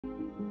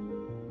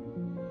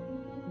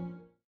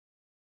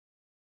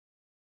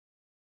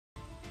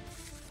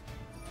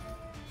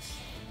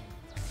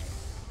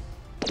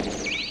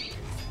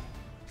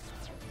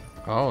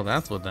Oh,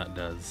 that's what that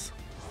does.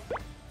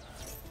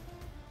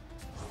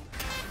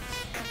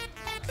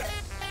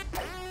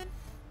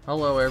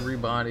 Hello,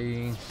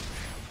 everybody.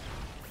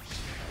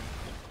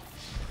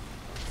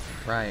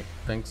 Right,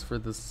 thanks for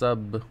the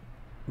sub,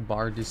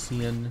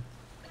 Bardisian,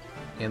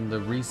 and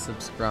the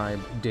resubscribe,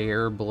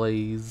 Dare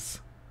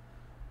Blaze,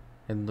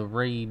 and the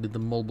raid, the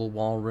Mobile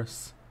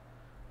Walrus.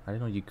 I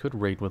didn't know you could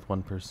raid with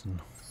one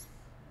person.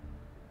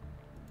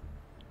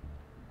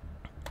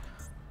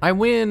 I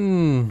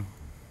win!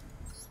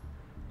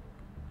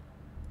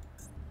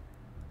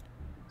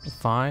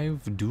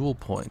 5 duel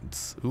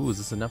points. Ooh, is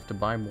this enough to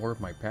buy more of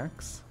my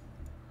packs?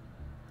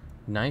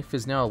 Knife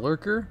is now a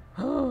lurker?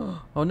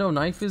 Oh no,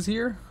 Knife is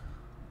here?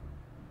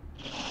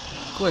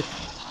 Quick,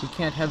 we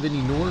can't have any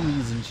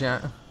normies in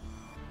chat.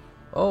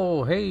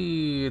 Oh,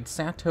 hey, it's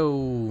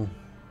Sato.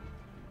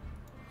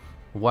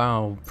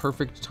 Wow,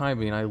 perfect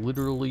timing. I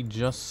literally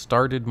just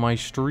started my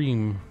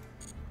stream.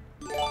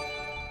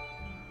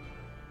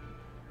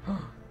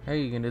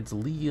 Hey, and it's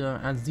Leah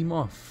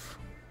Azimov.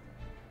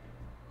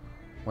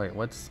 Wait,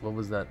 what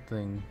was that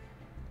thing?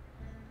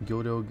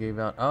 Yugioh gave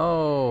out.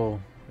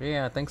 Oh,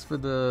 yeah, thanks for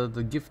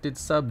the gifted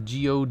sub,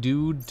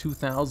 Geodude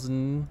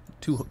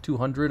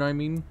 200, I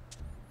mean.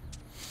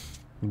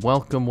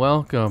 Welcome,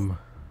 welcome.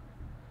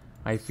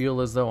 I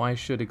feel as though I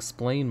should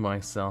explain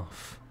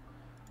myself.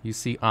 You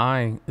see,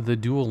 I,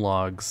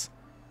 TheDuelLogs,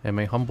 am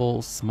a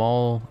humble,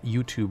 small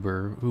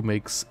YouTuber who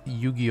makes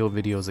Yu-Gi-Oh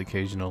videos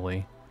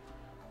occasionally.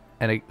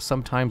 And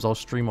sometimes I'll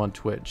stream on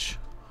Twitch.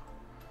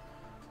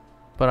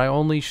 But I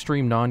only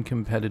stream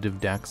non-competitive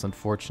decks,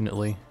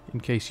 unfortunately, in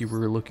case you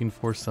were looking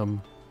for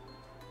some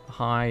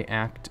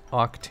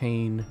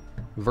high-octane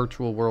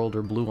virtual world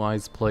or Blue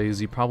Eyes plays.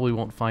 You probably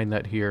won't find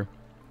that here.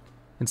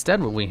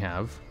 Instead, what we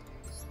have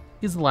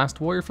is the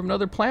Last Warrior from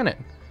Another Planet.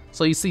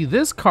 So you see,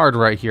 this card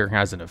right here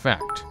has an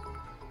effect,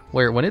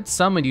 where when it's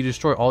summoned, you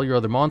destroy all your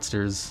other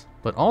monsters,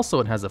 but also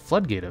it has a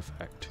floodgate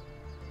effect,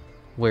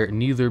 where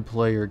neither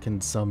player can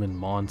summon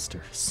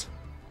monsters.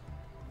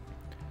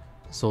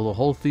 So the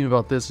whole theme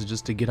about this is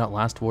just to get out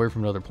Last Warrior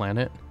from Another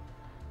Planet,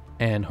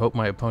 and hope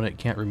my opponent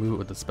can't remove it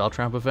with the Spell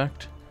Trap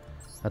effect.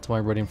 That's why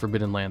I'm running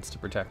Forbidden Lance to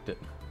protect it.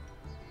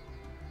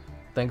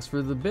 Thanks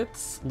for the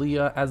bits,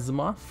 Leah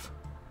Azimov.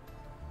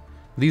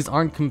 These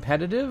aren't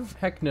competitive?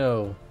 Heck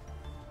no.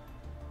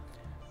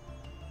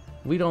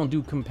 We don't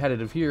do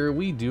competitive here,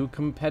 we do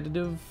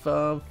competitive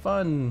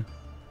fun.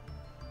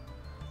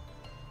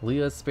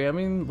 Leah's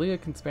spamming? Leah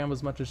can spam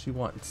as much as she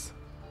wants.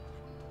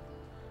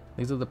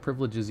 These are the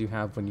privileges you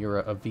have when you're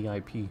a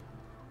VIP.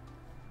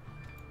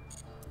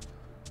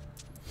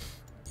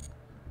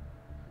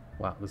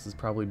 Wow, this is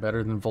probably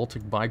better than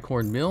Voltic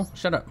Bicorn Mill?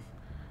 Shut up.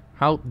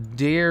 How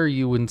dare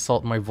you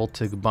insult my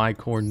Voltic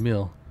Bicorn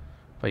Mill?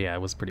 But yeah, it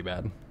was pretty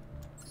bad.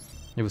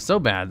 It was so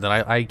bad that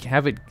I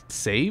have it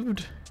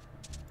saved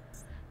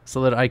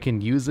so that I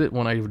can use it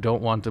when I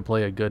don't want to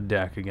play a good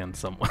deck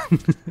against someone.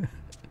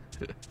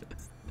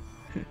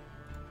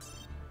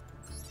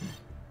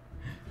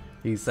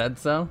 He said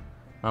so?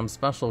 I'm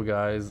special,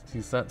 guys.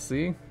 He said,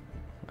 see?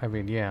 I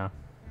mean, yeah.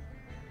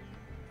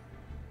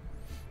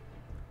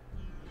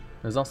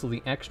 There's also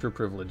the extra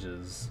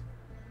privileges,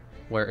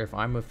 where if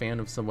I'm a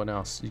fan of someone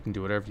else, you can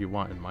do whatever you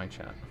want in my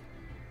chat.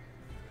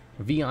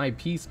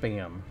 VIP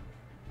spam.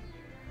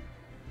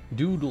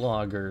 Dude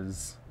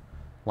loggers.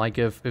 Like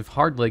if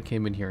Hardleg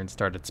came in here and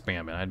started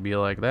spamming, I'd be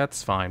like,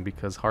 that's fine,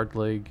 because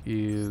Hardleg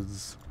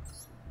is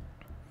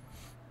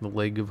the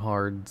leg of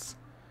hards.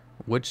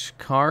 Which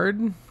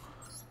card?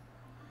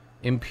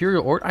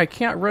 Imperial Order? I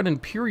can't run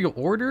Imperial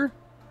Order?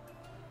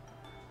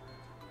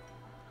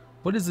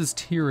 What is this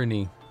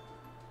tyranny?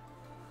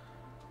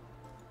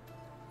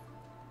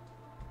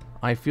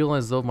 I feel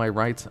as though my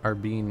rights are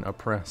being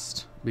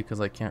oppressed because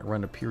I can't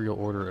run Imperial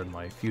Order in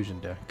my fusion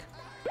deck.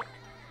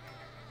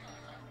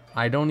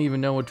 I don't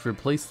even know what to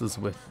replace this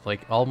with.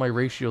 Like, all my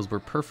ratios were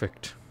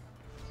perfect.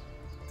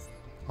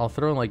 I'll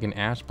throw in like an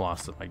Ash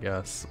Blossom, I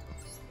guess.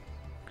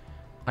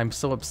 I'm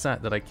so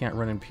upset that I can't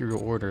run Imperial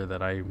Order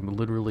that I'm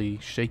literally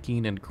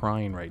shaking and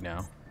crying right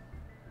now.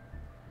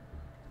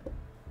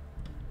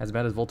 As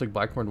bad as Voltic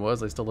Blackthorn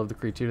was, I still love the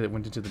creativity that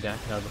went into the deck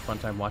and I had a fun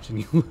time watching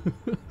you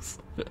lose.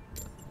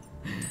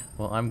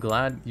 Well, I'm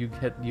glad you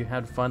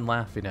had fun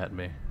laughing at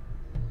me.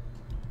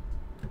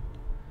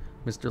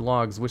 Mr.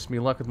 Logs, wish me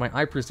luck with my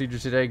eye procedure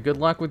today. Good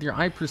luck with your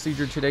eye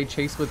procedure today,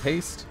 Chase with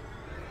haste.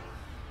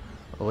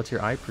 Oh, what's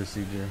your eye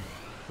procedure?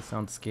 That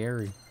sounds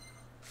scary.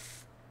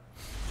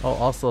 Oh,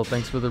 also,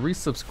 thanks for the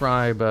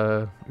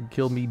resubscribe,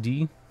 Kill Me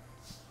D.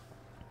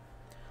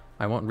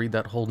 I won't read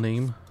that whole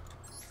name.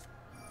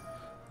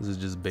 This is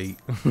just bait.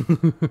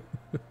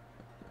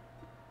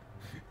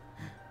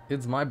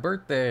 It's my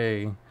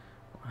birthday.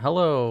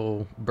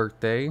 Hello,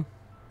 birthday.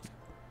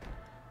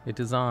 It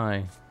is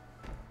I,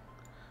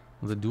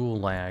 the Duel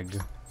Lag.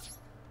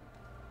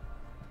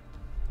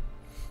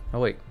 Oh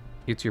wait,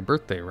 it's your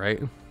birthday,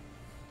 right?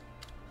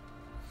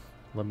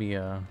 Let me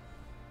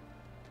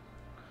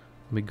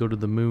go to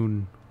the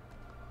moon.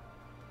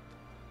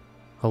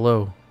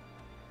 Hello.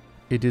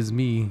 It is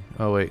me.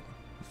 Oh wait,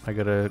 I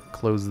gotta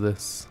close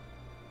this.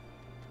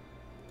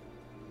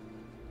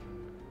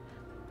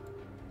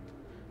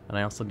 And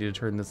I also need to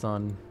turn this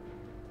on.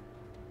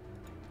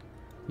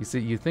 You see,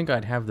 you think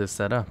I'd have this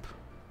set up.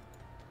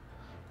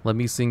 Let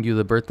me sing you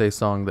the birthday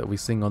song that we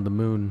sing on the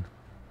moon.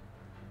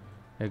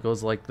 It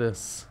goes like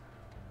this.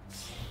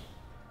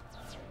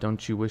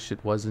 Don't you wish it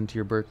wasn't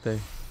your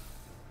birthday?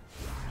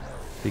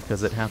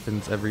 Because it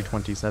happens every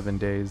 27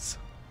 days.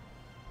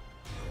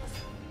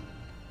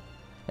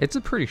 It's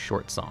a pretty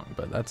short song,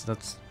 but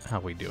that's how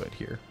we do it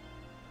here.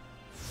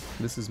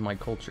 This is my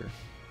culture.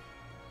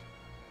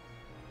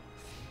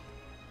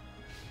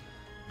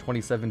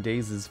 27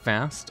 days is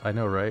fast. I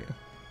know, right?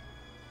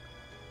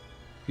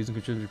 Using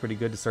controls are pretty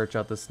good to search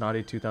out the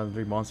snotty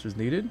 2003 monsters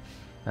needed.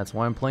 That's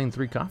why I'm playing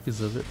 3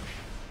 copies of it.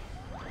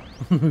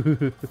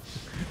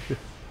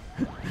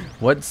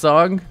 What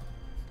song?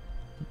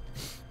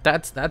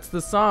 That's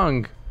the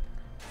song.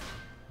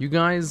 You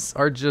guys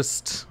are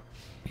just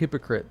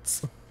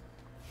hypocrites.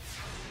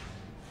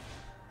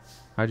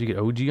 How'd you get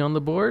OG on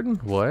the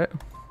board? What?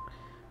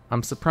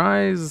 I'm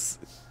surprised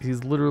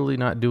he's literally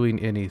not doing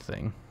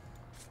anything.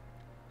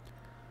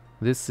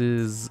 This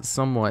is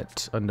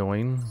somewhat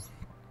annoying.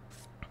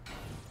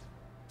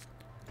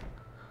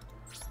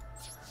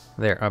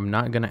 There, I'm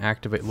not going to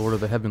activate Lord of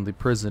the Heavenly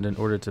Prison in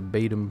order to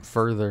bait him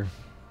further.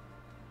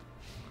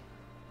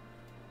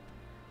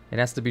 It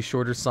has to be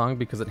shorter song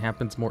because it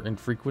happens more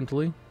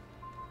infrequently.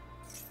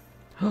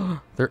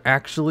 They're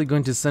actually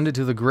going to send it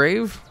to the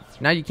grave?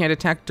 Now you can't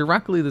attack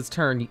directly this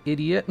turn, you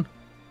idiot.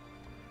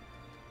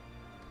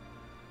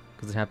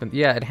 Because it happened.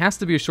 Yeah, it has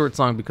to be a short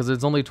song because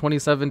it's only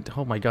 27.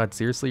 Oh my god,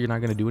 seriously? You're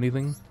not going to do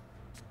anything?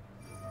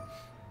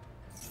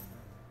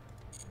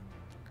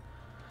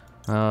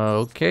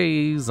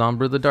 Okay,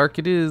 Zombra the Dark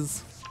it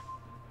is.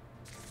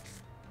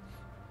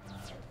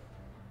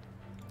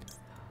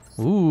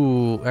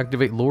 Ooh,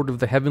 activate Lord of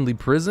the Heavenly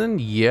Prison?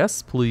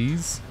 Yes,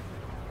 please.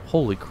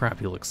 Holy crap,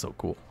 he looks so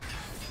cool.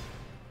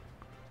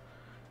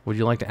 Would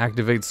you like to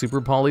activate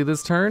Super Poly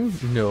this turn?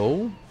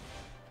 No.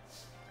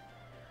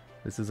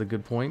 This is a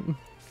good point.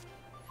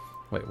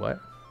 Wait, what?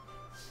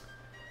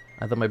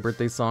 I thought my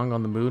birthday song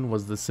on the moon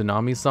was the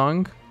Tsunami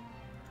song?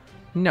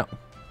 No.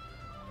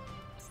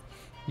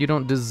 You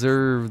don't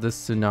deserve the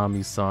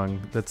Tsunami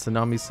song. That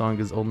Tsunami song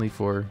is only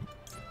for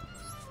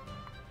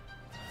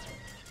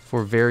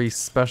very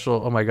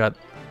special. Oh my god.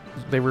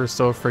 They were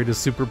so afraid of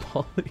Super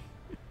Poly.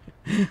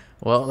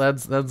 Well,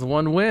 that's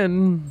one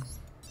win.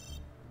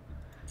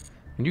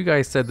 And you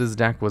guys said this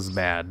deck was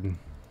bad.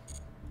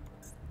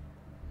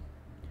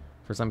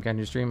 For some kind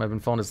of stream, I've been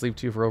falling asleep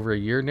to for over a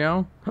year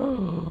now.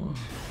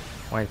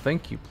 Why,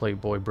 thank you,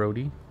 Playboy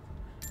Brody.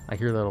 I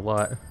hear that a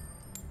lot.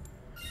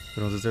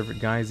 We don't deserve it,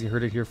 guys. You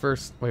heard it here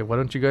first. Wait, what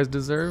don't you guys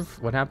deserve?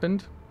 What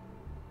happened?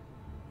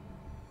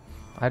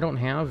 I don't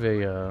have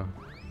a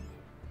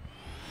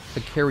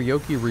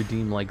karaoke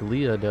redeem like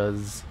Leah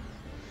does.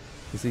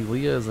 You see,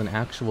 Leah is an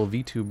actual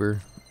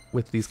VTuber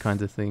with these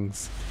kinds of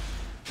things.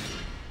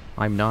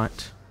 I'm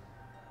not.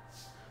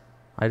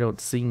 I don't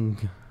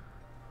sing.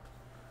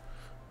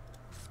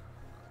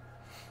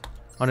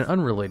 On an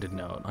unrelated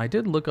note, I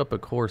did look up a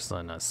course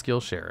on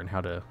Skillshare and how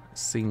to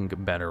sing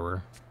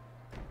better.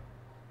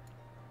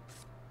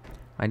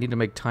 I need to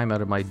make time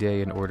out of my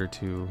day in order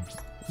to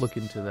look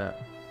into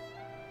that.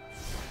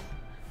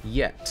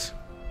 Yet.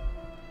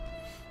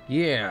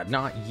 Yeah,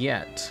 not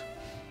yet.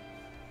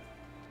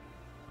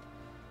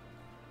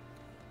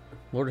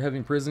 Lord of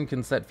Heaven Prison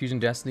can set Fusion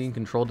Destiny and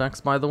Control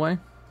decks, by the way.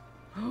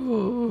 I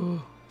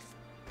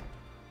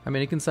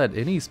mean, it can set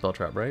any spell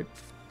trap, right?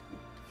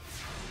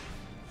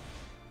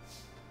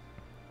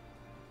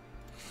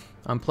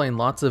 I'm playing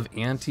lots of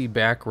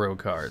anti-back row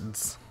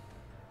cards.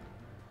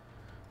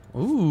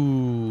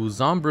 Ooh,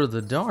 Zombra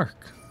the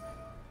Dark.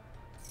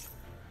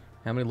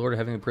 How many Lord of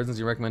Heaven Prisons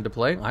do you recommend to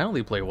play? I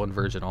only play one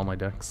version, all my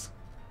decks.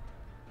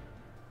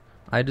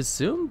 I'd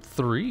assume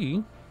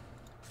 3.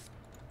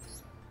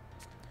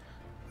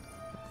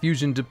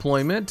 Fusion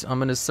deployment. I'm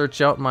gonna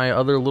search out my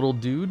other little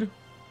dude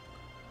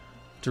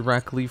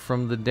directly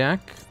from the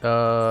deck.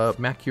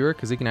 Macura,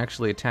 because he can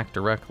actually attack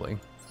directly.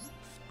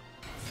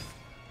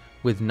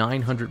 With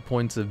 900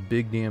 points of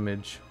big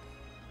damage.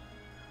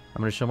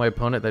 I'm gonna show my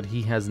opponent that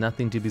he has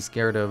nothing to be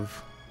scared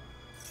of.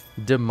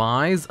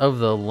 Demise of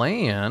the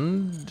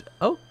Land.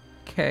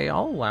 Okay,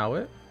 I'll allow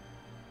it.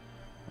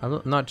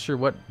 I'm not sure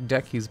what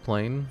deck he's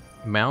playing.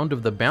 Mound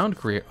of the Bound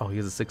Creator. Oh, he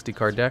has a 60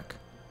 card deck.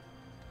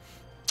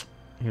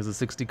 He has a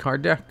 60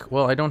 card deck.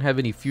 Well, I don't have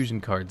any fusion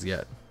cards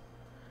yet.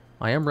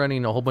 I am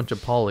running a whole bunch of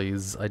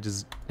polys. I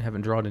just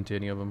haven't drawn into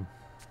any of them.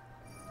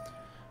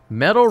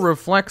 Metal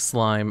Reflect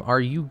Slime. Are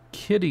you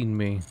kidding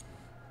me?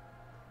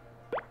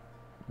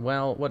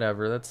 Well,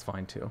 whatever. That's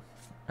fine too.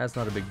 That's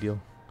not a big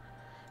deal.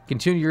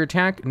 Continue your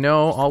attack?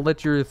 No, I'll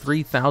let your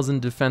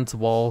 3,000 defense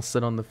wall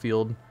sit on the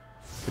field.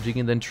 But you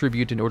can then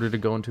tribute in order to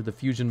go into the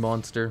fusion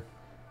monster.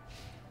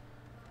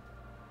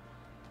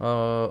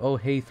 Oh,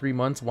 hey, 3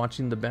 months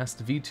watching the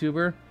best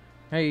VTuber.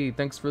 Hey,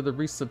 thanks for the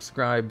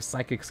resubscribe,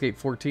 Psychic Escape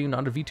 14.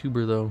 Not a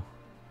VTuber though.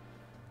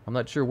 I'm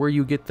not sure where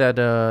you get that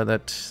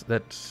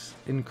that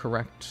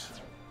incorrect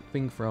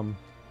thing from.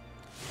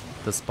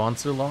 The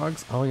sponsor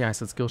logs? Oh yeah, I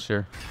said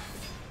Skillshare.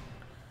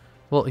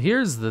 Well,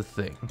 here's the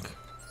thing.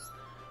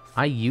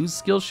 I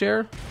use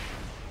Skillshare.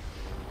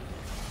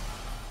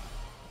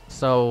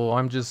 So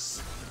I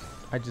just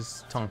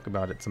talk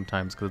about it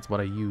sometimes because it's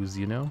what I use,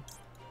 you know?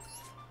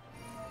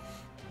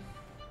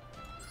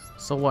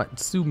 So what?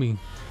 Sue me.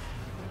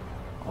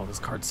 Oh, this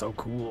card's so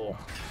cool.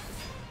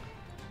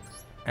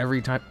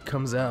 Every time it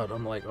comes out,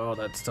 I'm like, oh,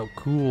 that's so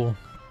cool.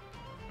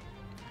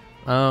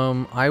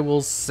 I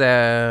will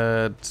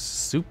set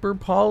Super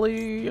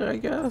Poly, I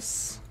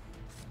guess.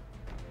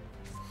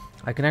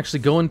 I can actually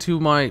go into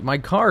my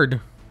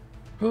card.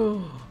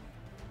 Mr.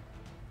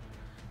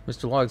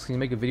 Logs, can you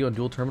make a video on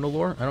Dual Terminal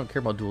lore? I don't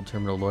care about Dual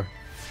Terminal lore.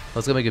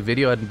 Let's go make a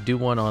video. I'd do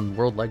one on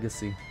World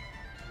Legacy.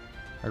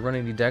 I run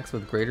any decks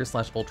with Greater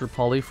 / Ultra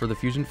Poly for the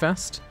Fusion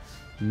Fest?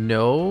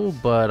 No,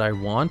 but I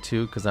want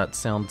to because that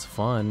sounds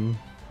fun.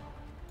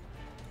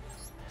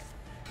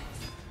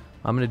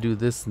 I'm going to do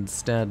this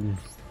instead.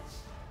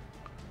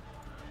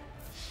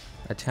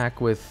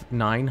 Attack with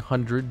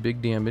 900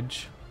 big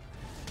damage.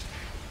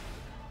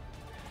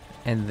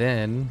 And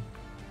then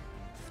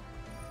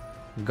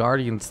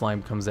Guardian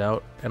Slime comes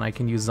out, and I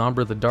can use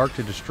Zombra the Dark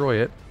to destroy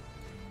it,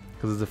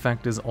 because its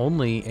effect is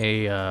only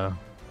a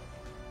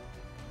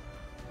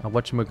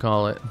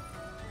whatchamacallit.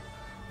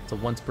 It's a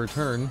once per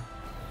turn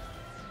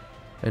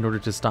in order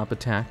to stop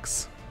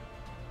attacks.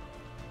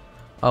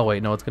 Oh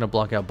wait, no, it's gonna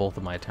block out both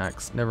of my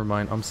attacks. Never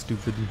mind, I'm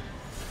stupid.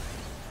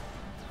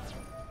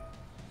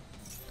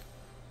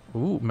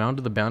 Ooh, Mound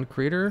of the Bound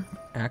Creator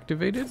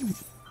activated?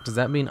 Does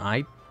that mean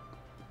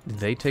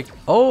they take...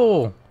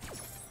 Oh!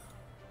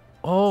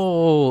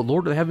 Oh,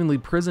 Lord of the Heavenly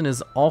Prison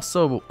is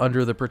also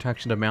under the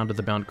protection of Mound of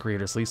the Bound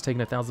Creator, so he's taking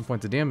 1,000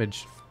 points of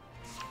damage.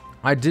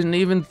 I didn't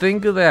even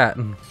think of that.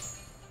 I'm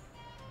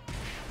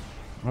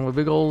a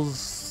big old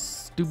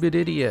stupid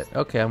idiot.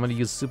 Okay, I'm gonna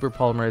use Super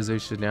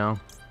Polymerization now.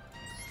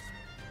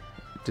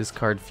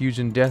 Discard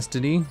Fusion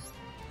Destiny.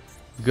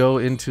 Go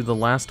into the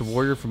last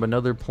warrior from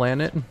another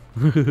planet.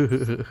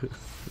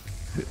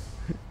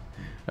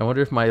 I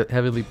wonder if my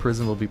Heavenly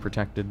Prison will be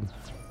protected.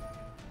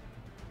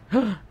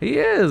 He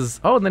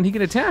is! Oh, and then he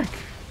can attack!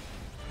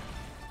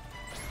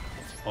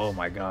 Oh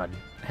my god.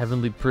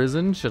 Heavenly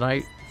Prison? Should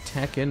I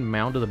tech in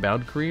Mound of the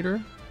Bound Creator?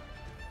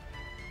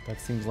 That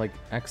seems like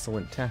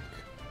excellent tech.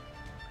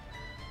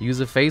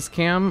 Use a face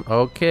cam?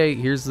 Okay,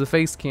 here's the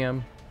face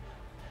cam.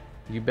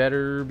 You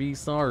better be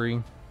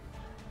sorry.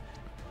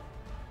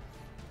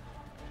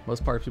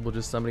 Most part people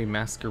just summoning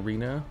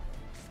Masquerena.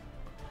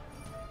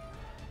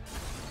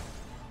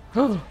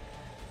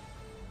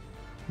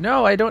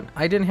 No, I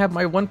didn't have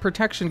my one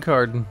protection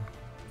card.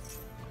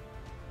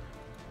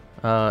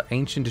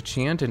 Ancient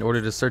Chant in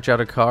order to search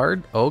out a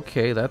card.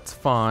 Okay, that's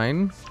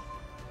fine.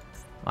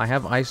 I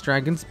have Ice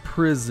Dragon's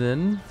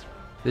Prison.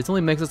 This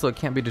only makes it so it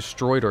can't be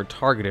destroyed or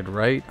targeted,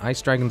 right?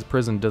 Ice Dragon's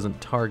Prison doesn't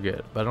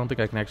target, but I don't think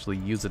I can actually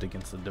use it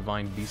against the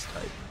Divine Beast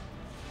type.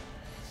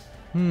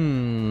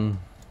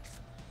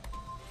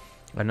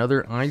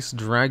 Another Ice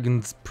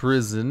Dragon's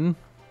Prison.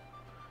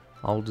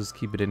 I'll just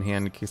keep it in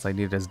hand in case I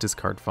need it as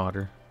discard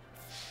fodder.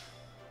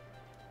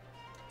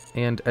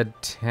 And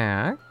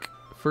attack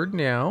for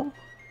now.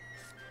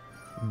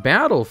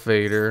 Battle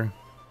Fader.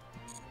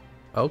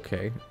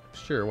 Okay,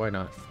 sure, why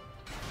not?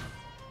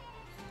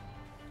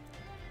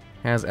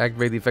 Has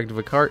activated the effect of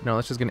a card. No,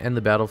 that's just gonna end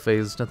the battle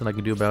phase. Nothing I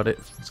can do about it.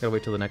 Just gotta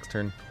wait till the next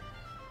turn.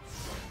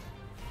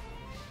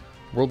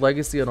 World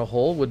Legacy on a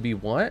whole would be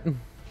what?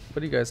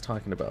 What are you guys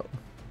talking about?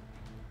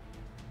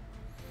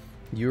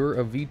 You're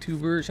a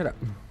VTuber? Shut up.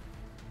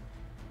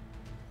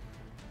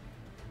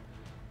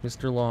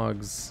 Mr.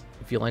 Logs.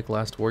 If you like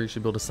Last War, you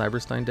should build a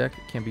Cyberstein deck.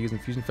 It can't be used in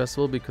Fusion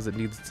Festival because it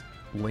needs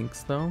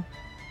links, though.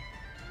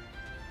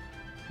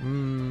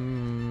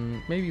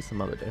 Maybe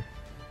some other day.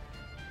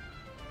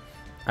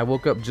 I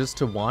woke up just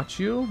to watch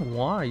you?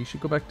 Why? You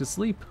should go back to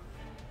sleep.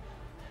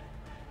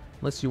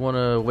 Unless you want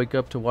to wake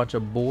up to watch a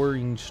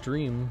boring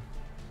stream.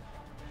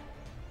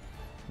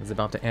 Is it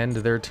about to end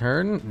their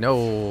turn?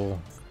 No.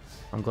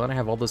 I'm glad I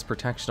have all this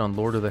protection on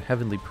Lord of the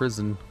Heavenly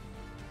Prison.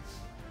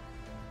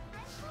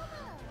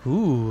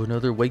 Ooh,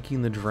 another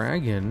Waking the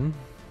Dragon.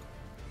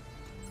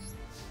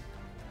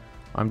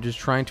 I'm just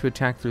trying to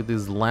attack through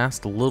this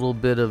last little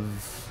bit of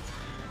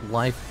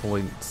life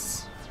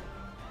points.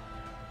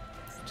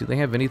 Do they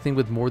have anything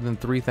with more than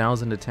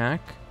 3,000 attack?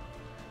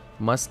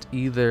 Must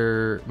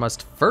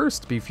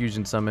first be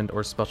fusion summoned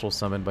or special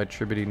summoned by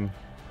tributing.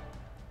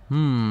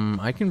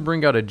 I can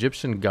bring out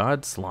Egyptian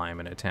God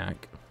Slime and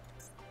attack.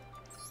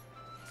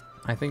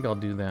 I think I'll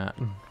do that.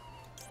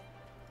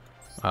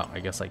 Oh, I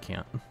guess I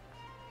can't.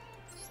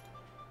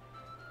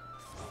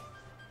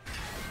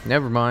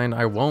 Never mind,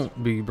 I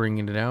won't be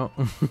bringing it out.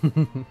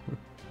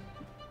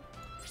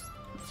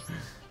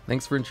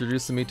 Thanks for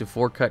introducing me to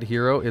 4-Cut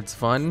Hero. It's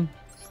fun.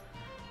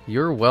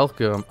 You're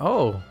welcome.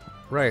 Oh,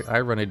 right, I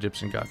run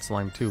Egyptian God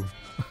Slime too.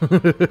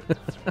 I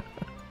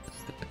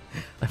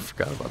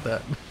forgot about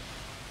that.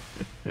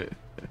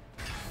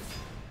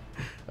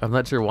 I'm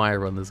not sure why I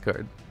run this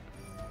card,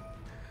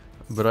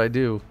 but I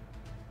do.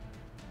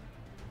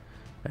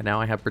 And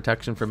now I have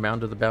protection from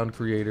Mound of the Bound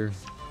Creator.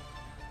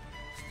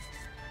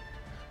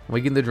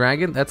 Waking the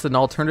Dragon? That's an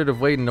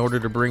alternative way in order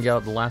to bring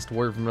out the last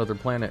warrior from another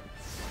planet.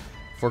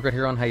 Forgot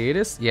here on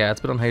hiatus? Yeah, it's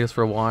been on hiatus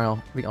for a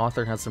while. The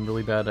author has some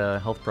really bad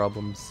health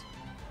problems.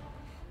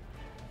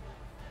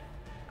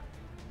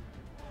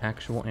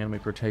 Actual anime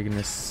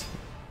protagonists.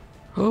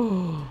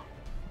 Oh,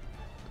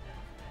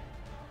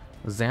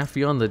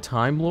 Zaphion the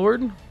Time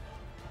Lord?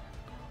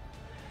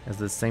 Has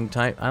the same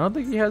type. I don't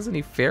think he has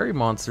any fairy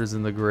monsters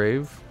in the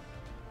grave.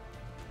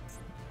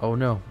 Oh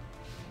no.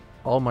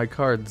 All my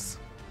cards.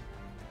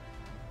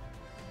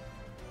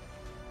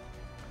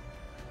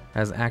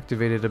 Has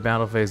activated a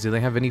battle phase. Do they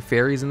have any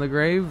fairies in the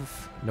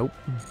grave? Nope.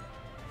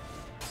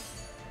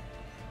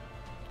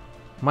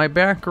 My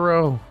back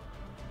row.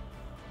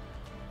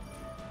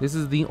 This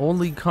is the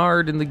only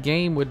card in the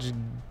game which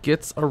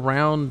gets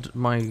around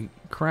my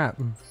crap.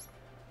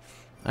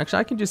 Actually,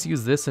 I can just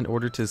use this in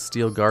order to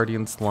steal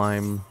Guardian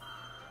Slime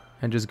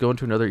and just go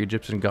into another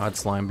Egyptian God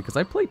Slime because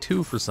I play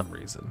 2 for some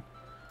reason.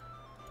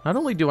 Not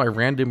only do I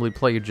randomly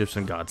play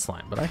Egyptian God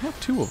Slime, but I have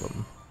 2 of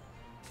them.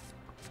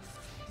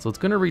 So it's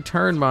going to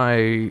return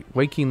my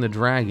Waking the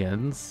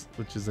Dragons,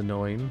 which is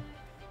annoying.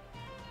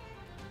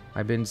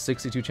 I've been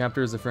 62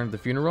 chapters of Friend of the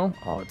Funeral.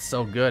 Oh, it's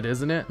so good,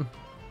 isn't it?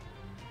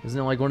 Isn't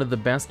it like one of the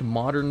best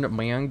modern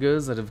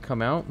mangas that have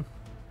come out?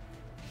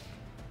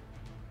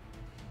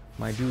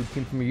 My dude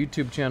came from your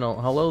YouTube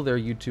channel. Hello there,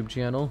 YouTube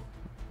channel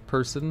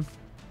person.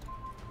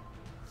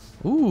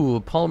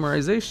 Ooh,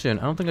 polymerization.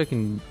 I don't think I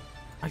can...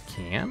 I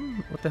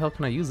can? What the hell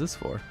can I use this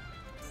for?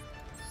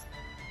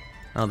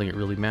 I don't think it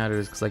really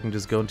matters because I can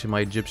just go into my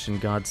Egyptian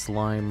God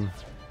Slime.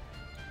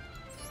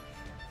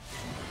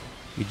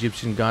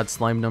 Egyptian God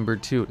Slime number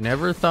 2.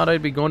 Never thought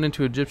I'd be going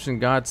into Egyptian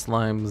God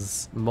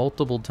Slimes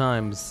multiple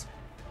times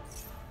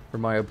for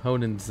my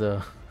opponent's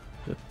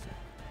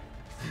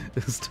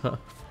stuff.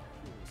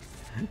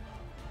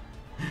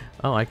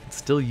 Oh, I can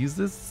still use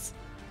this?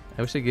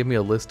 I wish they gave me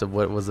a list of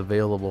what was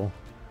available.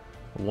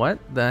 What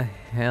the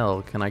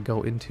hell can I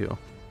go into?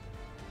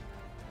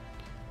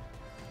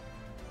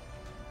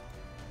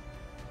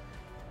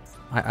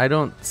 I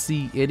don't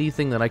see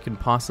anything that I can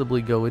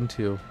possibly go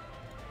into.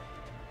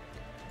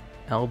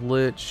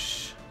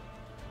 Eldritch,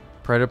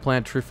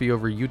 Predaplant, Triffy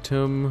over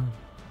Utum,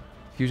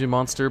 Fusion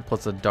Monster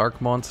plus a Dark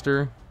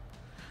Monster.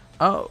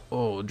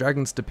 Oh,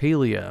 Dragon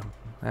Stapelia.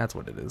 That's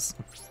what it is.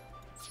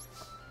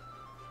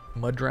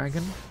 Mud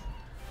Dragon?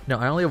 No,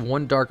 I only have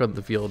 1 Dark on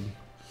the field.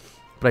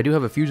 But I do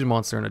have a Fusion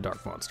Monster and a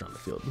Dark Monster on the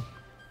field.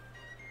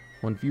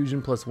 1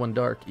 Fusion plus 1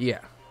 Dark. Yeah,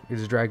 it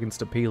is Dragon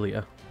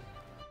Stapelia.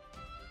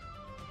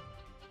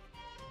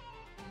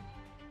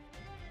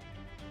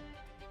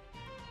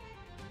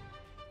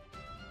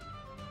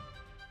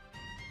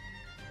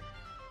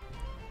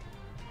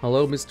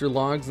 Hello, Mr.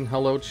 Logs, and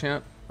hello,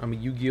 chat. I'm a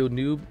Yu-Gi-Oh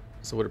noob,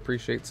 so would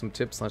appreciate some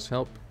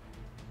tips/help.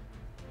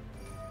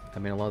 I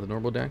made a lot of the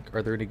normal deck.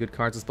 Are there any good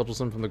cards that special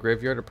summon from the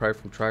graveyard or probably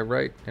from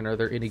Tri-Right? And are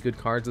there any good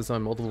cards that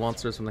summon multiple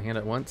monsters from the hand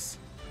at once?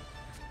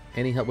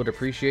 Any help would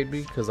appreciate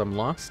me, because I'm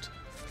lost.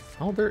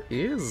 Oh, there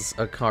is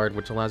a card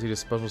which allows you to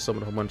special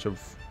summon a whole bunch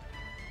of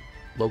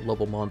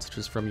low-level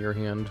monsters from your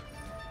hand.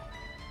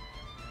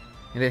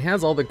 And it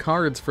has all the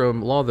cards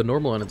from Law of the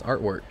Normal in its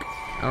artwork.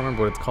 I don't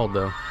remember what it's called,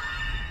 though.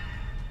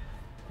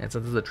 And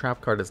since this is a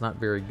trap card, it's not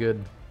very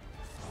good.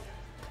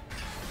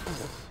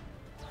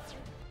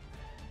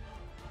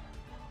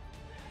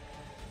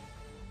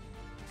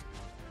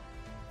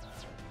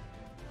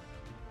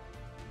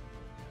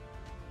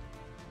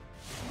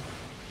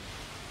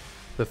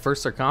 The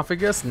first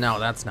sarcophagus? No,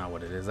 that's not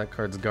what it is. That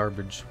card's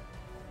garbage.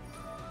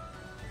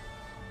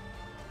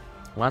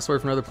 Last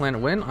word from another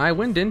planet win? I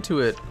went into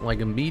it like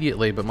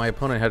immediately, but my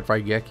opponent had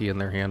Raigeki in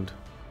their hand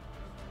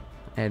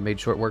and made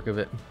short work of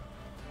it.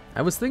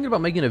 I was thinking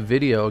about making a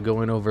video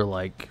going over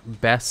like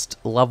best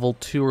level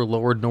 2 or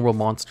lower normal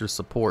monster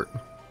support.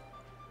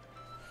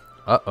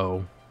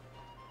 Uh-oh.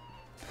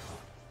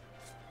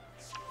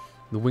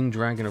 The Winged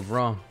Dragon of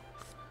Ra.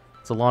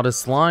 It's a lot of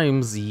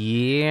slimes.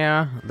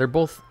 Yeah, they're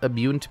both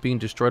immune to being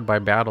destroyed by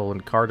battle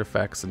and card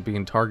effects and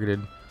being targeted.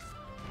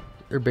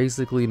 They're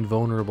basically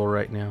invulnerable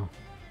right now.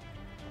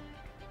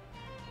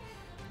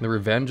 The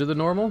Revenge of the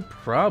Normal?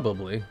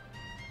 Probably.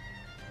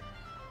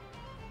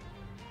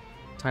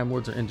 Time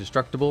Lords are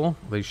indestructible.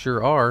 They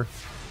sure are.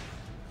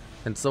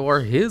 And so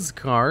are his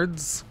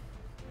cards.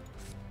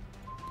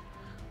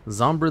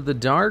 Zombra the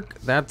Dark.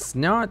 That's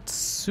not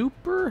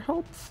super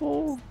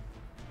helpful.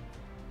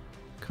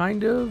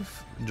 Kind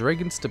of.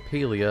 Dragon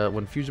Stapelia.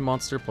 1 Fusion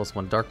Monster plus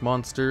 1 Dark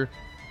Monster.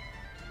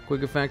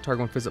 Quick effect.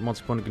 Target 1 visit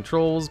monster opponent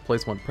controls.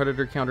 Place 1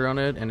 Predator counter on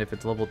it. And if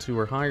it's level 2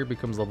 or higher,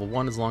 becomes level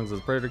 1 as long as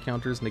it's Predator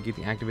counters. Negate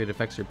the activated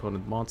effects of your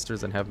opponent's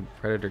monsters and have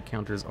Predator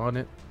counters on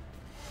it.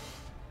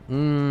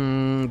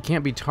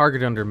 Can't be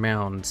targeted under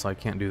mound, so I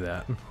can't do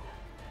that.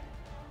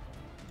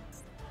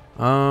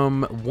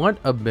 What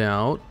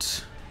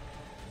about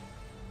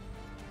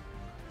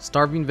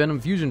Starving Venom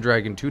Fusion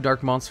Dragon? 2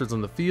 Dark Monsters on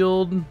the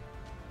field.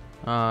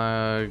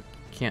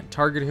 Can't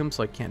target him,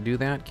 so I can't do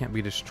that. Can't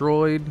be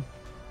destroyed.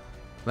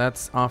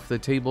 That's off the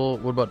table.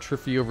 What about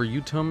Triffy over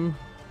Utum?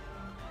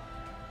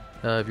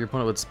 If your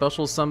opponent would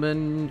special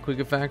summon, quick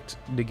effect,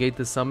 negate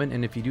the summon,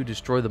 and if you do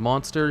destroy the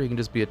monster, you can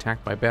just be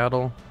attacked by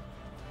battle.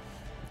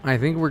 I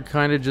think we're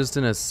kind of just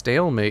in a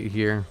stalemate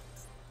here.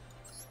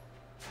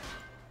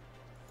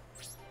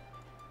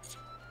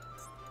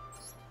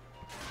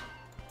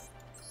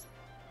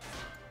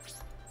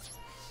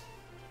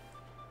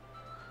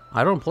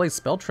 I don't play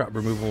spell trap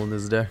removal in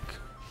this deck.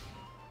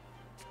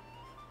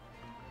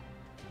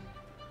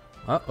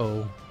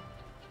 Uh-oh.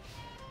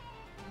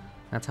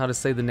 That's how to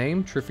say the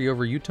name?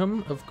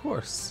 Triffioverutum? Of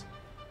course.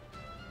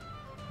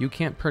 You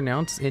can't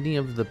pronounce any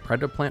of the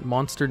Predaplant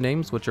monster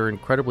names, which are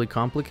incredibly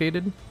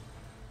complicated,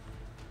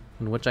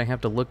 in which I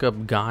have to look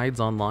up guides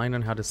online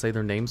on how to say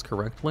their names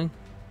correctly.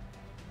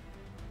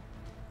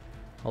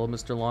 Hello,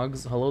 Mr.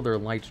 Logs. Hello there,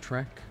 Light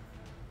Trek.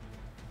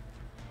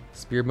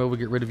 Spear mode will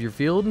get rid of your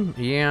field?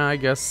 Yeah, I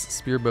guess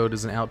spear mode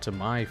isn't out to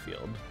my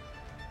field.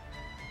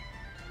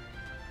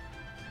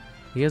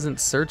 He hasn't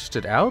searched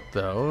it out,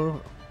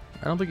 though.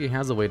 I don't think he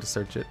has a way to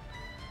search it.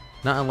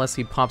 Not unless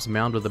he pops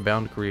Mound with a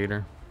Bound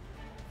Creator.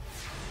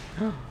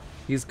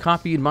 He's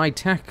copied my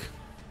tech.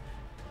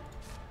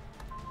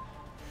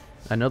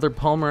 Another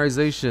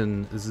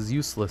polymerization. This is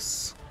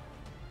useless.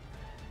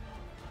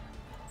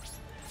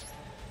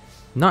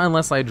 Not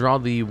unless I draw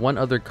the one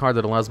other card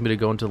that allows me to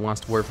go into the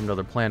last warrior from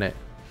another planet.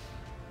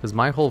 Because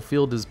my whole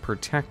field is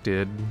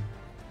protected.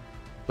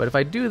 But if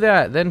I do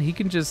that, then he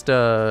can just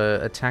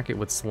attack it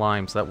with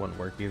slime, so that wouldn't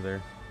work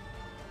either.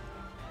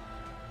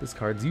 This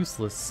card's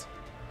useless.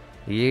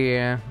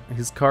 Yeah,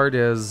 his card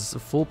has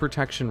full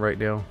protection right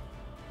now.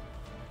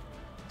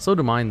 So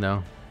do mine,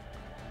 though.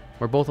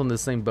 We're both on the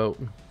same boat.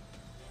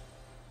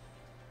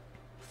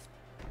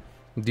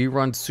 Do you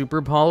run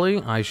Super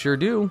Poly? I sure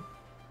do.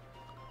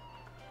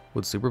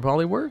 Would Super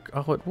Poly work?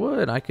 Oh, it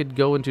would. I could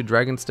go into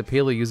Dragon's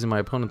Stapela using my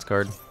opponent's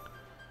card.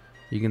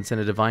 You can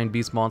send a Divine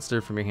Beast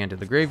monster from your hand to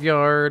the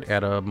graveyard,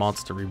 add a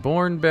Monster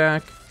Reborn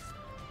back.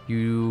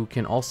 You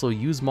can also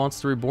use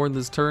Monster Reborn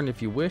this turn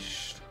if you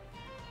wish.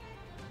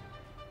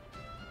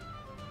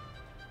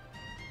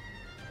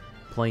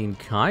 Playing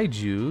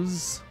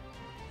Kaijus.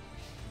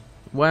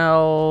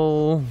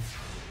 Well,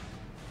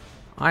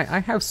 I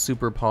have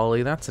Super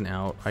Poly. That's an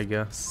out, I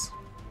guess.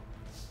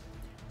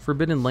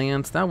 Forbidden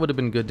Lands. That would have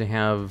been good to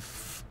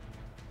have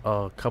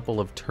a couple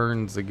of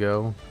turns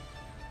ago.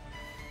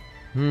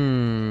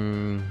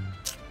 I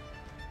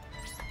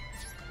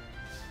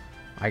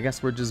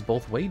guess we're just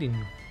both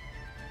waiting.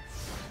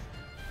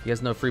 He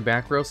has no free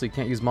back row, so he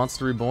can't use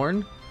Monster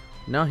Reborn.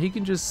 No, he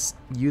can just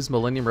use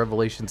Millennium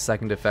Revelation's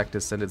second effect to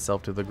send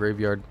itself to the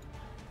graveyard.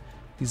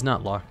 He's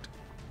not locked.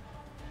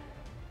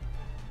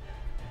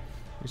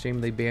 A shame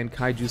they banned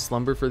Kaiju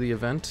Slumber for the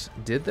event.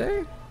 Did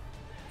they?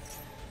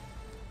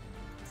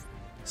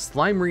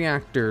 Slime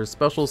Reactor.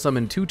 Special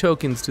summon 2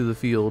 tokens to the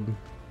field.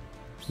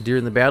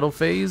 During the battle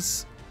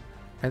phase.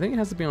 I think it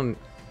has to be on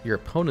your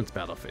opponent's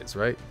battle phase,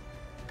 right?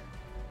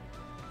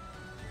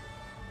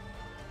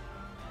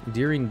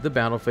 During the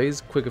battle phase,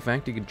 quick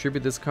effect, you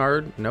contribute this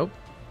card. Nope.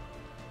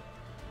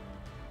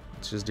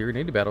 It's just during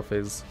any battle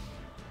phase.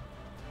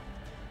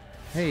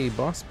 Hey,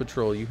 Boss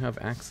Patrol, you have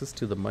access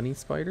to the Money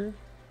Spider?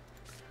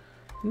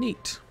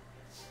 Neat.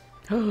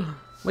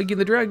 Waking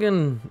the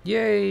Dragon!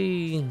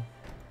 Yay!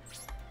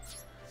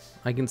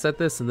 I can set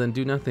this and then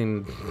do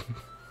nothing.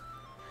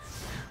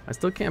 I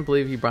still can't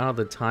believe he brought out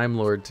the Time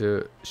Lord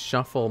to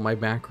shuffle my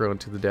back row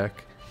into the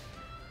deck.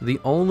 The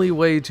only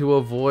way to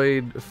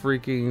avoid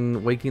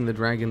freaking Waking the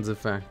Dragon's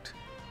effect.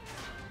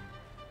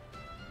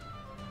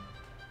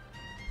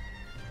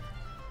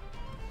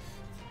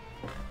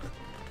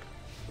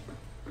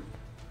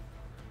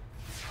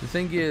 The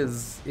thing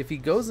is, if he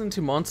goes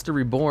into Monster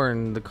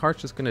Reborn, the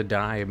card's just gonna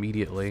die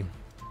immediately.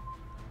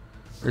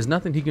 There's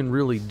nothing he can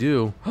really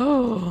do.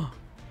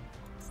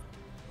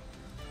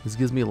 This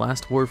gives me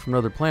Last Word from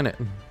Another Planet.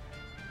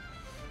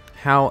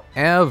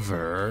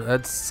 However,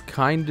 that's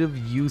kind of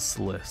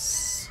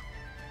useless.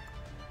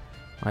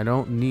 I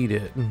don't need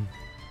it.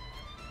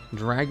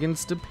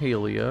 Dragon's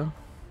Stapela.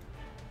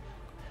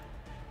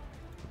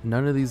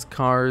 None of these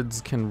cards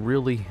can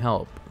really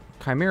help.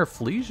 Chimera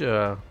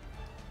Flesia.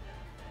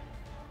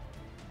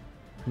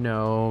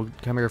 No,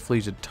 Chimera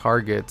Flesia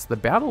targets. The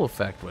battle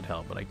effect would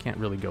help, but I can't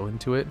really go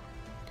into it.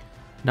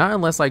 Not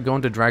unless I go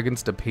into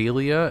Dragon's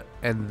Stapela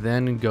and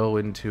then go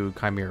into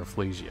Chimera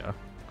Flesia.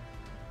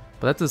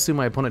 But that's assume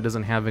my opponent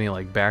doesn't have any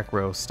like back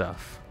row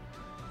stuff.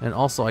 And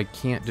also I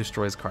can't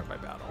destroy his card by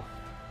battle.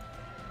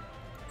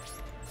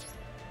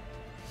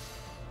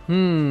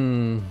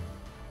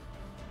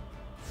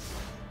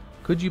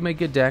 Could you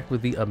make a deck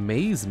with the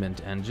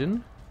Amazement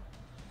Engine?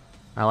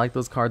 I like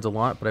those cards a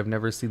lot, but I've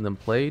never seen them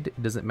played.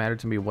 It doesn't matter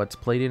to me what's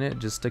played in it.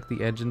 Just stick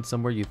the engine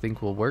somewhere you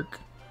think will work.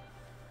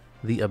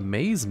 The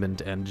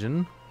Amazement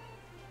Engine.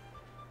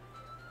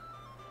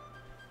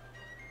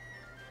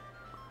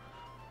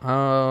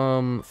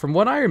 From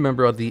what I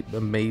remember of the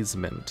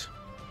Amazement,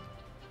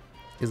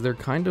 is they're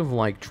kind of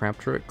like Trap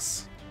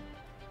Tricks,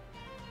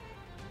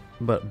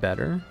 but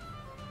better.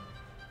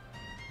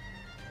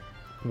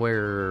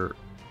 Where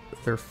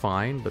they're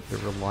fine, but they're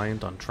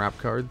reliant on trap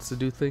cards to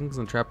do things,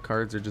 and trap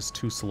cards are just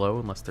too slow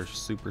unless they're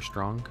super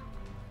strong.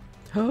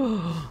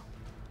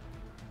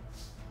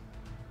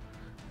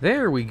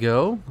 There we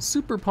go.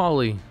 Super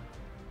Poly.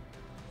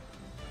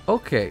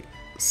 Okay,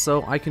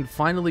 so I can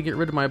finally get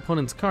rid of my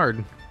opponent's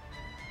card.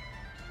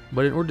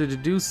 But in order to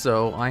do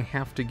so, I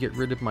have to get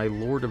rid of my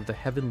Lord of the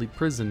Heavenly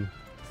Prison.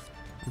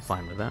 I'm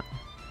fine with that.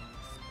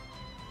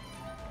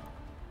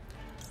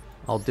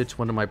 I'll ditch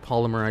one of my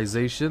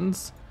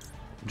polymerizations.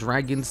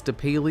 Dragon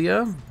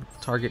Stapelia.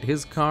 Target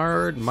his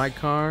card, my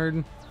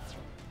card.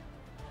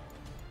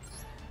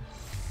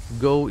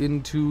 Go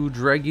into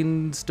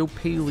Dragon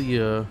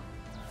Stapelia.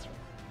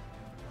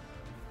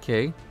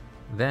 Okay.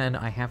 Then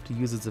I have to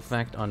use its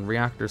effect on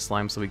Reactor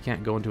Slime so we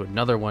can't go into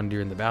another one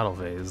during the battle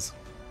phase.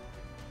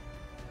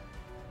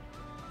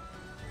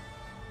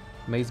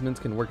 Mazements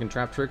can work in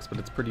trap tricks, but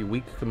it's pretty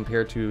weak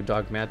compared to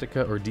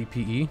Dogmatica or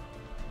DPE.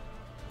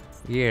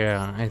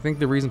 Yeah, I think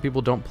the reason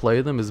people don't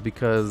play them is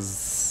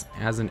because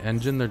as an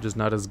engine, they're just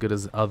not as good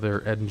as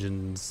other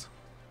engines.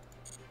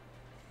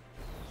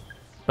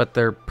 But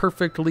they're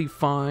perfectly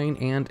fine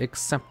and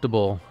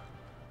acceptable.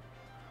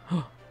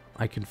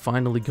 I can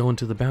finally go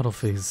into the battle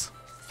phase.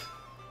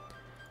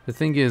 The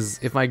thing is,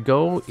 if I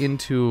go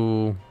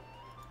into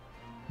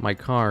my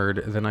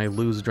card, then I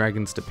lose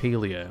Dragon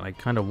Stapelia, and I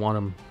kind of want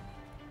him.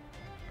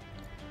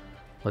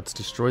 Let's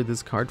destroy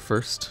this card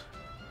first.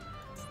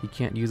 He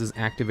can't use his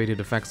activated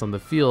effects on the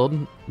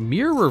field.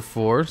 Mirror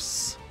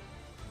Force?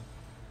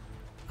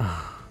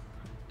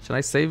 Should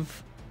I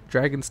save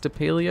Dragon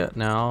Stapelia?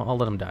 No, I'll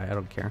let him die. I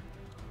don't care.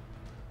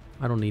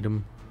 I don't need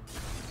him.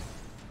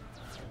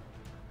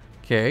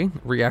 Okay,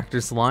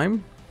 Reactor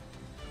Slime.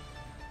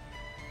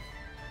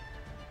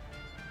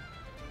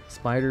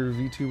 Spider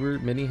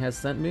VTuber Minnie has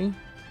sent me.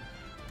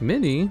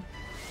 Minnie?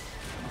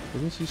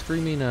 Isn't she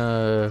streaming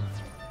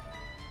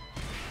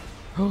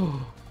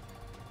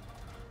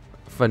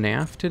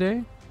FNAF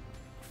today?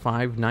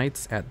 Five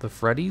Nights at the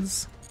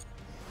Freddy's.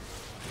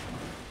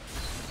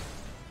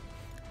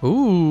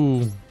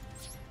 Ooh.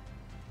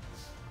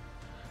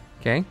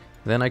 Okay,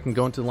 then I can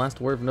go into the last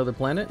war of another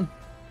planet.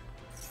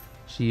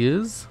 She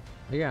is.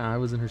 Yeah, I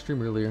was in her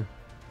stream earlier.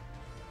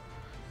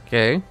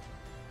 Okay.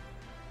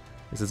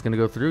 Is this gonna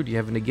go through? Do you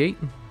have a negate?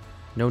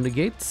 No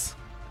negates?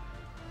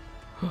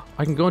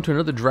 I can go into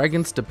another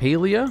Dragon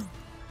Stapelia?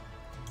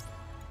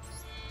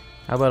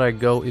 How about I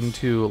go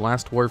into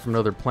Last War from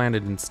Another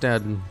Planet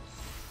instead?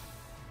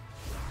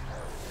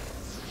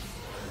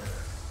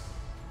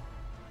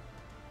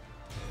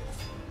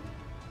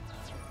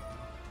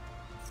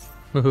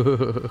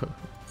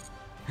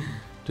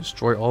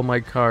 Destroy all my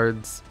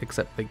cards,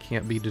 except they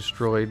can't be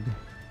destroyed.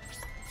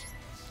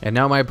 And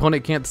now my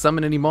opponent can't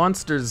summon any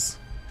monsters.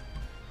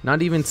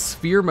 Not even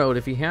Sphere Mode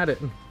if he had it.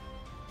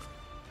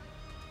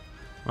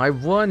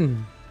 I've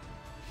won.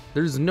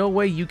 There's no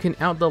way you can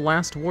out the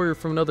Last Warrior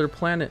from Another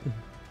Planet.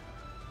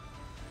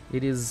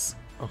 It is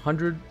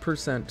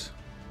 100%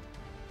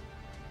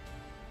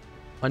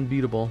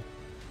 unbeatable.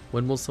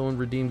 When will someone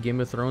redeem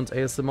Game of Thrones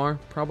ASMR?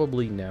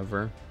 Probably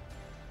never.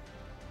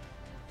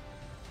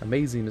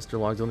 Amazing, Mr.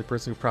 Logs, the only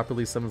person who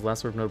properly summons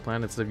Last Warrior from Another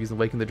Planet instead of using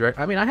Waking the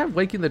Dragon. I mean, I have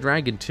Waking the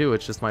Dragon too,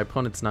 it's just my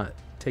opponent's not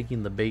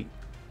taking the bait.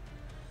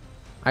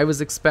 I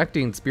was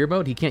expecting Spear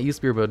Mode. He can't use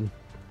Spear Mode.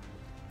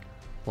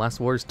 Last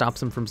Warrior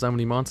stops him from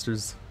summoning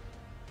monsters.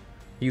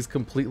 He's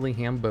completely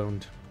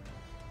ham-boned.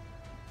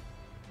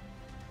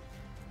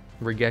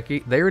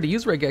 Regeki. They already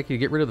used Regeki to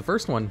get rid of the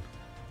first one.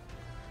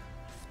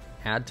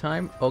 Add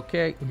time?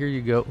 Okay, here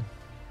you go.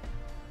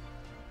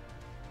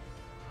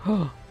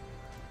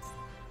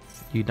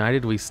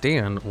 United we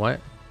stand.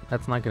 What?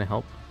 That's not going to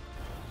help.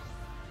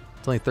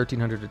 It's only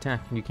 1300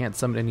 attack, and you can't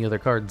summon any other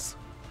cards.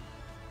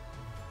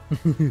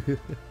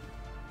 For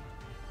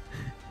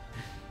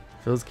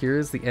those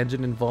curious, the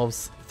engine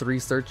involves 3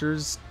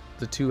 searchers,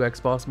 the 2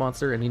 X-Boss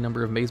monster, any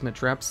number of amazement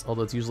traps,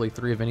 although it's usually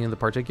 3 of any of the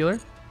particular.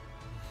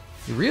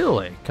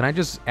 Really? Can I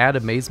just add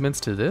amazements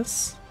to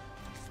this?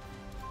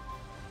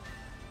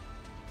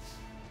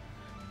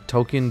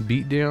 Token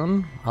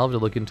beatdown? I'll have to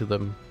look into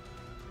them.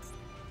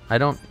 I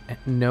don't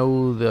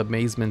know the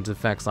amazement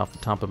effects off the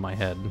top of my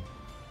head.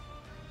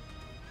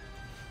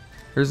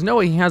 There's no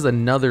way he has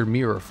another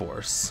Mirror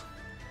Force.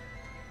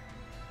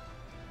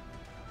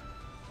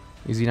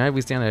 Is United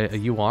We Stand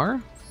a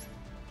UR?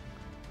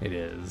 It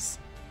is.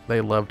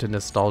 They love to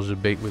nostalgia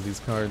bait with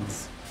these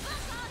cards.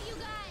 You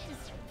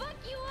guys. Fuck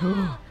you all. I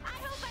hope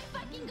I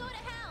fucking go to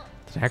hell.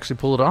 Did I actually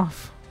pull it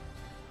off?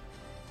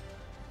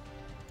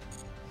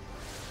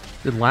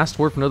 Did Last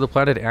War from Another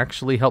Planet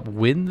actually help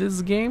win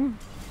this game?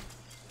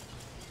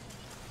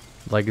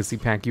 Legacy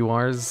pack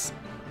URs?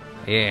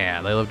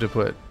 Yeah, they love to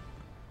put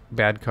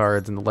bad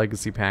cards in the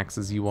legacy packs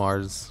as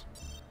URs.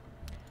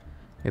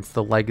 It's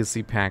the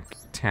legacy pack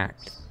tack.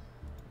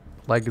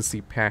 Legacy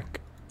pack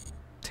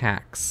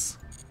tax.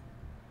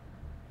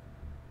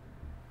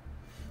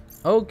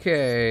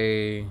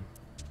 Okay.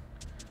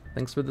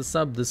 Thanks for the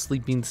sub, the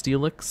Sleeping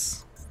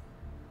Steelix.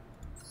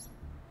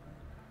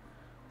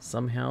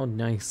 Somehow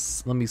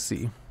nice. Let me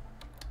see.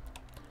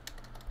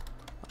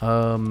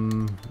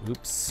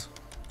 Oops.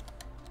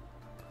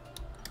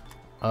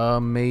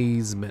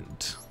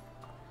 Amazement.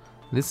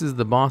 This is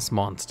the boss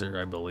monster,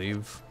 I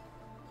believe.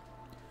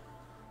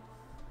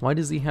 Why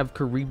does he have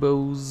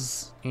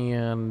Karibos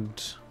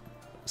and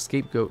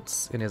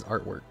scapegoats in his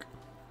artwork?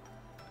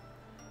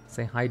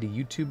 Say hi to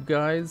YouTube,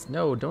 guys.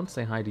 No, don't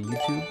say hi to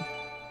YouTube.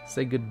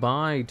 Say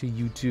goodbye to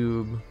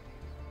YouTube.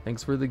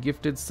 Thanks for the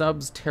gifted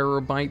subs,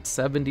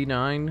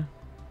 Terabyte79.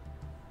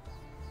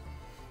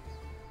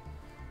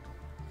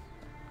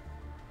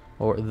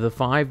 Or the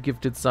 5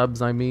 gifted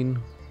subs, I mean.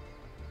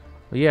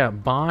 But yeah,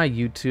 bye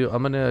YouTube.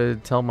 I'm gonna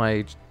tell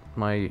my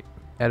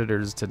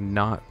editors to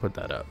not put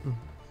that up.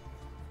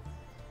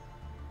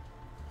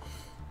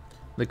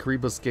 The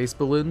Karibo Skace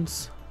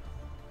balloons.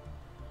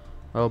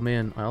 Oh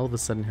man, I all of a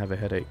sudden have a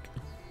headache.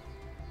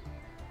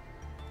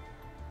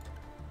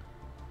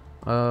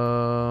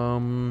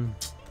 1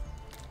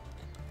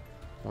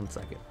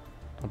 second.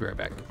 I'll be right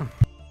back.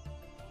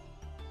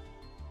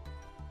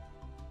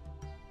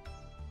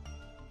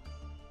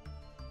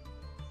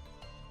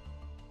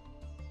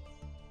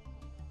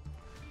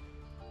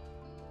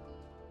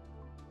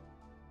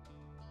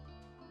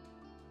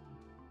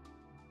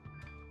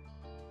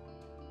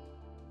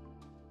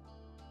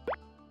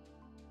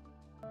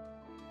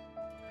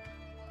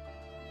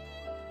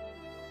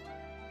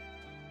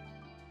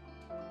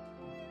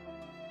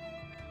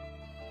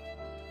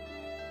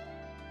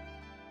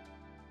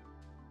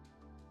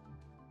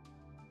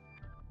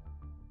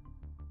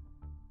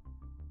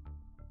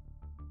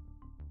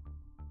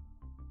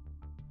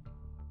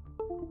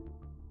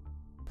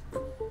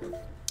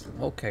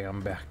 Okay,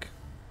 I'm back.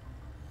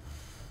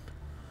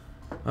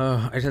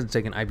 I just had to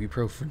take an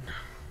ibuprofen.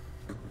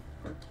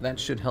 That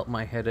should help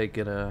my headache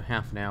in a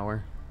half an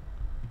hour.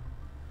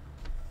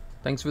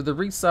 Thanks for the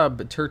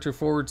resub, Turtle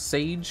Forward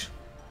Sage.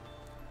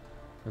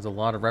 There's a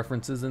lot of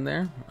references in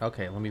there.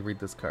 Okay, let me read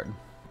this card.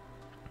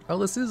 Oh,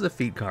 this is a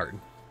feat card.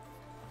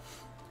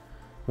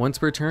 Once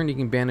per turn, you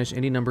can banish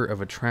any number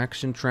of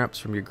attraction traps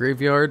from your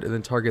graveyard, and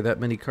then target that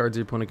many cards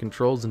your opponent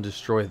controls and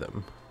destroy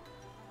them.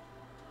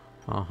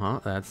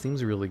 That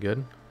seems really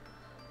good.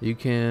 You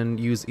can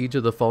use each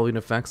of the following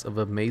effects of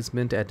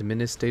Amazement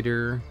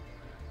Administrator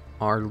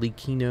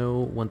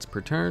Arlecchino once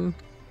per turn.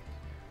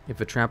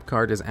 If a trap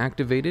card is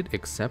activated,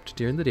 except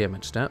during the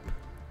damage step,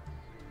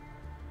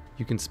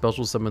 you can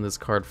special summon this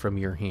card from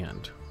your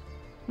hand.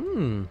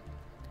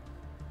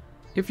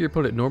 If your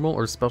opponent normal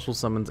or special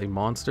summons a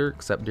monster,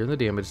 except during the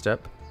damage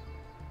step,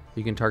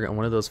 you can target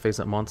one of those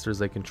face-up monsters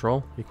they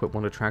control. Equip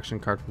one attraction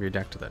card from your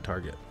deck to that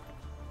target.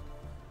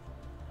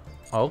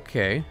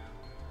 Okay.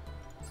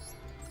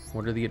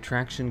 What are the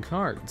attraction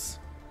cards?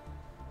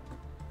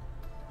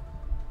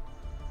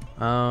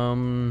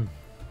 Oh.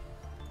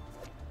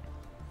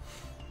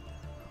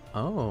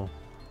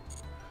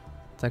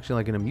 It's actually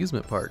like an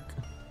amusement park.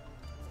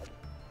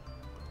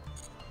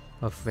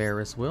 A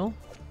Ferris wheel.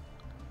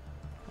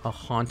 A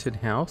haunted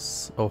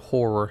house. A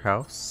horror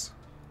house.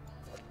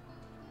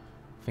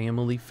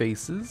 Family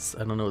faces.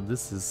 I don't know what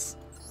this is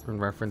in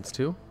reference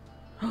to.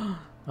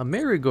 A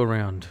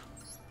merry-go-round.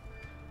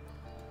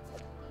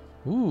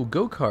 Ooh,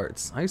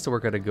 go-karts. I used to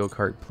work at a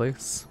go-kart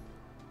place.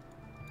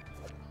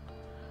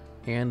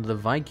 And the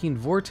Viking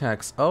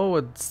Vortex. Oh,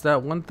 it's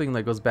that one thing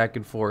that goes back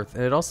and forth.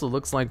 And it also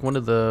looks like one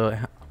of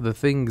the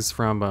things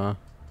from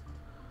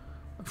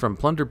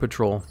Plunder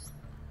Patrol.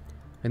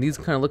 And these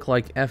kind of look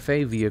like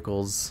FA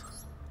vehicles.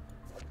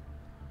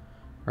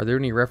 Are there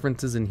any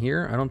references in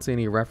here? I don't see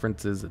any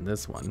references in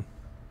this one.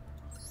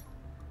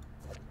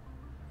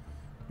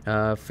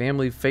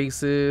 Family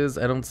faces.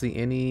 I don't see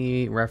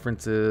any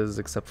references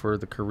except for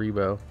the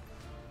Karibo.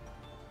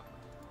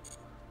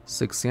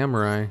 6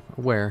 Samurai.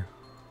 Where?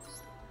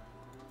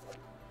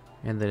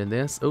 And then in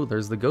this, oh,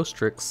 there's the Ghost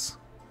Tricks.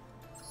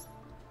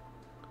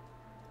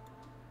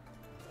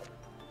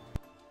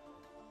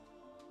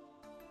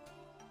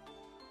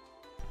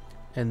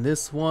 And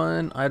this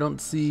one, I don't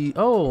see.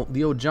 Oh,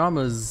 the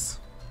Ojamas.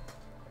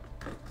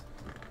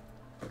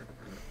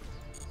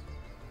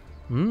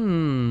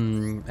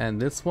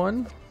 And this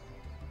one?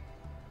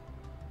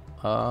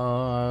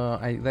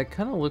 That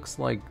kind of looks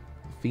like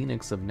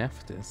Phoenix of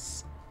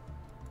Nephthys.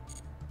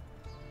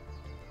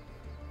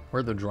 Where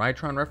are the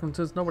Drytron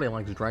references? Nobody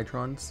likes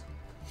Drytrons.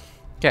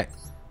 Okay,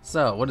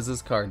 so what does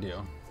this card do?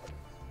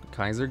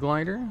 Kaiser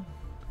Glider?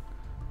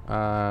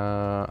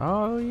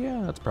 Oh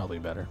yeah, that's probably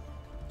better.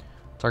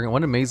 Target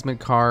one amazement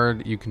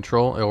card you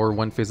control or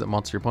one face-up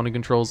monster your opponent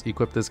controls.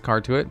 Equip this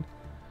card to it.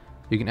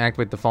 You can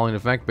activate the following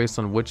effect based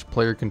on which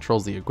player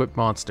controls the equipped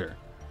monster.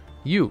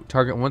 You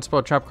target one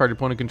spell trap card your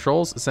opponent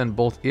controls. Send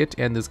both it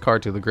and this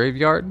card to the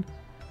graveyard.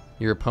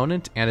 Your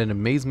opponent add an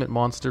amazement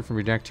monster from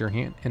your deck to your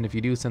hand, and if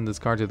you do, send this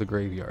card to the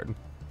graveyard.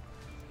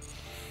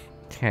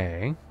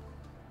 Okay.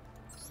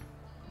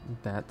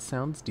 That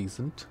sounds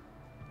decent.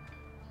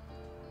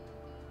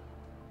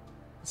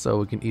 So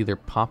we can either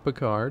pop a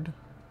card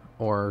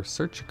or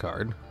search a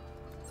card.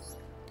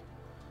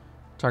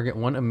 Target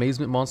one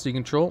amazement monster you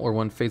control or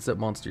one face-up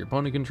monster your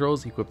opponent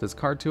controls. Equip this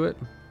card to it.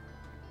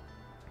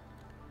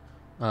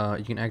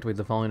 You can activate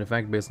the following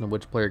effect based on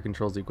which player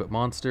controls the equipped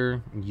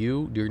monster.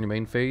 During your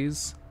main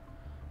phase,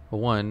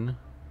 during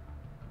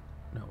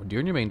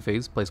your main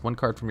phase, place one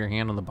card from your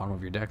hand on the bottom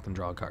of your deck, then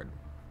draw a card.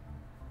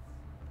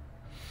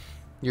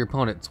 Your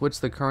opponent, switch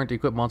the current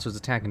equipped monster's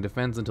attack and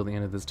defense until the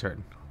end of this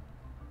turn.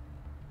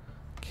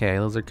 Okay,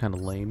 those are kind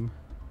of lame.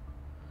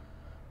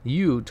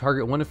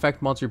 Target one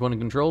effect monster your opponent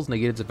controls,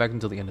 negate its effect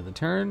until the end of the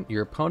turn.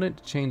 Your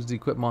opponent, change the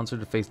equipped monster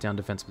to face down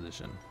defense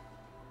position.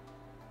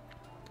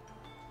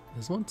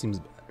 This one seems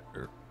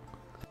better.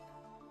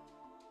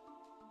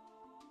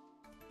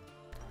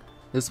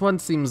 This one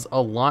seems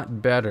a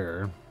lot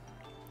better.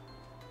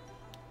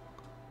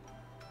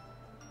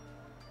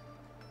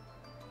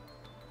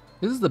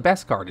 This is the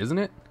best card, isn't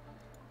it?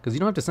 Because you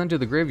don't have to send it to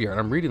the graveyard.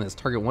 I'm reading this.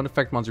 Target one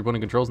effect monster your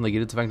opponent controls and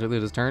negate its effect until the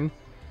end of this turn.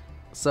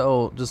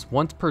 So, just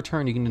once per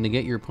turn, you can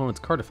negate your opponent's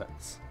card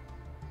effects.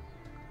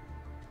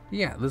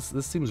 Yeah, this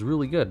seems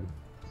really good.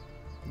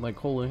 Like,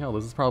 holy hell,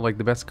 this is probably like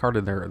the best card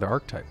in their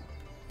archetype.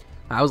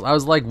 I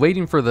was like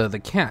waiting for the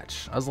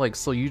catch. I was like,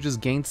 so you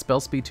just gain spell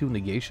speed 2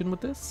 negation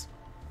with this?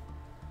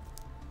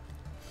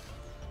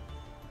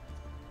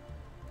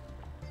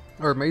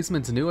 Are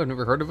Amazement's new? I've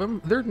never heard of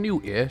them. They're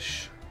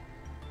new-ish.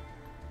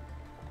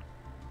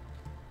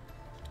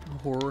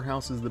 Horror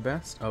House is the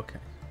best? Okay.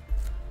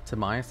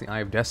 Timaeus, the Eye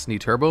of Destiny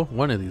Turbo?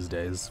 One of these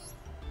days.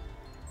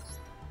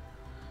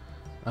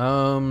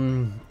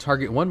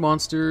 Target one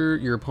monster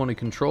your opponent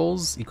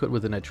controls, equipped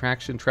with an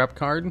attraction trap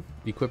card.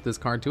 Equip this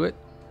card to it.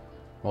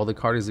 While the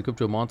card is equipped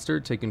to a monster,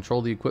 take control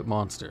of the equipped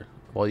monster.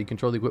 While you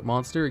control the equipped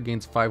monster, it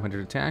gains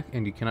 500 attack,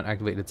 and you cannot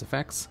activate its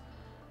effects.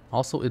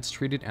 Also, it's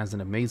treated as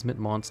an Amazement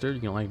monster. You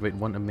can only activate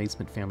one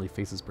Amazement family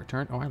faces per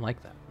turn. Oh, I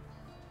like that.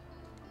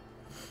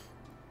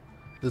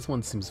 This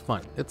one seems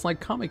fun. It's like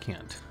Comic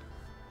Hand,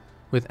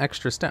 with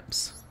extra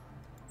steps.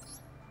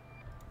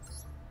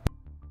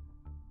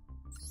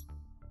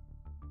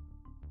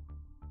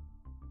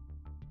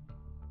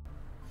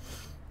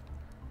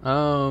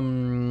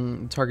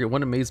 Target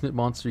one Amazement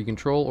monster you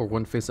control or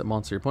one face-up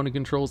monster your opponent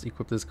controls.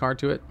 Equip this card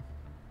to it.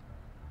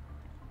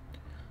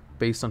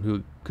 Based on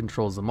who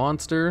controls the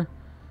monster.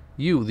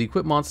 The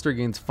equipped monster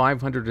gains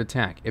 500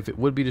 attack. If it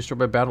would be destroyed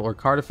by battle or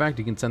card effect,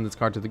 you can send this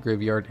card to the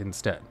graveyard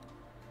instead.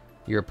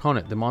 Your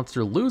opponent, the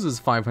monster loses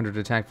 500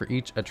 attack for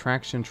each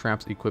attraction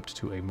traps equipped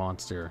to a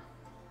monster.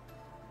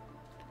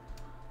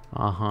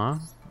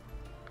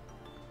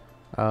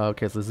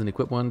 Okay, so this is an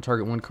equip one.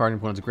 Target one card in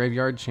opponent's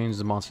graveyard. Change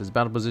the monster's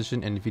battle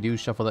position, and if you do,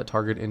 shuffle that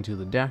target into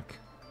the deck.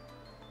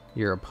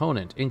 Your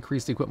opponent,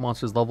 increase the equipped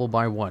monster's level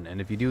by 1, and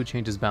if you do,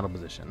 change his battle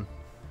position.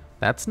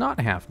 That's not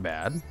half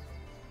bad.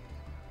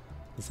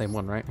 The same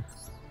one, right?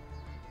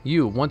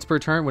 Once per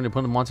turn, when your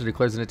opponent monster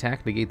declares an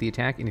attack, negate the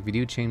attack, and if you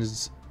do, change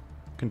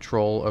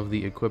control of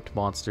the equipped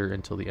monster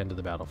until the end of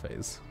the battle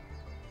phase.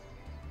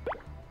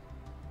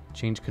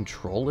 Change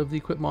control of the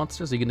equipped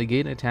monster, so you can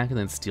negate an attack and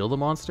then steal the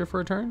monster for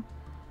a turn?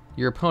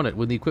 Your opponent,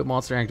 when the equipped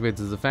monster activates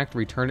its effect,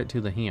 return it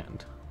to the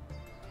hand.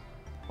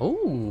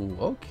 Oh,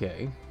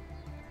 okay.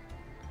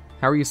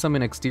 How are you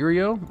summon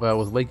Exterio? Well,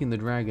 with Waking the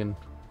Dragon.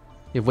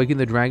 If Waking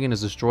the Dragon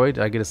is destroyed,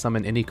 I get to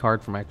summon any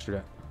card from extra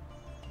deck.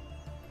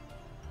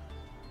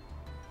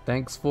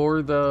 Thanks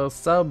for the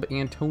sub,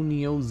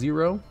 Antonio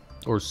Zero.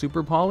 Or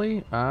Super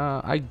Poly.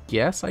 I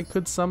guess I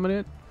could summon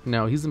it.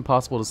 No, he's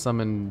impossible to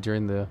summon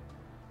during the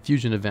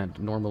fusion event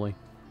normally.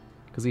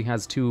 Because he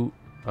has two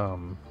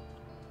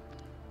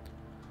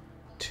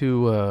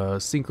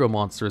synchro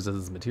monsters as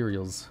his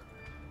materials.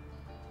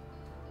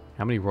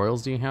 How many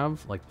royals do you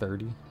have? Like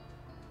 30. You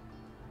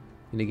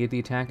negate the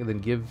attack and then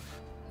give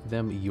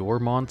them your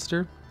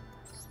monster.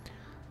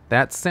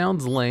 That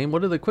sounds lame.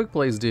 What do the quick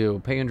plays do?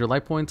 Pay 100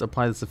 life points,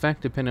 apply this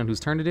effect depending on whose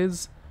turn it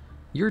is.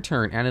 Your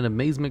turn, add an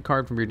Amazement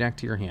card from your deck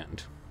to your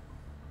hand.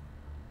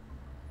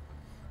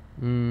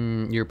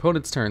 Your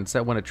opponent's turn,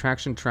 set one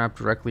attraction trap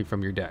directly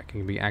from your deck. It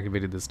can be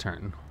activated this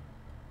turn.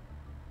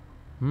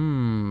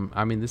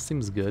 I mean, this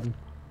seems good.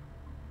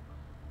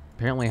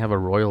 Apparently I have a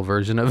royal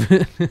version of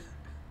it.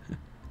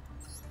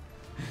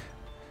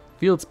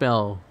 Field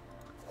spell.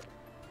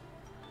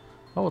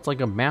 Oh, it's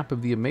like a map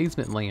of the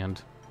Amazement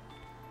land.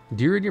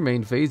 During your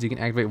main phase, you can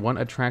activate one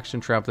attraction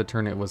trap the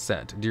turn it was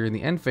set. During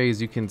the end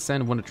phase, you can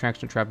send one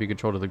attraction trap you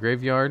control to the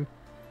graveyard.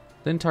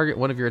 Then target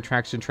one of your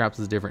attraction traps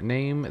with a different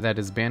name that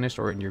is banished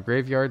or in your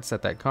graveyard.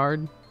 Set that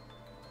card. You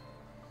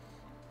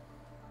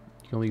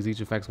can only use each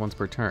effect once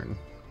per turn.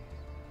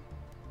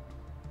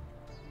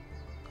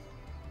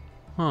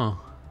 Huh.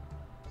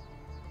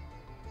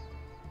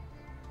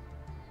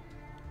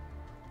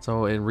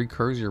 So it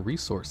recurs your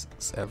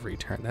resources every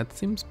turn. That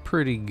seems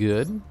pretty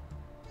good.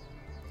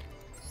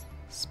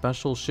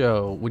 Special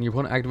show. When your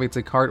opponent activates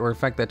a card or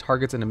effect that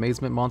targets an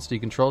Amazement monster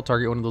you control,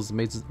 target one of those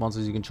Amazement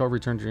monsters you control,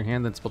 return to your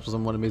hand, then special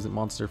summon one Amazement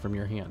monster from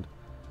your hand.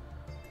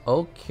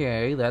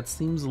 Okay, that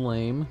seems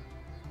lame.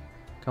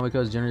 Kamiko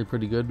is generally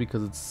pretty good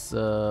because it's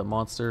a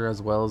monster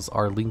as well as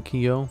our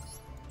Yugioh.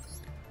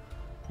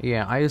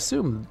 Yeah, I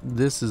assume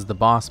this is the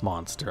boss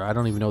monster. I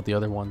don't even know what the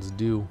other ones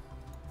do.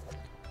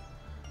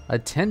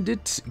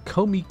 Attendant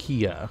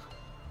Komikia.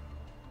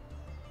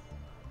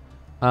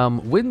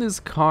 When this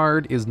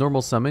card is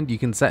normal summoned, you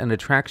can set an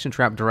attraction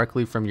trap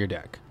directly from your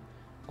deck.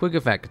 Quick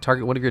effect.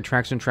 Target one of your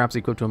attraction traps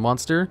equipped to a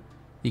monster.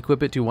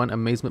 Equip it to one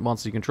amazement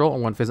monster you control or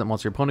one phase-up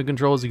monster your opponent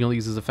controls. You can only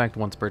use this effect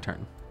once per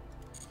turn.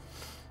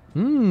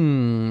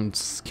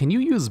 Can you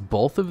use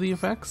both of the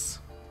effects?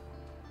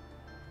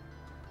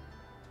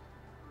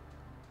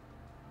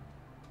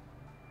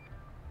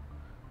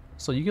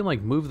 So you can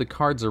like move the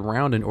cards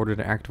around in order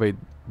to activate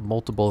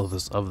multiple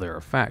of their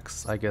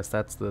effects. I guess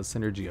that's the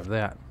synergy of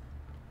that.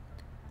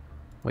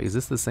 Wait, is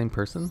this the same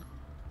person?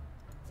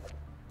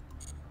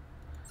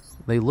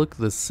 They look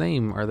the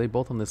same. Are they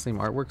both on the same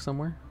artwork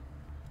somewhere?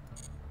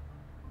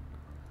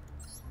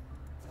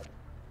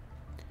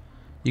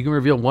 You can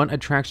reveal one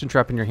attraction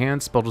trap in your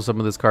hand, spell to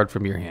summon this card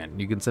from your hand.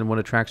 You can send one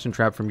attraction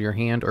trap from your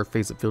hand or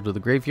face-up field to the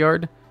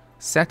graveyard.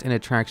 Set an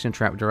attraction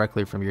trap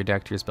directly from your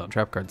deck to your spell and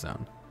trap card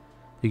zone.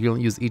 You can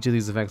only use each of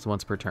these effects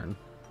once per turn.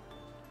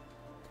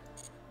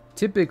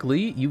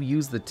 Typically, you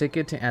use the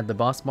ticket to add the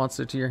boss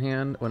monster to your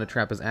hand. When a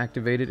trap is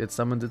activated, it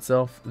summons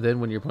itself. Then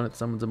when your opponent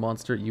summons a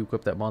monster, you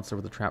equip that monster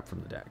with a trap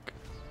from the deck.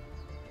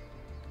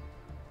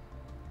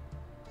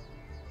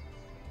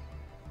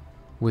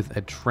 With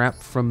a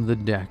trap from the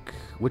deck.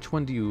 Which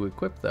one do you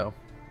equip, though?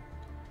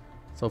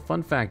 So,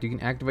 fun fact, you can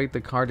activate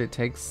the card. It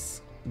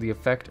takes the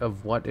effect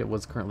of what it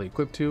was currently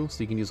equipped to.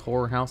 So you can use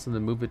Horror House and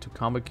then move it to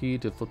Kamiki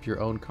to flip your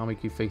own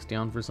Kamiki face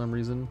down for some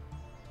reason.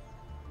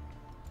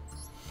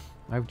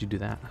 Why would you do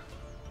that?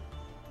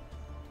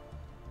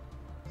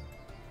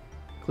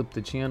 Clip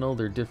the channel,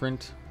 they're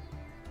different.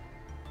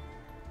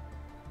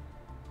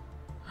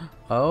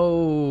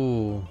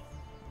 Oh!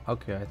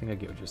 Okay, I think I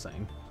get what you're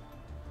saying.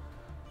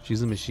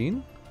 She's a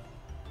machine?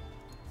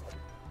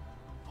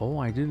 Oh,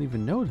 I didn't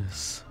even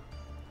notice.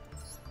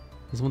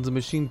 This one's a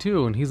machine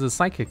too, and he's a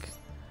psychic.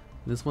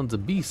 This one's a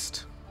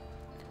beast.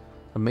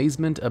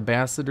 Amazement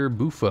Ambassador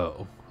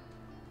Bufo.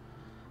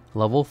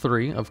 Level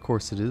 3, of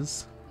course it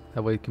is.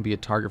 That way it can be a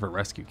target for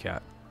Rescue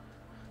Cat.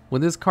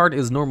 When this card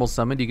is normal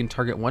summoned, you can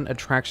target one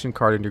attraction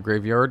card in your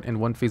graveyard and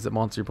one face-up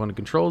monster your opponent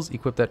controls.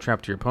 Equip that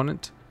trap to your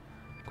opponent.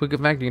 Quick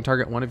effect, you can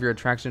target one of your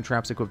attraction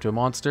traps equipped to a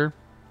monster.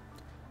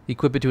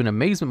 Equip it to an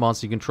amazement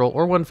monster you control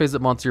or one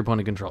face-up monster your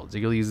opponent controls.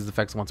 You can use these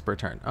effects once per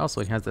turn. Oh,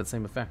 so he has that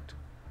same effect.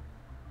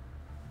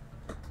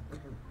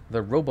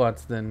 The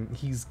robots, then,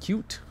 he's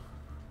cute.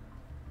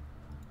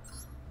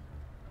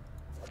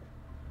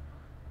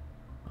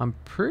 I'm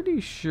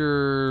pretty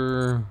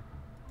sure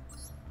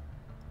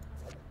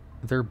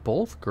they're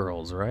both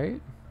girls,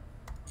 right?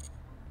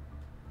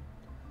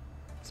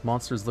 These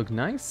monsters look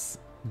nice.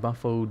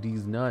 Buffo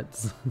these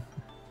nuts.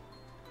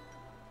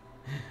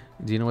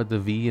 Do you know what the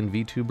V in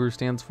VTuber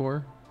stands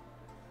for?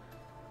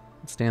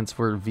 It stands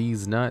for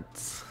V's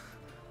nuts.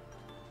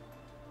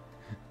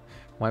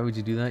 Why would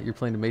you do that? You're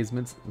playing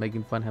Amazements.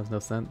 Making fun has no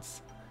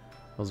sense.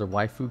 Those are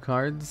waifu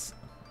cards?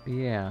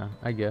 Yeah,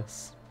 I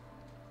guess.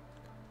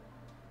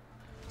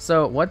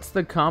 So, what's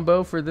the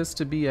combo for this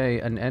to be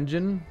an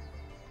engine?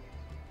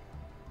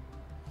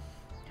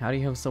 How do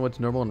you have so much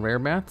normal and rare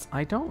mats?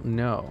 I don't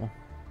know.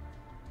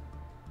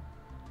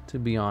 To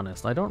be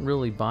honest, I don't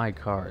really buy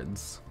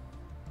cards.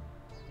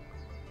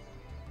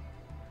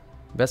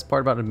 Best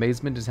part about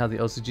Amazement is how the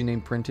OCG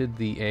name printed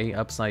the A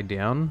upside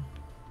down.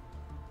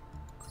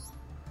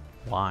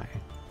 Why?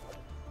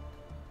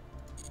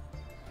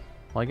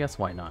 Well, I guess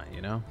why not,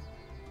 you know?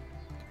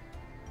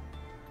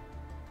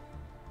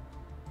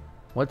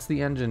 What's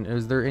the engine?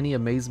 Is there any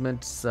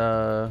Amazements,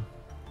 guys,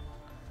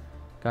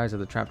 are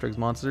the Trap Tricks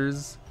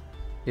monsters?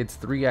 It's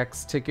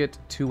 3x ticket,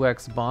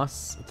 2x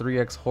boss,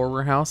 3x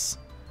horror house.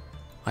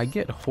 I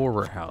get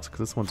horror house because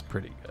this one's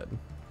pretty good.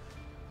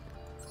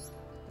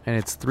 And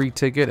it's 3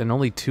 ticket and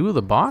only 2 of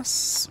the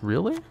boss?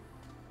 Really?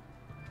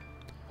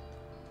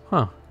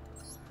 Huh.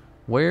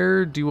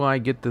 Where do I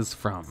get this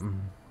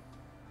from?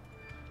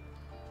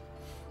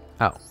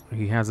 Oh,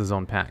 he has his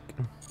own pack.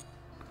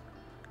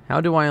 How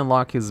do I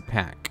unlock his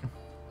pack?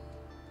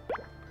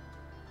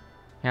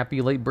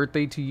 Happy late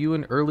birthday to you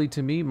and early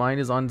to me. Mine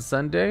is on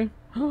Sunday.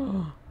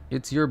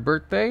 It's your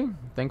birthday?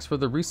 Thanks for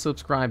the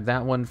resubscribe,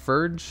 that one,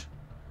 Ferge.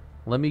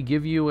 Let me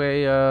give you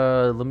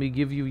a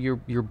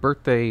your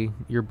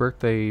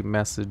birthday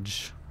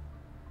message.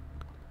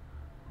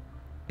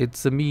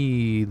 It's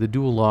me, the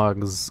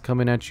TheDuelLogs,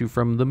 coming at you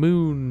from the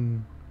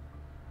moon.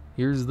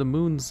 Here's the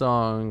moon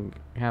song.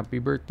 Happy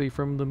birthday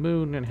from the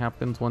moon. It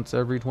happens once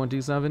every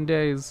 27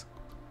 days.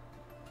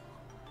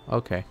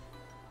 Okay.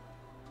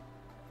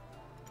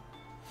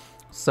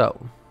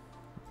 So,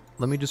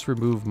 let me just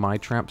remove my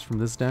traps from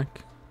this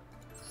deck.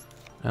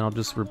 And I'll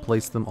just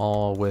replace them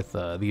all with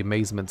the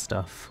Amazement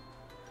stuff.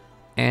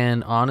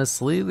 And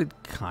honestly,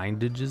 it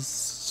kind of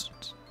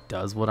just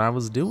does what I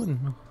was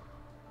doing.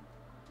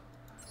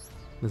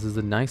 This is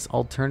a nice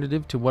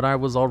alternative to what I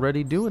was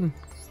already doing.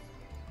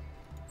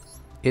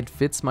 It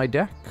fits my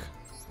deck.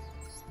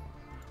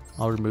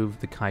 I'll remove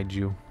the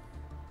Kaiju.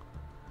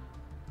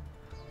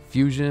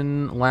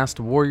 Fusion Last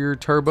Warrior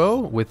Turbo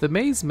with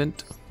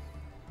Amazement.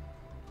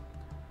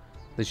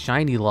 The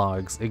shiny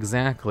logs,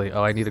 exactly.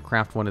 Oh, I need to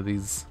craft one of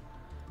these.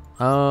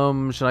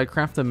 Should I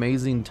craft the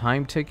amazing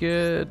time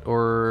ticket?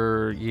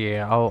 Or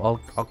yeah, I'll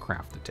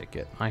craft the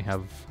ticket. I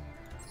have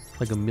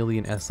like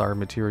 1,000,000 SR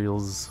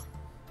materials.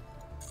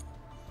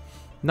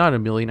 Not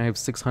 1,000,000, I have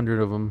 600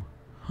 of them.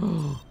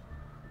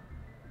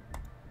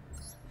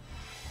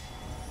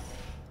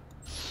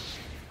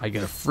 I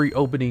get a free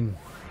opening.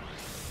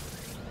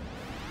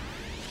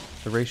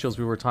 The ratios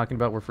we were talking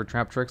about were for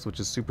trap tricks, which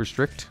is super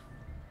strict.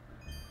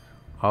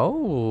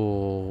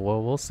 Oh,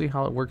 well, we'll see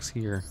how it works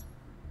here.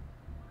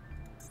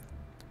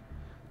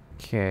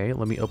 Okay,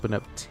 let me open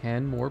up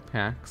 10 more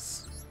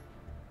packs.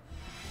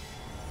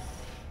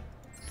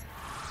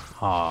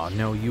 Aw,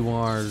 no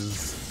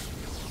URs.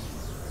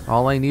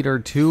 All I need are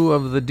 2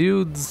 of the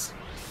dudes.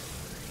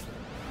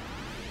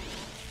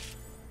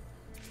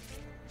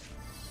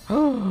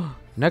 Oh,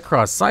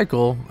 Necros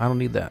Cycle? I don't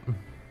need that.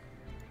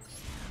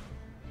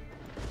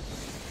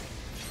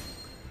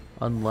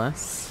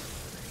 Unless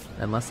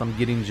I'm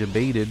getting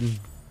jebaited.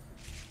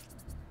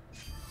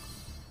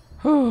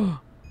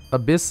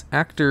 Abyss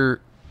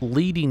Actor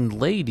Leading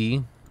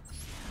Lady.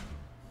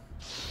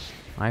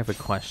 I have a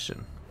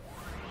question.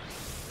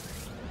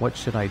 What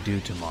should I do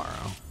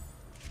tomorrow?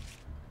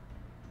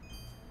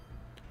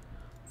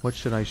 What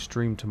should I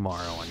stream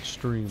tomorrow on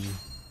stream?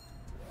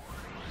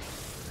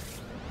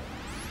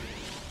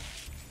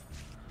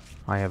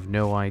 I have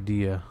no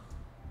idea.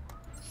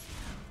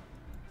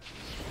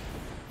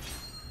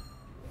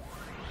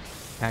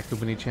 Pack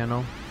opening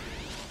channel.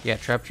 Yeah,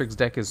 Trap Tricks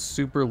deck is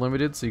super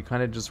limited, so you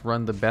kind of just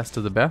run the best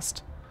of the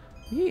best.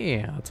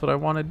 Yeah, that's what I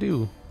want to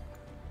do.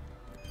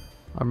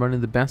 I'm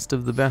running the best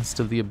of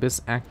the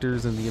Abyss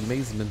Actors and the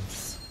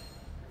Amazements.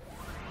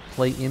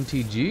 Play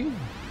MTG?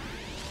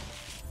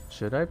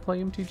 Should I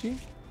play MTG?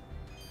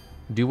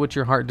 Do what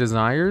your heart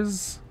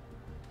desires?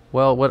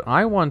 Well, what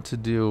I want to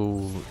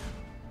do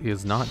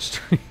is not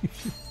stream.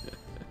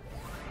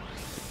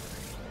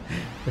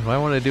 If I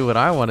want to do what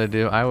I want to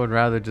do, I would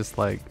rather just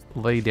like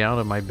lay down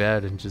in my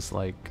bed and just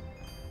like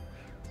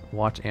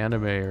watch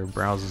anime or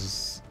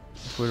browse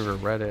Twitter or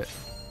Reddit.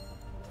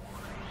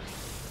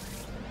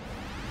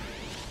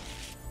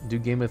 Do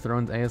Game of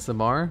Thrones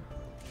ASMR?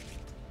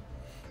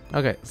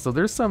 Okay, so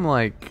there's some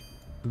like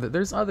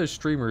there's other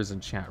streamers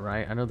in chat,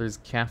 right? I know there's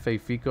Cafe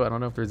Fico. I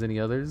don't know if there's any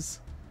others.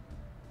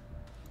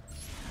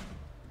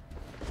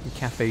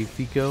 Cafe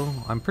Fico.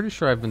 I'm pretty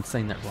sure I've been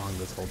saying that wrong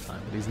this whole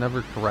time, but he's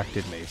never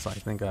corrected me, so I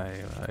think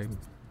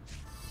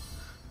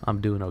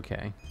I'm doing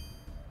okay.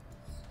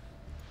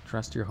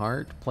 Trust your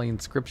heart. Play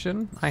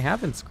Inscription. I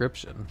have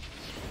Inscription.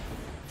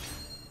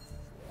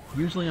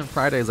 Usually on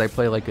Fridays I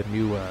play like a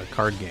new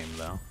card game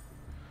though.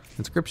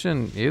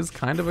 Inscription is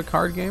kind of a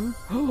card game.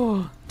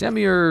 Oh,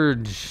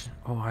 Demiurge.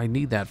 Oh, I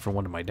need that for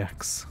one of my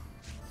decks.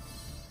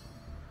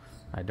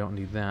 I don't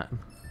need that.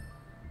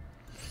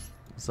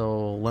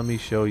 So let me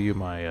show you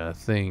my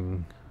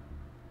thing.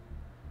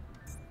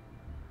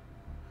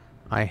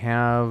 I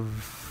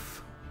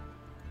have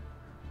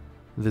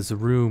this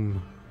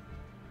room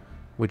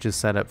which is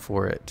set up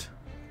for it.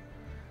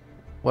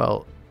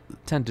 Well,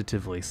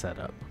 tentatively set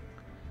up.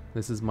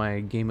 This is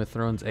my Game of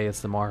Thrones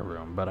ASMR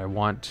room, but I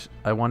want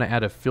to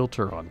add a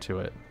filter onto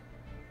it.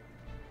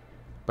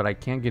 But I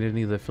can't get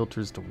any of the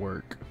filters to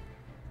work.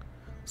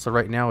 So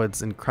right now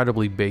it's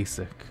incredibly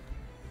basic.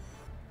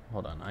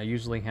 Hold on, I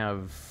usually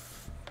have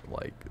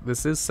like,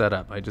 this is set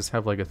up. I just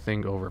have like a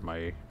thing over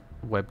my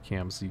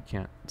webcam so you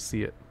can't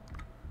see it.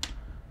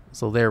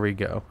 So there we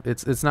go.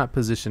 It's not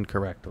positioned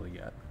correctly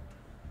yet.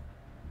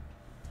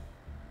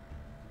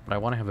 But I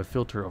want to have a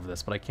filter over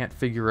this, but I can't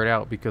figure it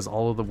out because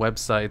all of the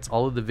websites,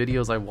 all of the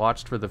videos I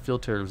watched for the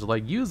filters,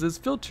 like, use this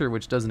filter,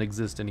 which doesn't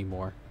exist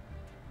anymore.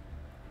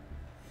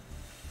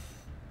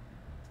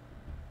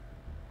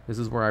 This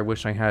is where I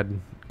wish I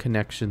had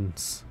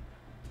connections.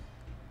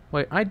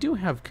 Wait, I do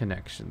have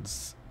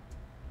connections.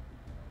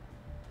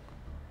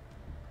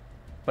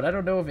 But I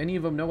don't know if any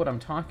of them know what I'm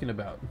talking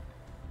about.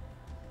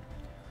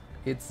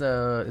 It's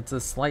a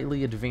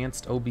slightly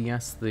advanced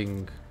OBS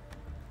thing.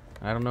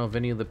 I don't know if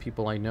any of the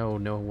people I know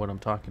what I'm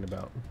talking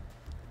about.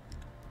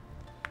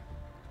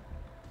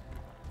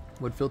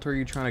 What filter are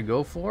you trying to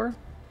go for?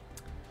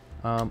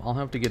 I'll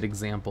have to get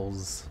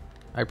examples.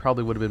 I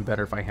probably would have been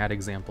better if I had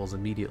examples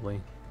immediately.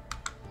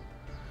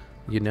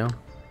 You know?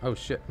 Oh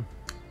shit.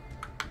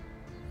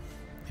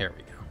 There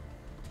we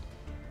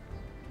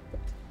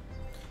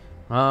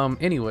go.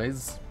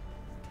 Anyways.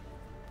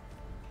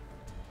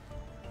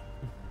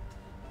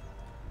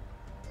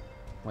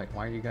 Wait,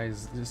 why are you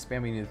guys just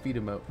spamming the feed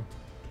emote?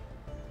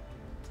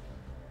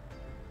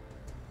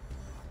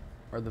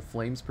 Are the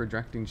flames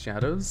projecting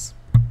shadows?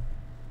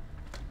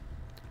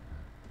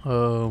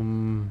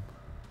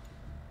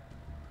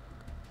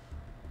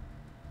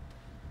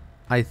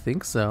 I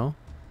think so.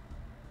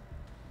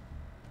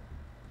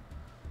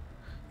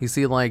 You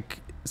see,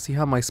 like, see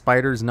how my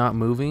spider's not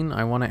moving?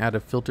 I want to add a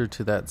filter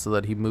to that so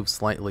that he moves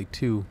slightly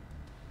too.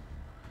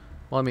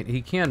 Well, I mean,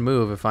 he can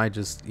move if I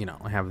just, you know,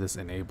 have this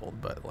enabled,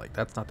 but like,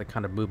 that's not the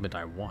kind of movement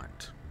I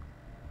want.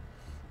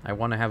 I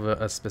want to have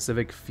a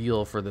specific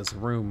feel for this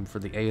room, for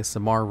the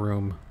ASMR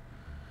room.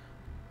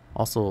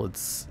 Also,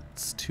 it's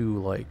too,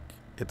 like,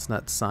 it's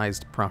not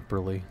sized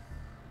properly.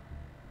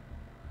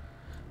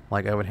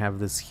 Like, I would have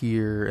this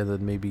here, and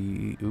then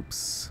maybe,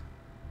 oops,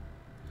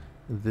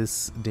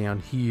 this down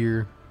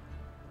here.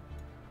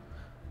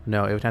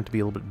 No, it would have to be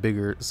a little bit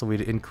bigger, so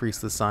we'd increase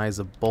the size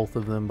of both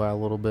of them by a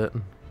little bit.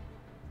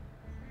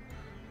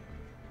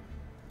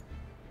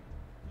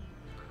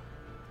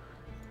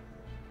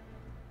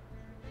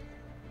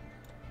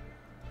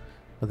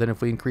 But then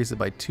if we increase it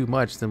by too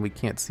much, then we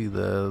can't see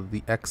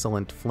the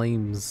excellent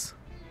flames.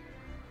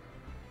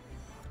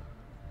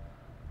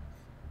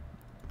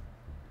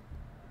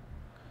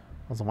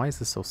 Also, why is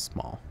this so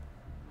small?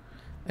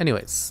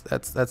 Anyways,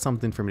 that's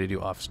something for me to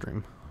do off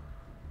stream.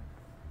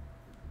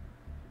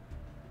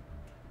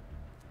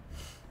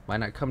 Why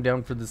not come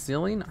down for the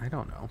ceiling? I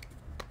don't know.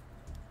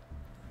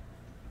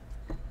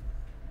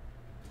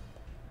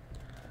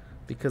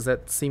 Because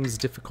that seems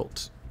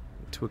difficult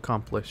to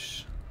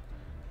accomplish.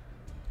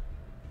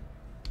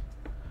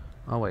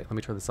 Oh wait, let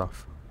me turn this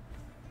off.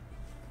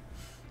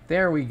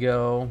 There we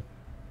go.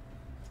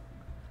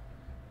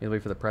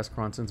 Wait for the press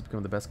conference to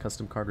become the best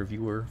custom card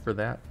reviewer for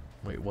that.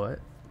 Wait, what?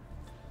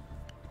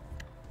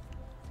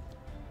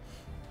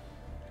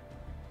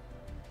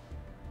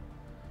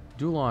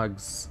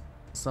 DuelLogs.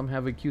 Some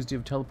have accused you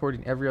of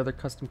teleporting every other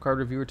custom card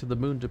reviewer to the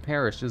moon to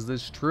perish. Is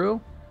this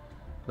true?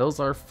 Those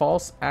are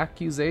false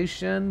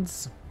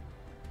accusations.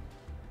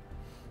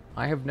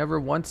 I have never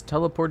once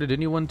teleported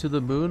anyone to the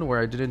moon where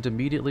I didn't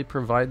immediately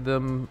provide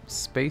them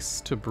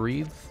space to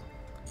breathe.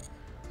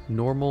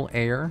 Normal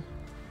air.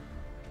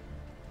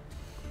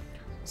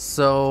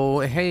 So,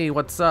 hey,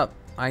 what's up?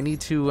 I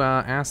need to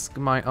ask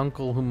my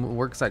uncle who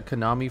works at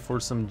Konami for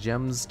some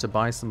gems to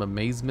buy some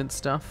amazement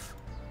stuff.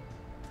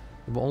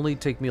 It will only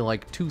take me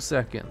like 2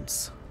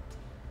 seconds.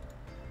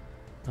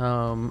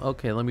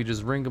 Okay, let me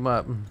just ring him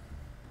up.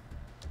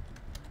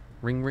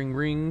 Ring, ring,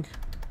 ring.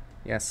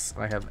 Yes,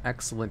 I have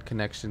excellent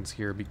connections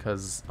here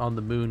because on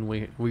the moon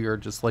we are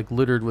just like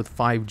littered with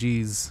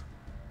 5Gs.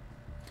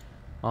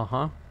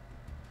 Uh-huh.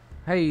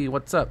 Hey,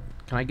 what's up?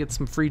 Can I get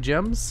some free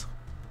gems?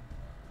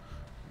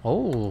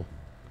 Oh,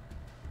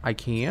 I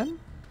can?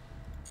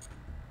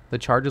 The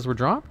charges were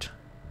dropped?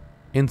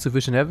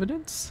 Insufficient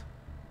evidence?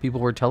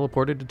 People were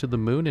teleported to the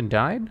moon and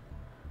died?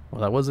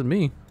 Well, that wasn't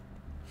me.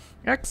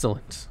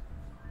 Excellent.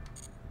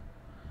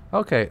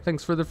 Okay,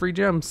 thanks for the free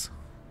gems.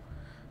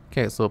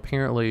 Okay, so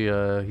apparently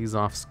he's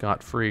off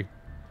scot-free.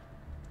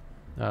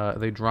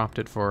 They dropped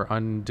it for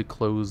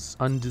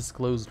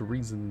undisclosed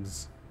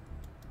reasons.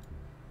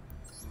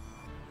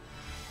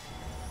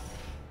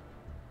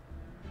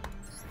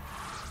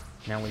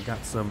 Now we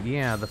got some,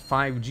 yeah, the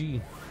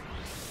 5G.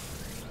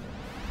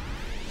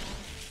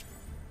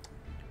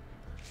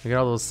 We got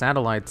all those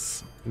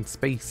satellites in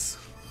space.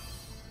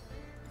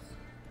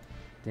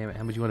 Damn it,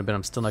 how much you want to bet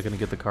I'm still not going to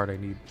get the card I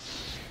need?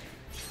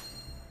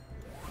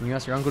 Can you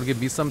ask your uncle to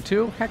give me some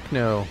too? Heck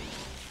no.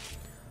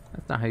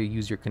 That's not how you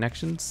use your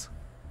connections.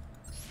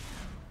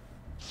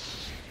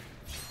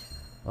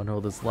 Oh no,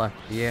 this luck.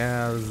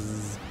 Yeah, this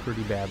is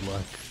pretty bad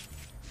luck.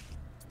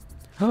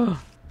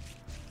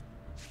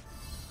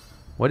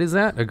 What is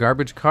that? A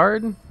garbage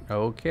card?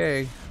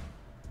 Okay.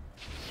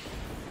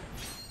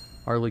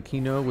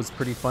 Arlecchino was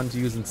pretty fun to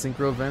use in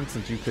synchro events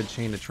since you could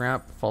chain a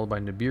trap, followed by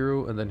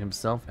Nibiru, and then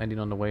himself ending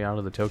on the way out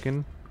of the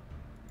token.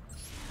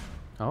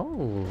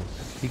 Oh,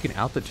 he can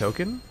out the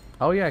token?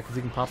 Oh yeah, because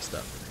he can pop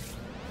stuff.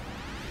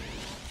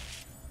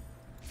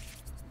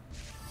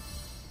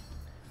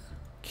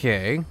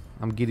 Okay,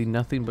 I'm getting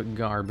nothing but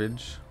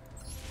garbage.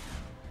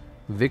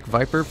 Vic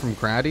Viper from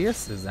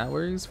Gradius? Is that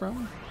where he's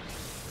from?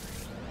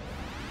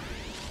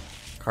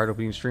 Card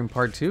opening stream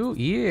part 2?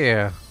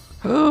 Yeah.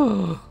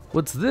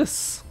 What's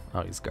this?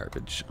 Oh, he's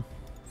garbage.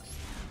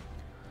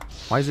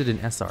 Why is it an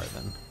SR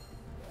then?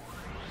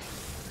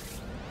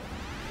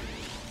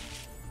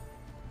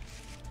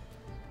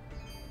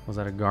 Was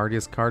that a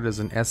Guardius card as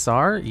an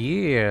SR?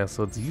 Yeah,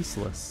 so it's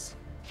useless.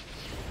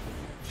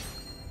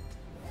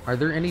 Are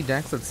there any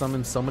decks that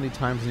summon so many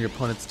times in your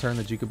opponent's turn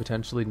that you could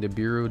potentially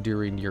Nibiru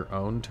during your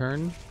own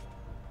turn?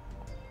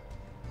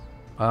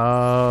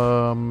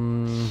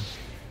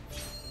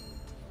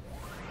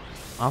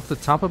 Off the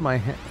top of my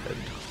head,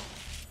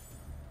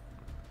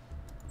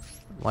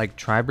 like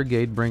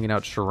Tri-Brigade bringing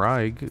out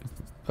Shiraig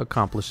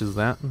accomplishes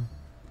that.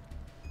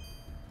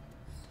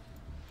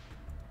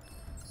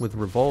 With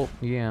Revolt,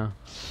 yeah.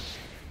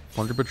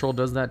 Plunder Patrol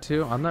does that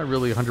too. I'm not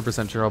really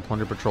 100% sure how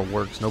Plunder Patrol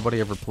works. Nobody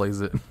ever plays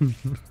it.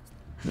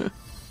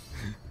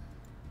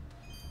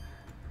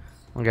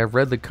 Like, I've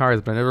read the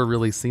cards, but I've never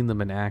really seen them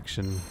in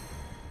action.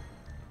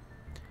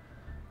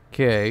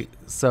 Okay,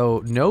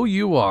 so no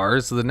UR,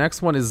 so the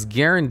next one is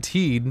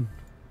guaranteed.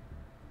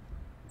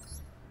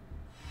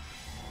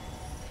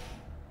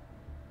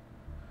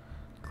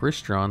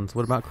 Cristrons,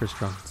 what about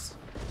Cristrons?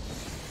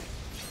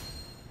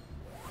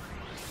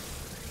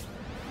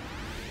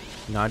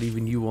 Not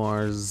even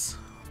URs.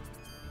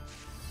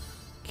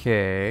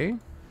 Okay.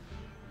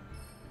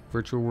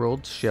 Virtual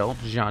World, Shell,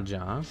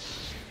 Jaja.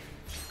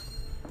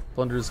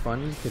 Plunder is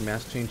fun, can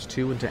mass change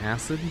 2 into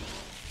Acid.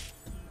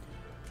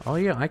 Oh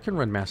yeah, I can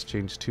run mass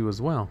change too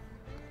as well.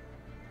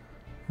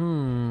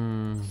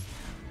 No,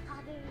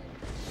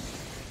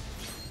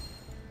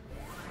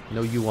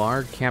 you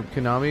are? Camp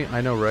Konami?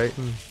 I know, right?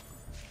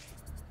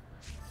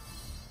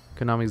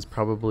 Konami's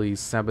probably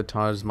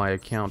sabotaged my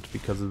account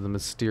because of the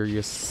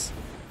mysterious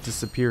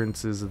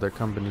disappearances of their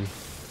company.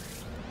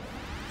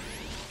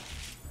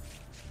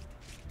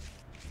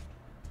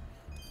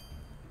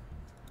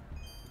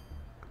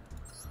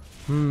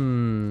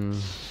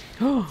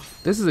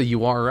 This is a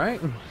UR, right?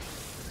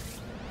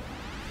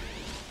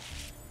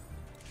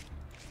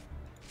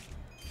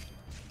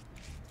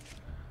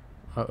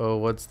 Uh-oh,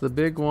 what's the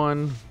big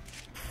one?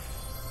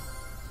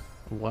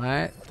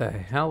 What the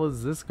hell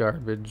is this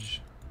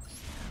garbage?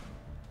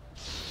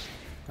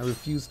 I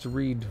refuse to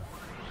read.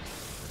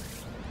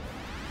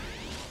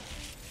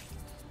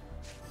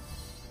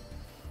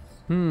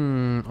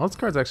 Oh, this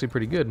card's actually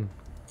pretty good.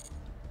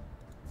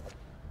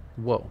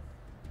 Whoa.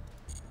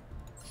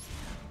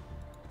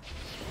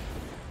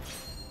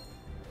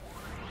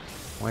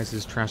 Why is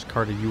this trash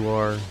card a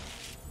UR?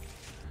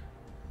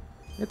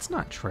 It's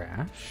not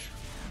trash.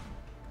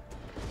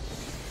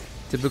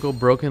 Typical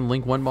broken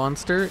Link 1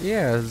 monster?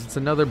 Yeah, it's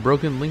another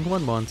broken Link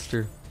 1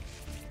 monster.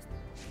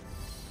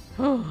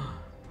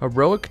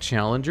 Heroic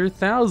Challenger,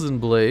 1,000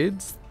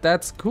 Blades.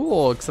 That's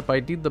cool, except I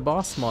need the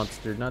boss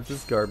monster, not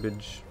this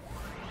garbage.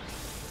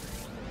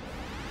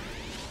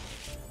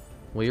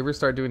 Will you ever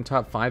start doing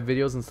top 5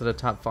 videos instead of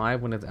top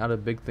 5 when it's out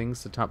of big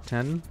things to top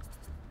 10?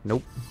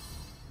 Nope.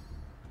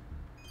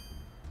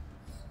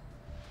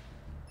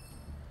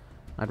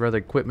 I'd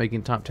rather quit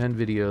making top 10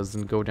 videos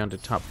and go down to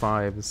top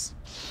 5s.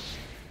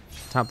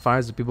 Top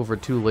 5s are people who are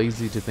too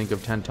lazy to think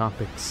of 10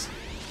 topics.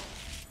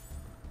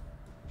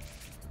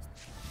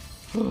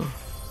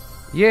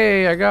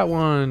 Yay, I got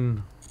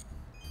one!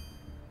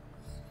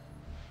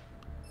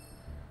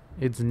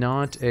 It's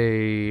not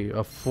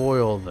a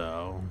foil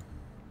though.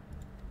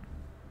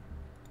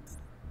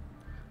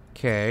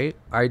 Okay,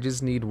 I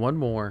just need one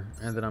more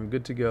and then I'm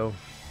good to go.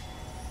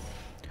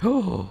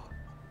 Oh,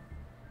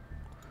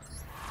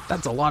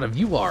 that's a lot of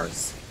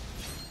URs.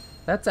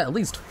 That's at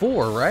least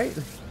 4, right?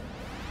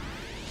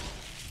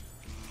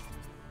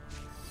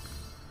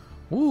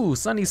 Ooh,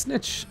 Sunny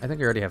Snitch. I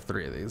think I already have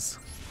 3 of these.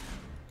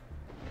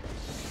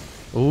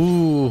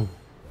 Ooh,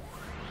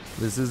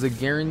 this is a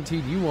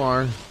guaranteed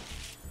UR.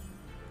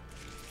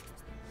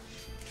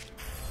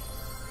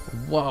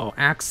 Whoa,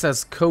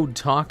 Access Code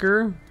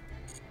Talker.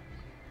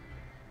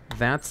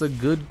 That's a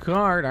good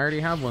card. I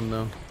already have one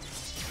though.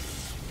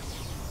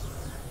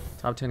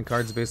 Top 10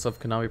 cards based off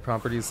Konami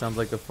properties sounds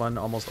like a fun.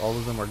 Almost all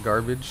of them are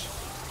garbage.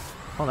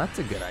 Oh, that's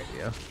a good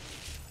idea.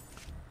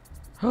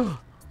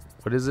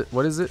 What is it?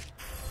 What is it?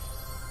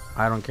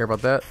 I don't care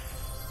about that.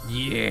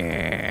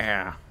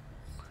 Yeah.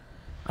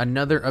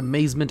 Another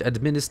Amazement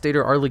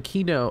Administrator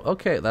Arlecchino.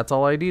 Okay, that's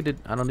all I needed.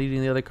 I don't need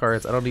any other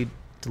cards. I don't need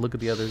to look at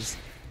the others.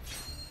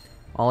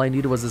 All I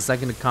needed was a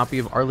second copy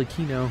of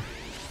Arlecchino.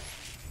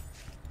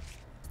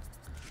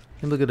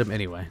 And look at him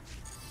anyway.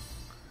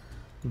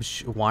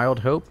 Wild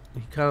Hope?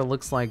 He kind of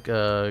looks like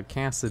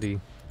Cassidy.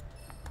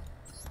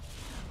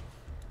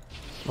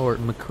 Or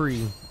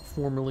McCree,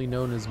 formerly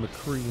known as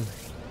McCree.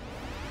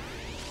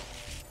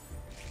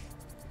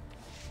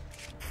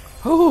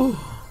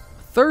 Oh,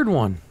 third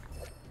one.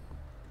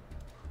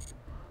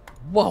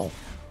 Whoa.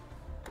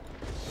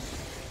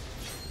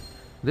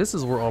 This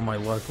is where all my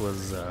luck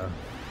was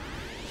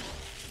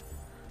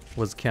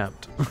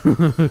kept.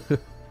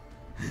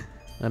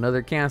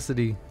 Another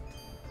Cassidy.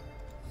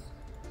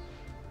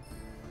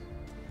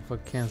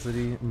 Fuck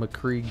Cassidy,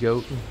 McCree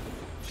goat.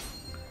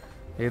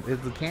 It's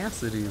a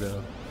Cassidy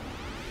though.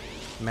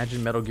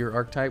 Imagine Metal Gear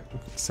archetype,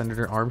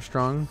 Senator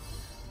Armstrong.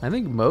 I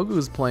think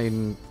Mogu's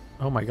playing.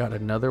 Oh my god,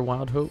 another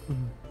Wild Hope.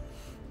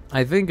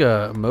 I think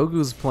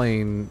Mogu's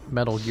playing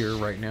Metal Gear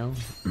right now.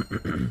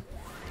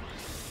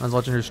 I was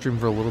watching her stream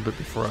for a little bit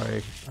before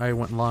I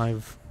went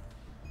live.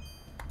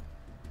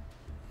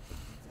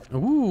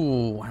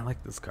 Ooh, I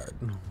like this card.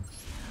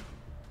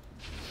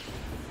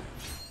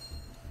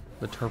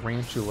 The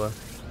Tarantula.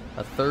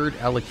 A third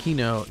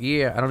Arlecchino.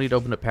 Yeah, I don't need to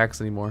open up packs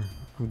anymore.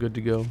 I'm good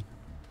to go.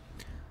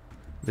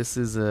 This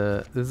is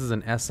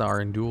an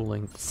SR in Duel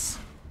Links.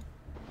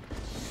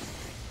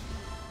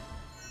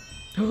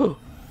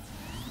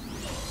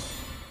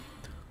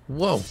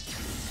 Whoa.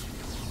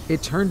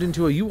 It turned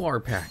into a UR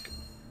pack.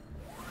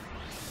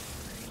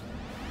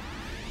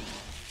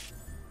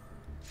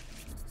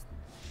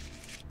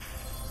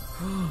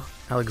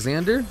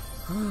 Alexander?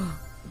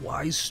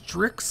 Wise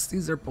Strix?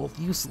 These are both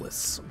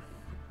useless.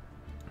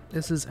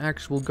 This is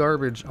actual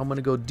garbage. I'm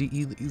gonna go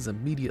DE these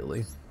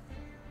immediately.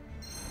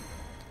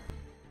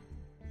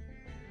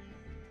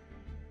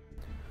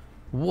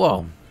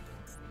 Whoa.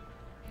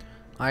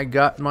 I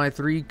got my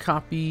 3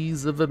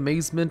 copies of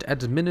Amazement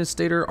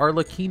Administrator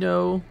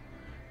Arlecchino.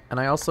 And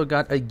I also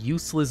got a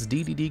useless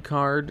DDD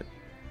card.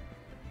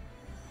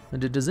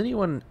 And does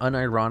anyone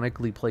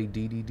unironically play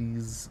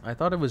DDDs? I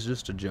thought it was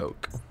just a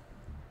joke.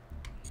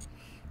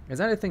 Is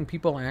that a thing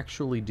people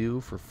actually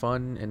do for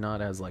fun and not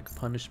as like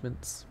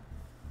punishments?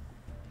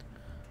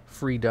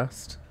 Free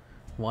dust.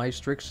 Why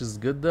Strix is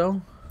good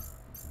though?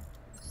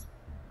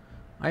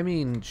 I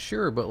mean,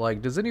 sure, but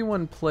like, does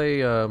anyone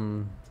play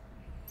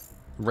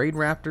Raid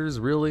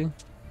Raptors really?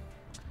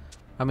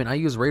 I mean, I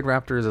use Raid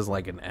Raptors as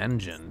like an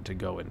engine to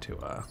go into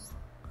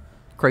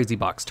Crazy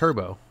Box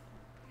Turbo.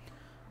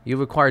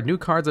 You've acquired new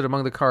cards that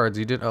among the cards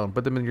you didn't own.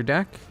 Put them in your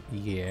deck?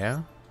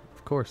 Yeah,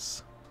 of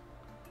course.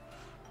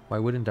 Why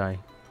wouldn't I?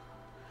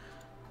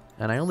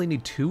 And I only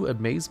need 2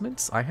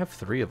 amazements? I have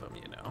 3 of them,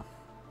 you know.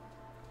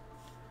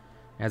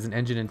 As an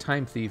engine in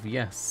Time Thief,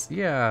 yes.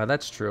 Yeah,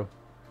 that's true.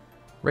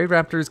 Raid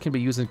Raptors can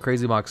be used in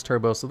Crazy Box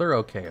Turbo, so they're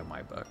okay in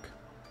my book.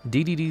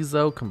 DDDs,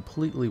 though,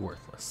 completely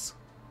worthless.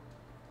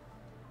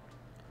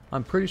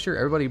 I'm pretty sure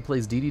everybody who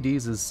plays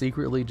DDDs is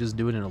secretly just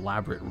doing an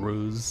elaborate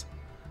ruse.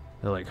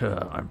 They're like,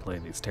 I'm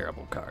playing these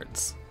terrible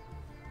cards.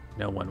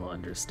 No one will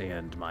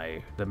understand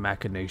the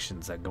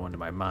machinations that go into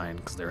my mind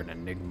because they're an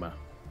enigma.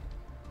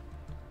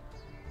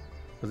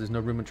 Because there's no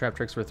room in Trap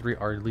Tricks for 3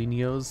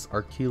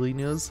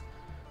 Archelinos.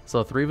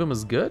 So 3 of them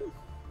is good?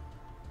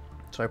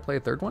 Should I play a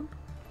 3rd one?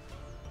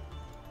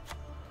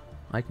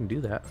 I can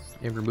do that.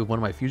 And remove one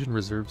of my fusion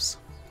reserves.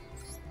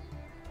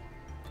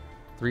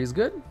 3 is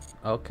good?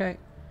 Okay.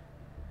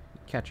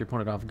 Catch your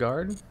opponent off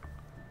guard.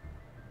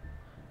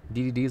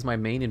 DDD is my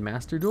main in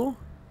Master Duel?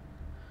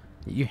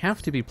 You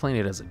have to be playing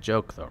it as a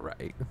joke though,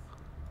 right?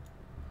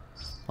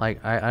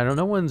 Like, I don't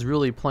know, no one's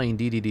really playing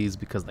DDDs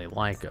because they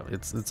like them.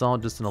 It's all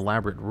just an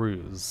elaborate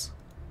ruse.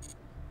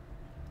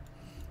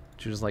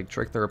 To just like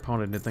trick their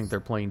opponent to think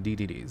they're playing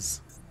DDDs.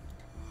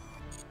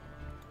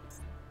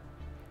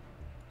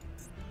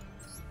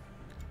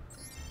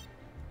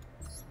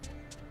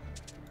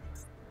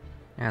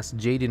 Ask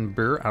Jaden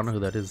Burr. I don't know who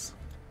that is.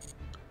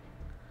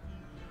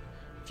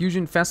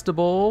 Fusion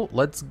Festival.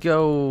 Let's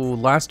go.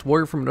 Last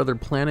Warrior from Another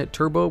Planet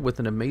Turbo with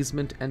an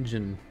Amazement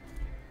engine.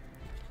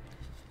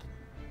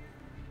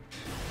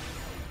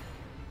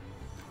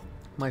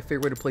 My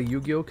favorite way to play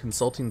Yu-Gi-Oh!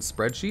 Consulting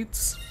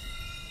spreadsheets.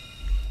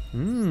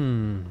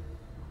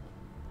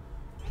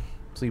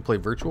 So you play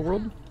Virtual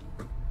World?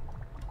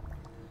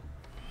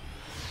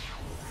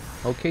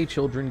 Okay,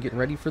 children, get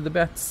ready for the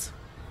bets.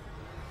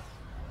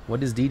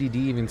 What does DDD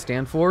even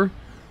stand for?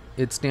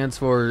 It stands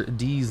for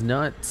D's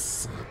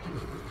nuts.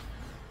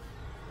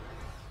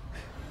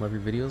 Love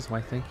your videos.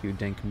 Why, thank you,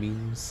 dank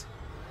memes.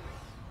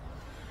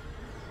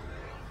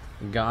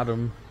 Got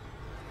him.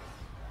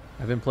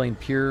 I've been playing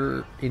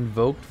Pure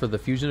Invoked for the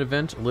Fusion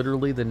event.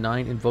 Literally the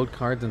 9 invoked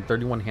cards and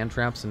 31 hand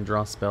traps and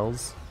draw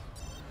spells.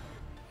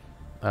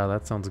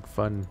 That sounds like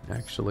fun,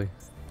 actually.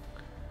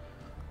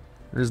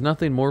 There's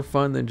nothing more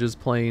fun than just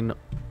playing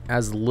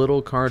as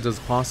little cards as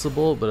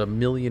possible, but a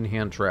million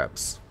hand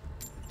traps.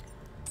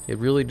 It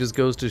really just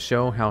goes to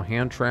show how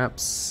hand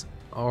traps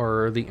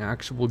are the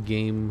actual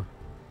game,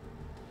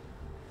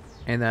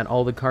 and that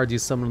all the cards you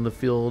summon in the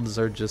fields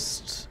are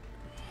just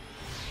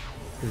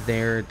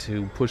there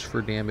to push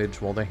for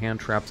damage while the hand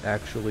traps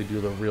actually do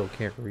the real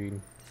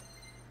carrying.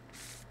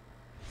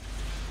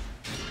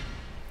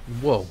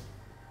 Whoa.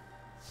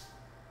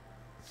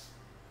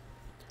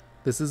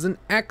 This is an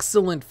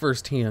excellent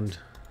first hand.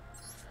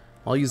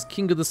 I'll use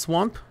King of the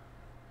Swamp.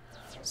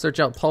 Search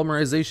out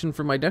Polymerization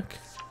for my deck.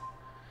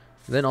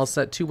 Then I'll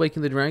set 2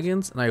 Waking the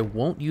Dragons, and I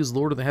won't use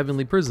Lord of the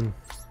Heavenly Prison.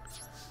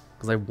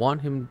 Because I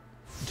want him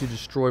to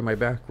destroy my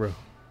back row.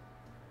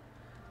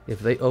 If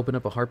they open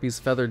up a Harpy's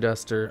Feather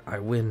Duster, I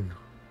win.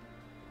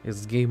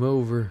 It's game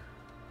over.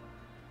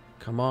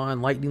 Come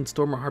on, Lightning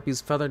Storm or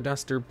Harpy's Feather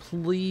Duster,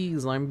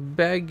 please. I'm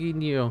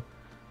begging you.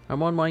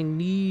 I'm on my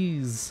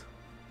knees.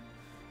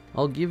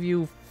 I'll give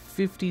you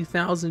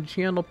 50,000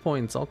 channel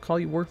points. I'll call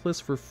you worthless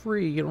for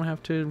free. You don't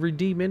have to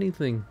redeem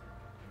anything.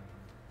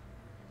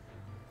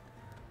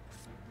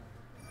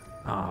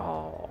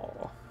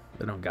 Oh,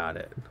 they don't got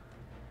it.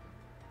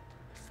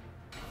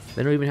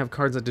 They don't even have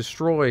cards that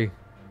destroy.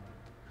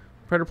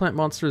 Predator Plant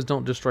monsters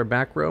don't destroy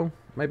back row.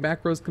 My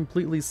back row is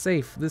completely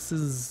safe. This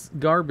is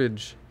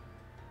garbage.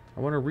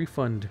 I want a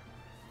refund.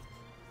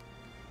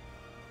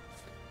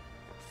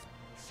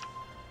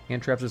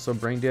 Hand traps are so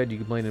brain dead you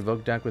can play an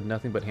Invoke deck with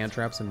nothing but hand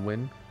traps and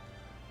win.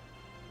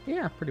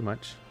 Yeah, pretty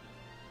much.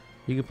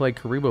 You can play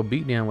Karibo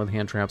Beatdown with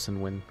hand traps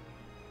and win.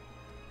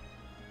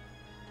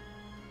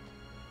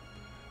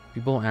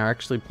 People are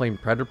actually playing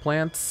Predator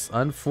Plants.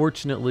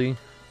 Unfortunately.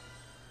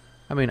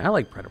 I mean, I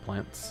like Predator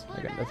Plants.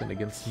 I got nothing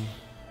against them.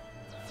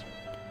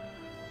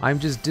 I'm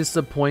just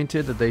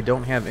disappointed that they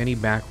don't have any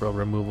back row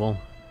removal.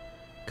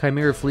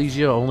 Chimera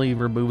Flesia only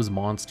removes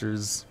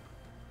monsters.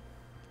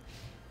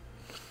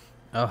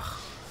 Ugh.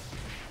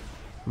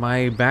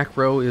 My back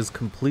row is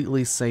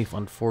completely safe,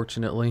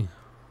 unfortunately.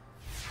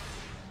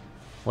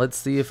 Let's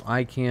see if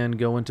I can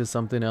go into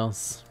something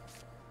else.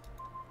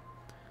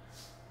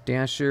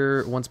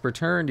 Dasher, once per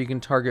turn, you can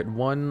target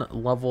 1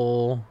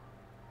 level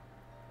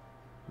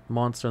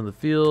monster on the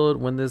field.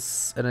 When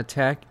an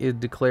attack is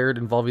declared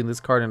involving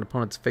this card and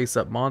opponent's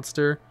face-up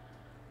monster,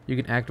 you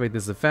can activate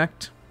this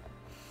effect.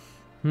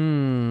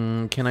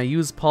 Can I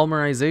use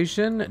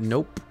Polymerization?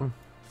 Nope.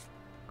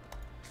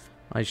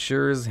 I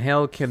sure as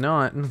hell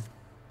cannot.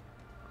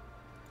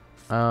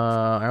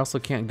 I also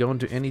can't go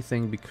into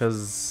anything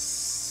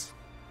because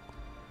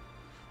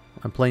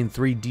I'm playing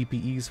 3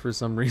 DPEs for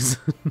some reason.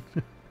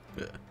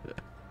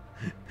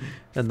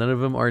 And none of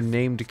them are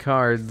named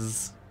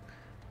cards.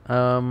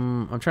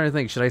 I'm trying to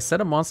think. Should I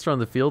set a monster on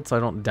the field so I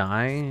don't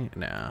die?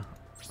 Nah.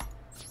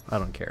 I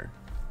don't care.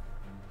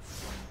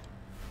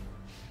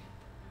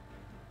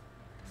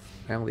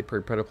 Family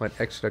per Predaplant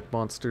extra deck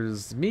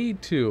monsters. Me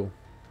too.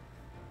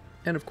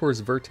 And of course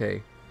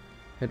Verte.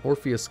 And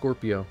Orpheus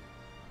Scorpio.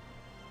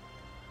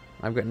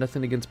 I've got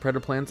nothing against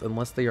Predaplants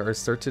unless they are a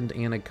certain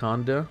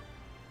Anaconda.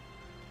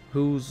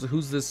 Who's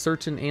this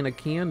certain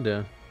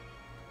Anaconda?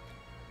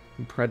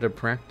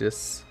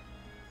 Predapractice.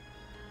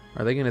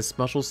 Are they going to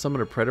special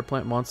summon a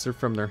Predaplant monster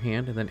from their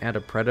hand and then add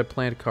a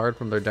Predaplant card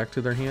from their deck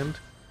to their hand?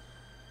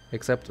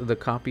 Except the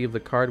copy of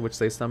the card which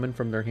they summon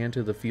from their hand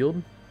to the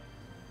field?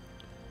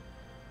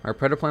 Are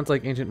Predaplants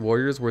like Ancient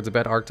Warriors where it's a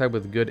bad archetype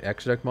with good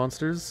extra deck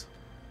monsters?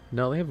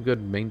 No, they have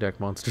good main deck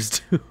monsters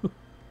too.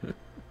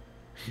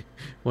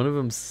 One of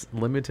them's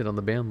limited on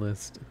the ban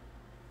list.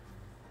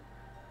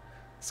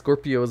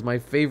 Scorpio is my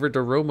favorite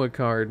aroma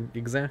card.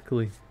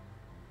 Exactly.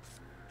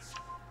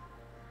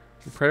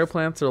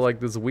 Predaplants are like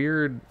this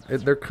weird...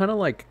 They're kind of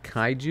like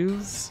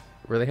kaijus,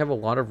 where they have a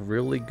lot of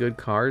really good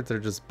cards that are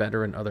just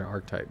better in other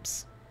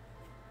archetypes.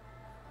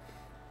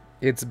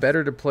 It's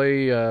better to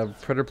play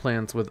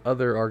Predaplants with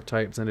other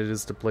archetypes than it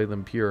is to play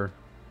them pure.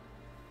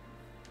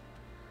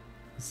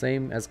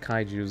 Same as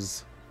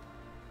kaijus.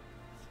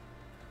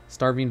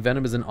 Starving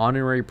Venom is an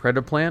honorary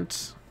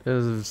Predaplant.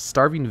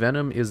 Starving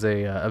Venom is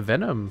a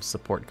Venom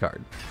support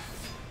card.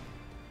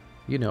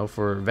 You know,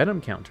 for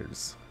Venom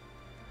counters.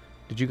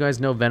 Did you guys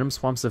know Venom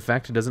Swamp's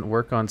effect doesn't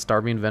work on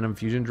Starving Venom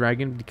Fusion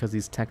Dragon because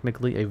he's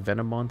technically a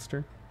Venom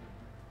monster?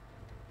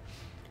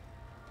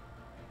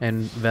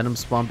 And Venom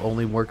Swamp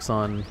only works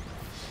on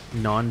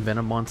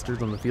non-Venom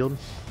monsters on the field?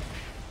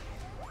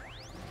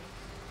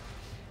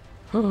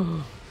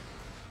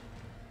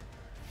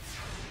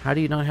 How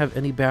do you not have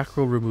any back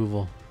row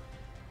removal?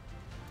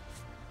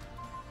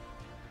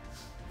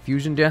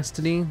 Fusion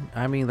Destiny?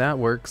 I mean, that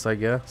works, I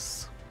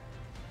guess.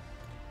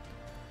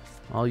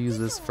 I'll use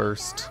this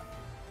first.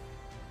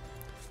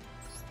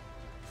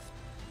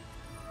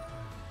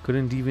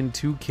 Couldn't even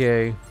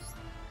 2K.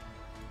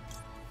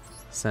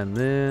 Send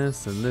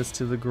this and this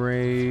to the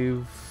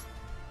grave.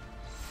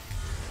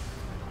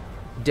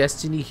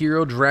 Destiny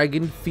Hero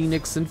Dragon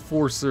Phoenix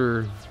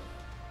Enforcer.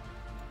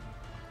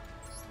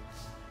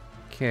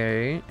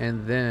 Okay,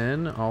 and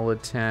then I'll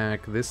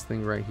attack this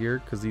thing right here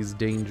because he's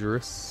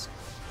dangerous.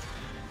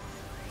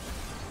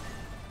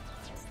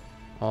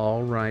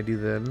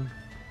 Alrighty then.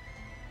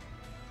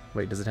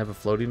 Wait, does it have a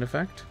floating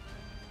effect?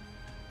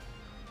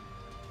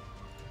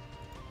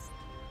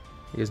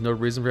 He has no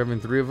reason for having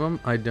 3 of them.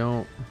 I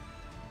don't.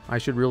 I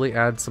should really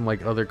add some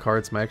like other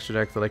cards to my extra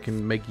deck that I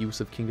can make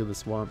use of King of the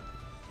Swamp.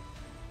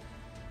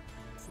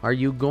 Are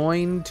you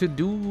going to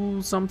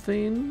do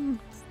something?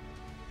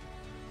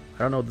 I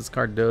don't know what this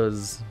card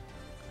does.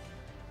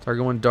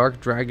 Target 1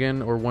 Dark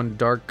Dragon or 1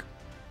 Dark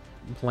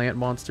Plant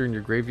monster in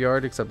your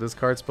graveyard, except this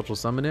card special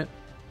summon it.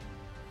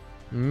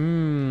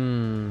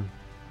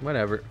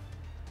 Whatever.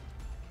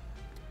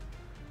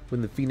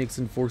 When the Phoenix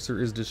Enforcer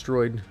is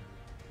destroyed.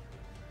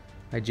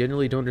 I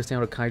genuinely don't understand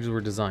how kaijus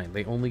were designed.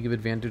 They only give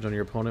advantage on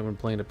your opponent when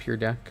playing a pure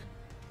deck.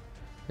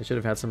 They should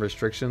have had some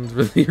restrictions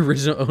for the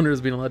original owners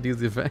being allowed to use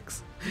the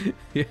effects.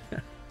 Yeah.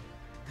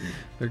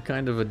 They're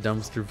kind of a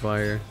dumpster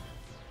fire.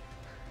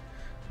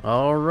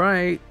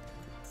 Alright.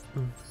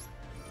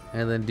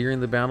 And then during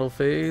the battle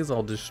phase,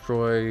 I'll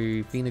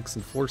destroy Phoenix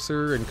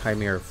Enforcer and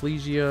Chimera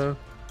Phlegia.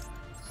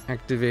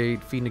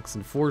 Activate Phoenix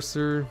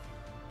Enforcer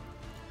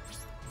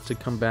to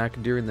come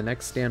back during the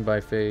next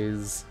standby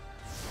phase.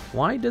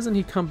 Why doesn't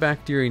he come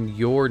back during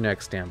your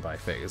next standby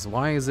phase?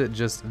 Why is it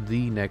just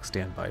the next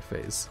standby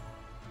phase?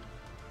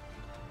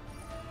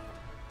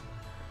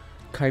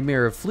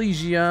 Chimera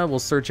Phlegia will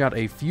search out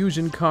a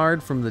fusion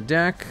card from the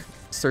deck,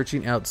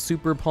 searching out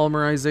Super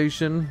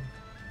Polymerization.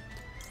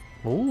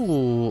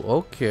 Oh,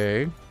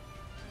 okay.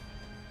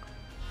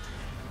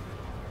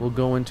 We'll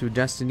go into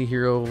Destiny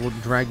Hero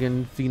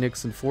Dragon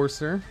Phoenix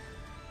Enforcer.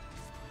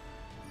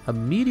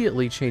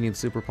 Immediately chaining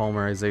Super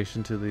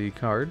Polymerization to the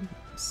card.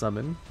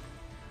 Summon.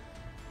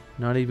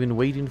 Not even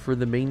waiting for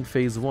the main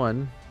phase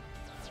 1.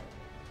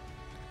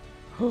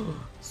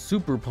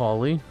 Super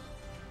Poly.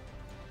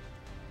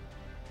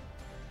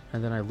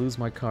 And then I lose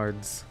my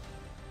cards.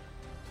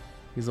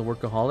 He's a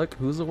workaholic?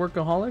 Who's a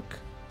workaholic?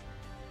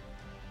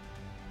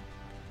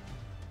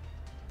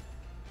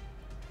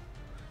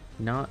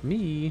 Not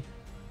me.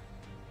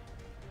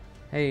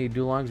 Hey,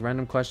 DuelLogs,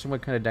 random question.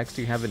 What kind of decks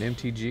do you have in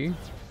MTG?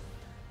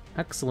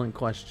 Excellent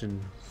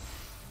question.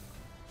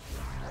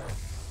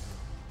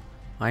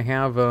 I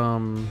have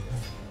a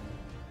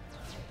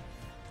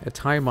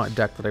Tiamat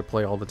deck that I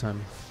play all the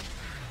time.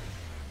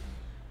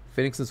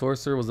 Phoenix and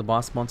Sorcerer was the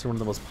boss monster, one of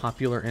the most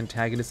popular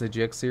antagonists in the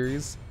GX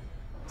series.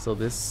 So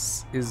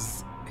this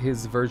is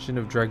his version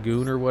of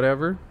Dragoon or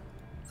whatever.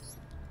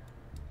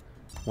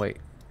 Wait,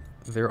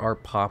 there are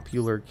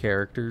popular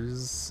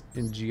characters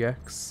in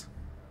GX?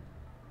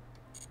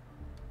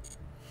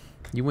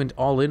 You went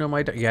all in on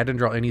my deck? Yeah, I didn't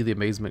draw any of the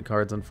amazement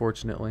cards,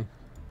 unfortunately.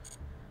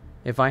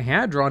 If I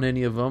had drawn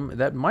any of them,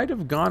 that might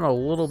have gone a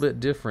little bit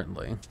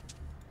differently.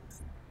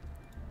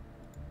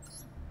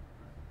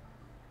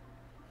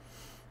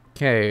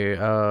 Okay,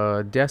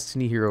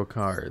 Destiny Hero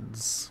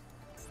cards.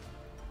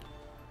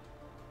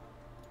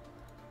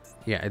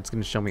 Yeah, it's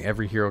going to show me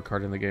every hero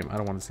card in the game. I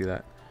don't want to see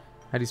that.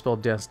 How do you spell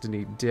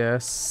Destiny?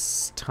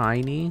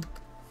 Destiny?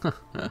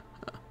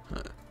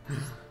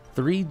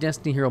 3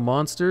 Destiny Hero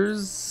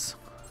monsters.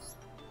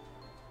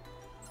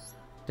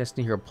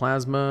 Destiny Hero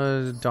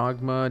Plasma,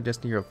 Dogma,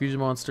 Destiny Hero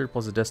Fusion Monster,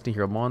 plus a Destiny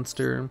Hero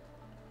Monster.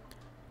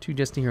 2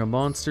 Destiny Hero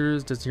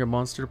Monsters, Destiny Hero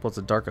Monster, plus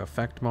a Dark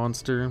Effect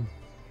Monster.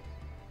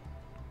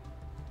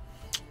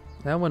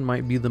 That one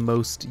might be the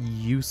most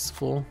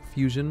useful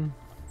fusion.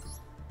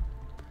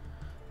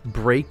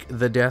 Break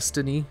the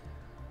Destiny.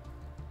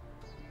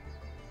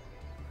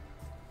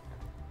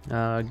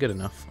 Good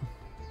enough.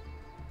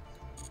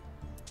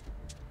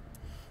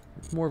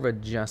 More of a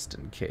just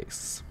in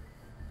case.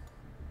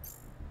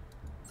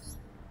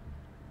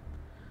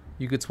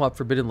 You could swap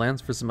Forbidden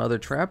Lands for some other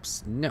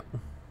traps? No.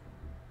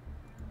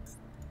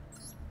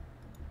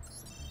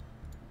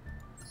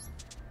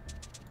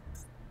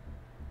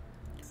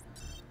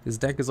 His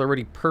deck is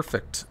already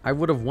perfect. I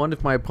would have won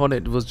if my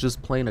opponent was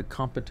just playing a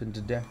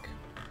competent deck.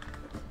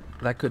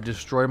 That could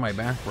destroy my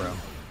back row.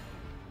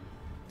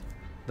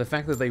 The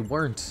fact that they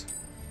weren't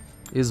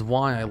is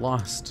why I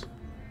lost.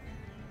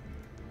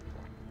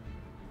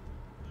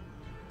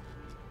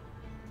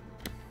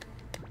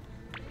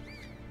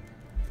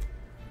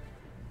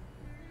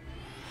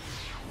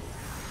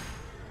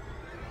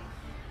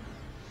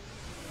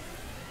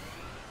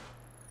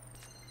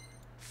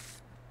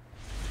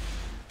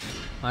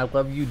 I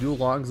love you,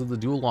 DuelLogs of the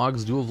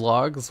DuelLogs,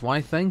 DuelVlogs.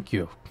 Why, thank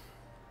you.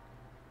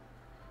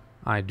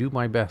 I do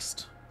my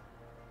best.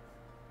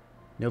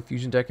 No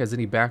fusion deck has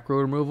any back row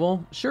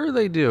removal? Sure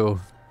they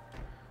do.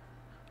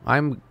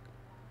 I'm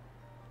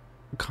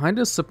kind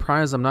of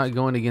surprised I'm not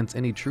going against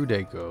any True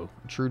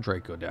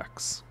Draco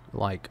decks.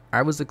 Like,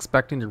 I was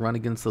expecting to run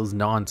against those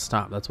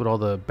non-stop. That's what all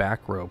the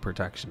back row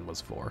protection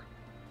was for.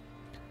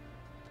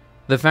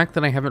 The fact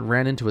that I haven't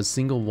ran into a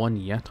single one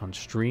yet on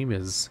stream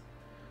is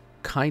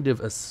kind of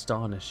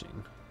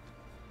astonishing.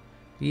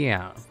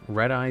 Yeah,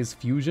 Red Eyes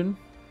Fusion.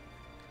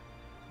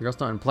 You're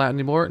also not in Plat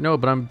anymore? No,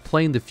 but I'm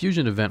playing the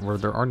Fusion event where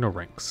there are no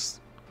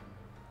ranks.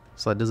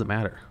 So that doesn't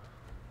matter.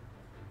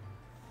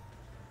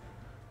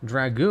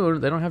 Dragoon?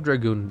 They don't have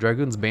Dragoon.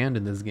 Dragoon's banned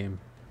in this game.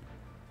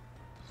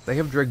 They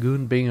have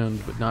Dragoon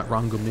banned, but not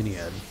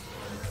Rangominiad.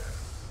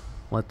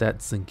 Let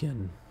that sink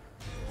in.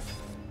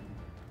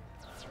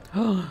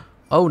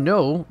 Oh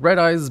no! Red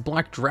Eyes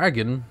Black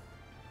Dragon.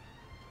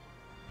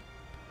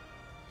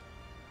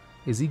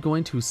 Is he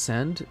going to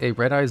send a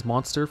Red Eyes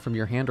monster from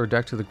your hand or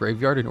deck to the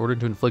graveyard in order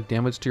to inflict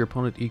damage to your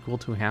opponent equal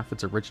to half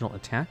its original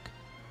attack?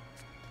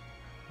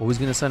 Or he's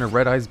going to send a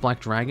Red Eyes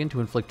Black Dragon to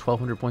inflict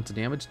 1,200 points of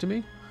damage to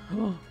me?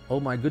 Oh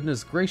my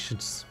goodness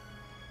gracious.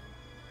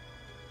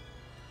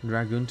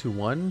 Dragoon to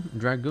 1?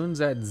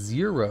 Dragoon's at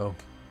 0.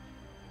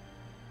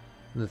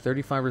 In the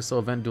 35 or so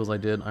event duels I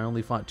did, I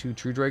only fought 2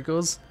 True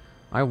Dracos.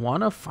 I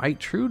want to fight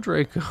True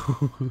Draco.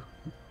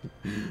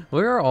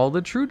 Where are all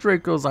the True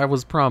Dracos I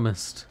was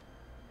promised?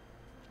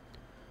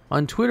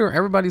 On Twitter,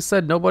 everybody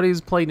said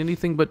nobody's played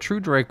anything but True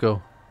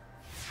Draco.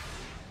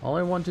 All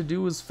I want to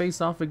do is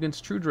face off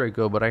against True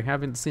Draco, but I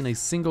haven't seen a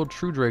single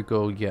True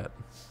Draco yet.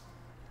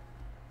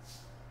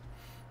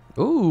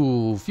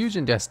 Ooh,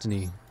 Fusion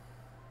Destiny.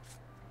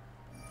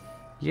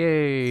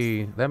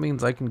 Yay, that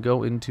means I can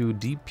go into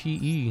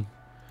DPE.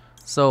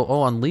 So,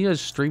 on Leah's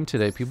stream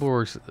today, people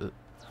were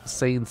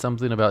saying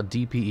something about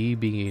DPE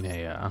being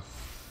an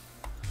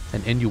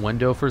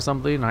innuendo for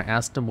something. I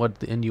asked them what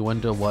the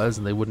innuendo was,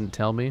 and they wouldn't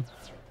tell me.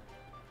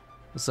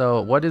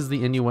 So, what is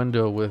the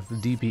innuendo with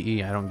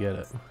DPE? I don't get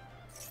it.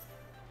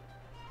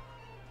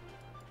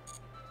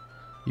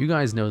 You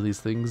guys know these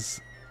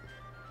things.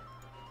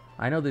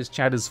 I know this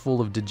chat is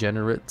full of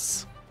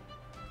degenerates.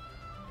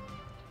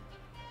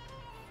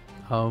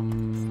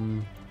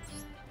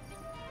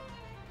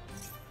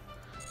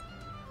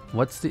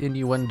 What's the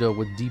innuendo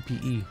with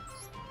DPE?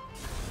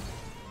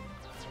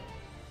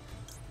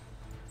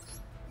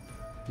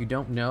 You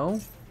don't know?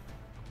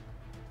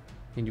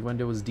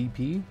 Innuendo is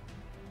DP?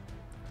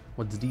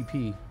 What's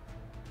DP?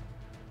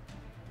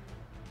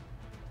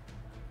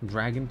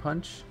 Dragon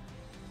Punch?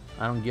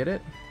 I don't get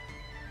it.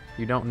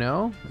 You don't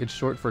know? It's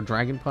short for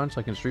Dragon Punch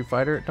like in Street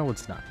Fighter? No,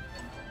 it's not.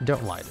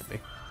 Don't lie to me.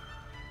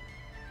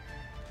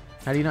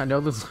 How do you not know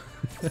this?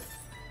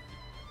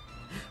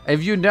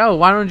 If you know,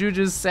 why don't you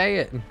just say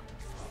it?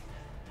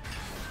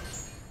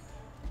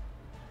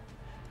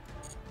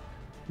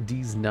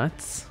 These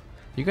nuts?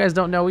 You guys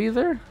don't know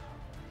either?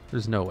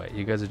 There's no way.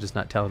 You guys are just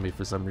not telling me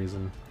for some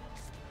reason.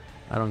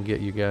 I don't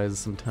get you guys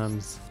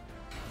sometimes.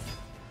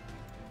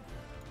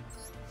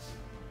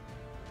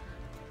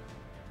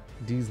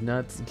 These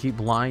nuts keep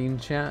lying,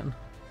 chat.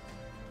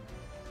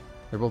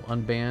 They're both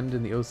unbanned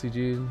in the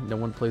OCG. No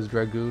one plays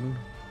Dragoon.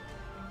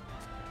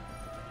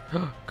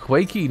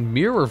 Quaking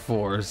Mirror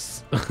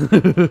Force.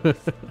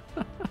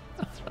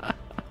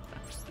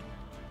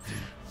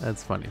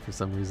 That's funny for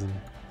some reason.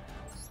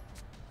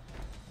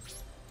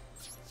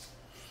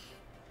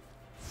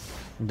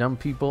 Dumb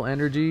people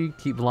energy.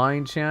 Keep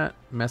lying chat.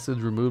 Message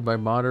removed by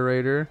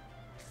moderator.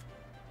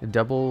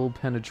 Double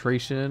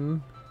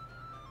penetration.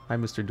 Hi,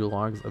 Mr.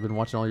 TheDuelLogs. I've been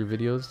watching all your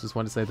videos. Just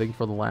wanted to say thank you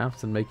for the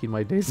laughs and making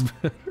my days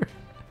better.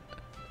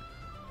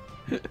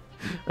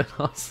 And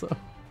also,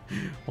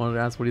 wanted to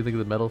ask, what do you think of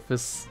the Metal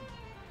Fist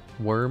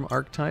worm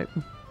archetype?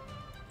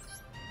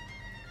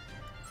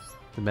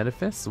 The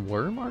Metaphys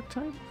worm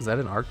archetype? Is that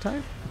an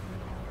archetype?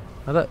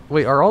 I thought,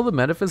 wait, are all the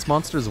Metaphys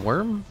monsters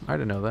worm? I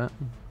didn't know that.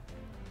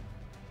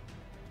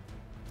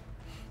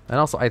 And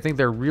also, I think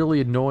they're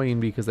really annoying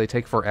because they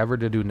take forever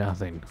to do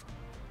nothing.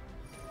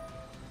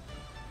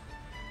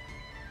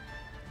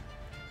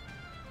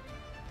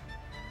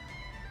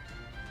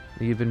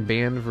 You've been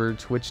banned for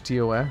Twitch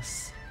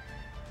TOS?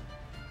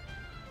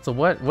 So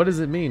what does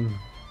it mean?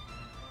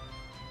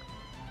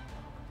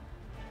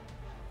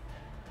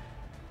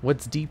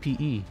 What's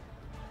DPE?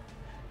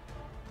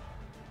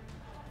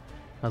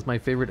 How's my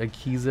favorite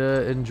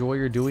Akiza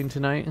enjoyer doing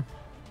tonight?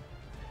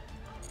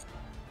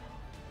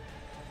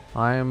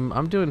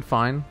 I'm doing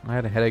fine. I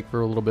had a headache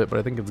for a little bit, but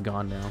I think it's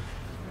gone now.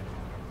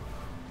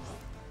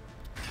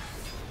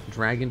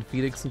 Dragon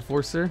Phoenix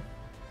Enforcer.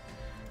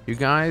 You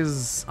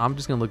guys, I'm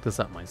just gonna look this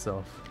up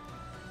myself.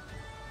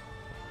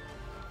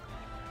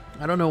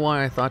 I don't know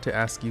why I thought to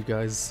ask you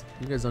guys.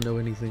 You guys don't know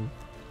anything.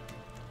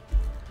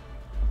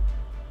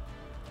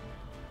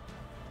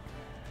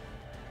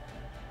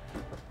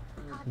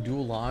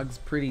 TheDuelLogs,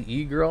 pretty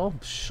e-girl?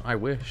 Psh, I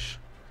wish.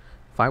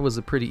 If I was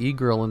a pretty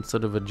e-girl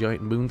instead of a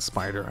giant moon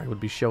spider, I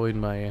would be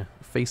showing my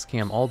face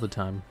cam all the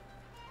time.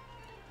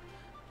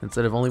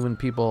 Instead of only when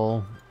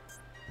people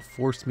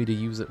force me to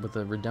use it with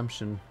a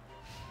redemption.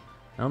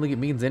 I don't think it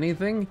means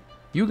anything.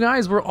 You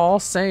guys were all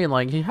saying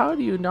like, hey, how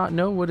do you not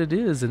know what it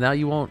is? And now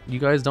you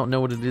guys don't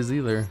know what it is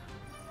either.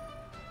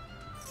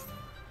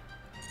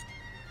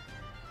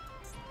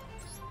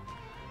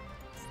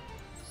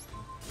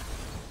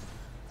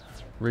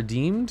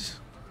 Redeemed?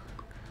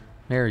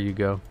 There you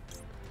go.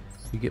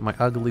 You get my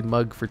ugly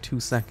mug for 2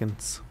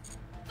 seconds.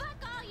 Fuck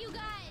all you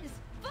guys!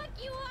 Fuck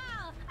you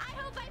all! I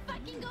hope I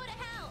fucking go to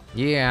hell!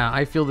 Yeah,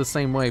 I feel the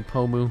same way,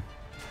 Pomu.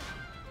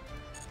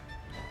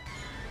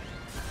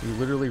 You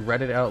literally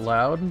read it out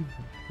loud?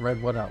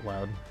 Read what out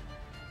loud?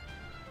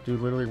 Dude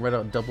literally read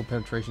out double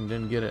penetration,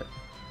 didn't get it.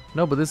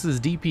 No, but this is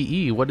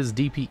DPE. What does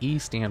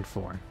DPE stand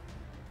for?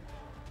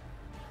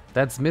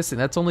 That's missing.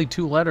 That's only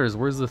 2 letters.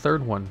 Where's the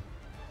third one?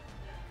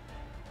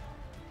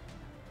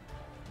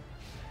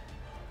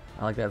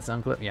 I like that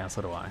sound clip. Yeah,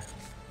 so do I.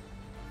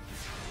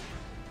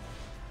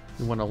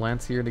 You want a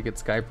lance here to get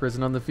Sky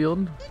Prison on the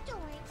field?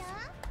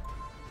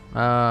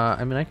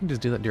 I mean, I can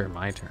just do that during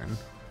my turn.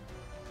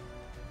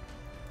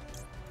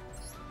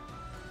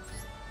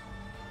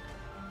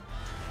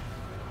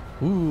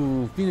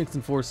 Ooh, Phoenix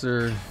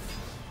Enforcer.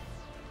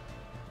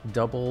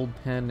 Double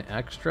pen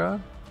extra.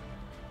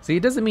 See,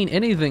 it doesn't mean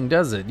anything,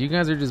 does it? You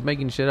guys are just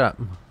making shit up.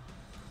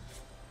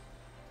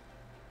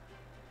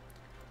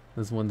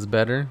 This one's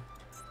better.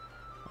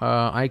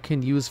 I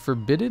can use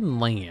Forbidden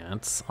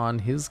Lance on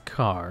his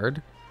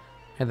card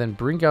and then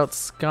bring out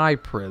Sky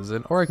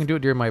Prison, or I can do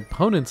it during my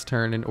opponent's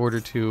turn in order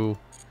to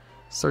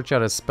search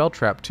out a spell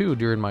trap too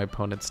during my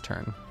opponent's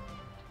turn.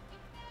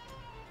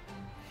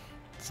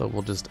 So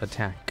we'll just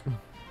attack.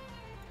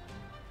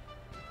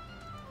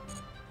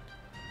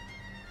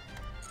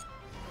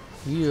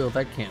 Ew,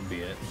 that can't be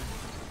it.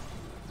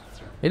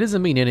 It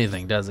doesn't mean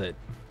anything, does it?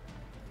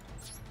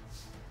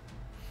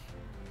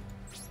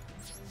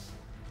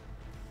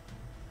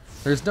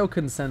 There's no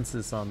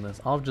consensus on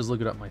this. I'll just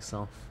look it up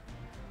myself.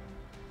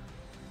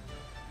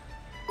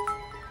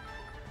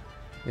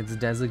 It's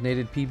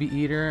designated PB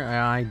Eater?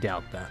 I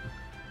doubt that.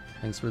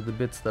 Thanks for the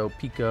bits though,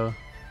 Pico.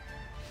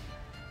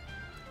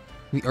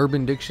 The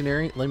Urban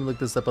Dictionary? Let me look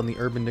this up on the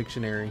Urban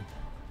Dictionary.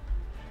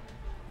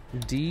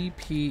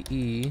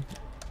 DPE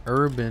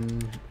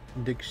Urban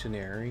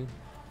Dictionary.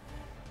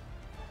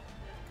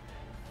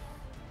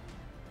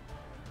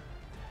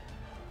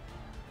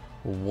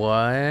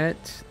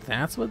 What?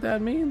 That's what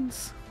that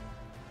means?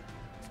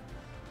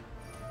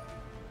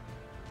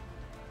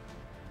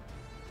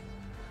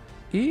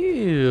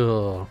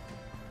 Ew.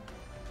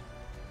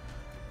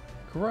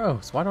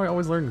 Gross. Why do I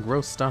always learn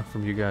gross stuff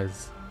from you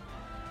guys?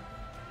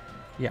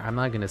 Yeah, I'm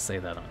not gonna say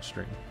that on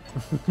stream.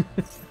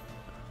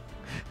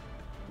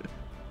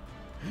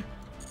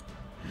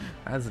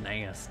 That's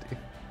nasty.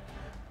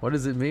 What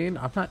does it mean?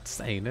 I'm not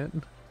saying it.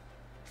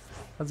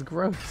 That's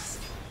gross.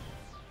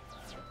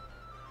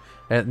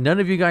 And none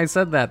of you guys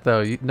said that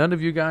though. None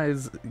of you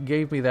guys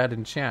gave me that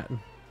in chat.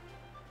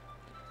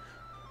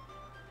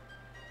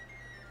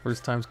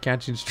 First time's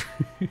catching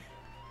stream.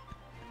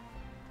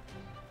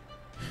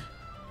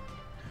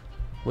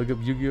 Look up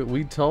Yugioh.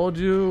 We told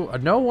you.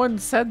 No one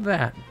said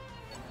that.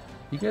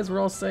 You guys were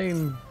all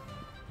saying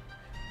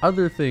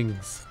other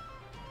things.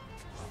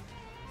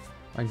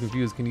 I'm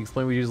confused. Can you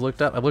explain what you just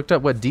looked up? I looked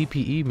up what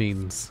DPE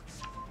means.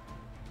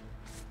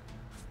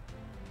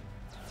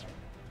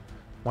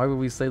 Why would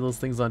we say those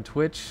things on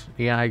Twitch?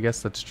 Yeah, I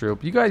guess that's true.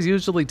 You guys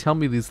usually tell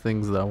me these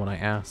things, though, when I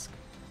ask.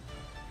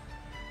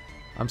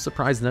 I'm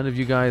surprised none of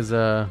you guys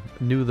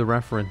knew the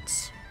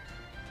reference.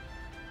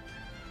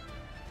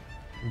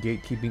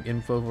 Gatekeeping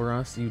info for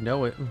us, you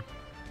know it.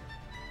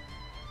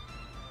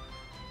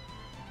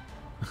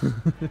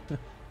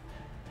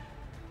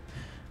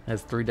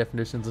 Has 3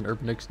 definitions in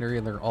Urban Dictionary,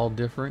 and they're all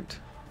different.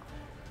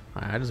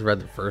 I just read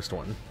the first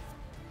one.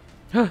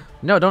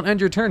 No, don't end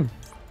your turn.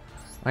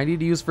 I need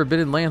to use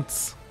Forbidden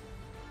Lance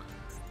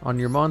on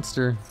your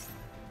monster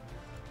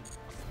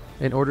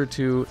in order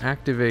to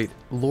activate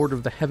Lord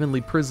of the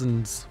Heavenly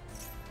Prisons.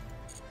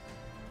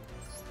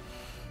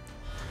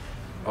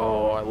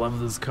 Oh, I love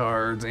this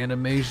card's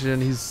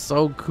animation. He's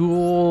so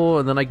cool.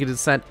 And then I get to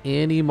set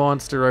any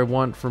monster I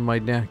want from my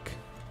deck.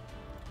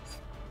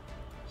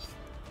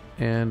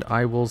 And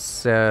I will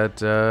set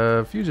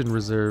Fusion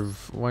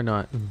Reserve. Why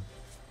not?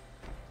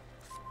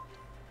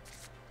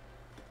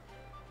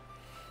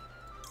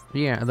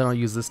 Yeah, and then I'll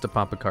use this to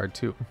pop a card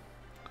too.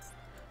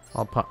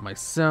 I'll pop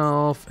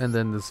myself, and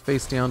then this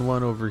face down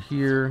one over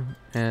here,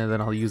 and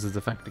then I'll use this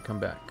effect to come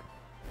back.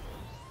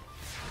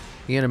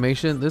 The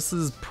animation, this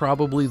is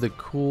probably the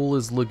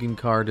coolest looking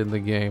card in the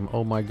game.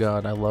 Oh my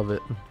god, I love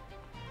it.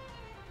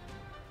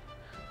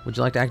 Would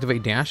you like to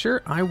activate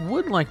Dasher? I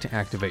would like to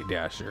activate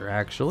Dasher,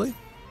 actually.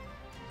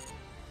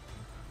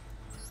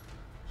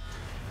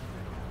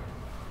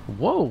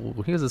 Whoa,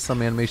 here's a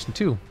summon animation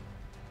too.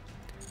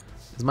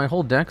 Is my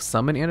whole deck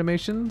summon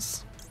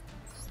animations?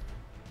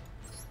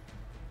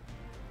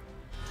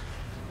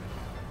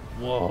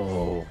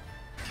 Whoa.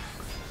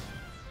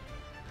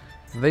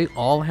 They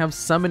all have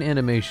summon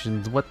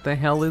animations. What the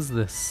hell is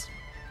this?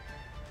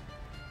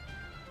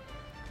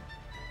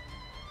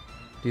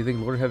 Do you think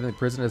Lord of Heavenly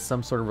Prison has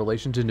some sort of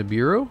relation to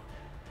Nibiru?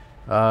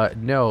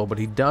 No, but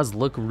he does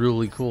look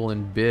really cool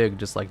and big,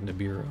 just like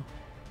Nibiru.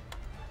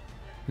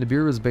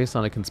 Nibiru is based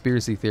on a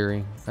conspiracy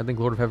theory. I think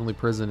Lord of Heavenly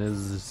Prison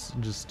is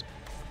just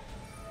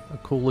a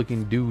cool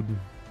looking dude.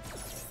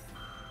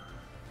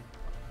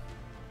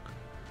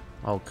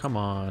 Oh, come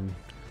on.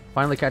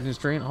 Finally catching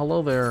strain.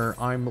 Hello there,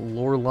 I'm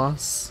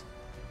Lorlas.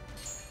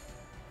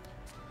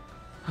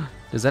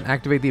 Does that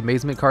activate the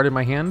amazement card in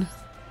my hand?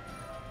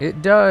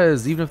 It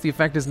does. Even if the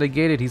effect is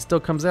negated, he still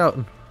comes out.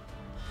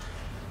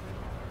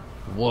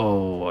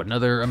 Whoa,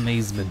 another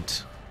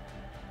amazement.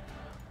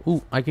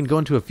 Ooh, I can go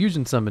into a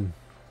fusion summon.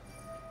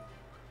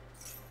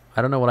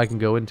 I don't know what I can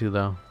go into,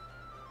 though.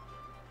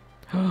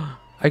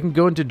 I can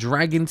go into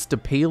Dragon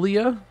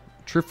Stapalia,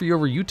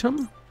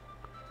 Trifiorutum,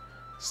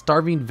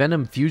 Starving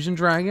Venom Fusion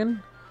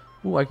Dragon.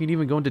 Ooh, I can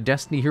even go into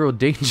Destiny Hero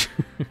Danger.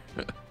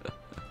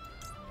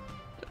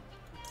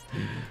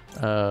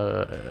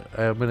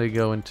 I'm gonna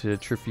go into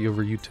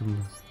Trifiorutum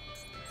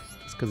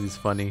just because he's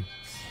funny.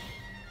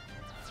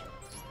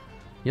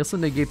 He also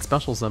negates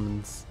special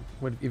summons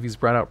if he's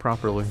brought out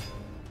properly.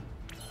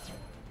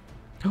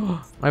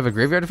 I have a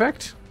graveyard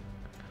effect?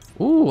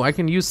 Ooh, I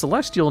can use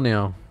Celestial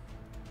now.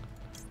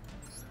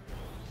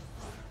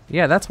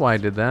 Yeah, that's why I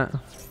did that.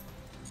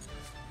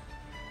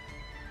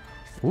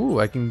 Ooh,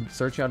 I can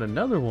search out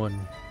another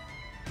one.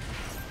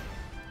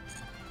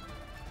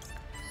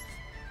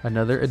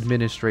 Another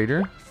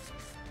Administrator.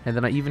 And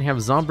then I even have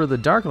Zombra the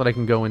Dark that I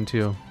can go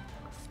into.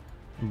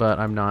 But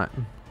I'm not.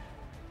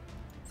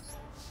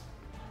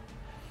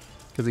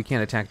 Because he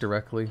can't attack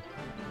directly.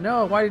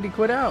 No, why did he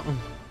quit out?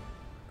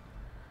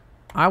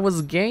 I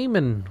was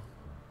gaming.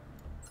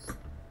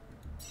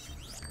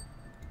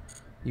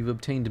 You've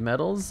obtained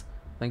medals.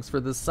 Thanks for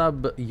the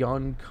sub,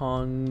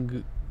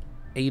 Yonkong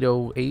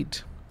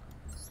 808.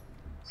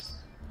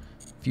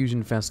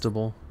 Fusion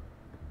Festival.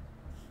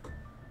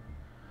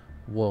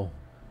 Whoa.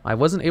 I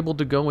wasn't able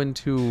to go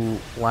into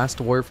Last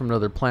Warrior from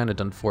Another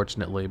Planet,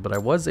 unfortunately, but I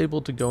was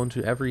able to go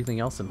into everything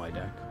else in my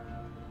deck.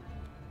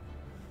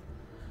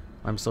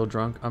 I'm so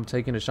drunk. I'm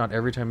taking a shot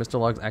every time Mr.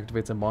 Logs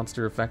activates a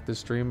monster effect this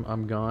stream.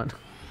 I'm gone.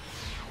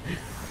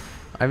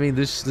 I mean,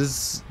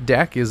 this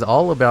deck is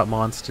all about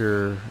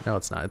monster... No,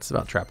 it's not. It's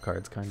about trap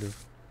cards, kind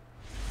of.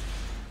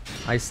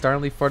 I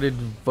sternly farted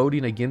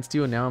voting against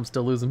you, and now I'm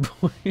still losing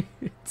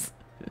points.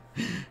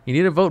 You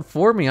need to vote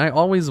for me. I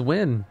always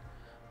win.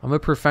 I'm a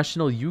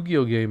professional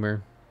Yu-Gi-Oh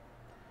gamer.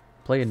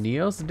 Play a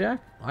Neos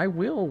deck? I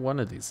will one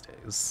of these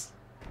days.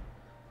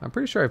 I'm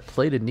pretty sure I've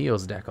played a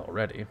Neos deck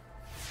already.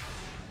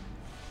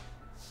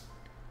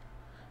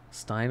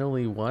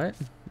 Steinally what?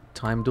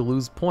 Time to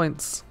lose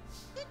points.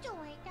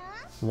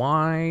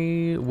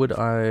 Why would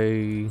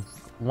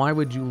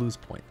you lose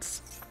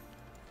points?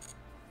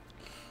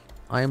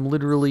 I am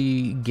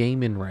literally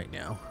gaming right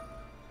now.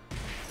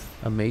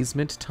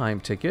 Amazement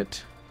time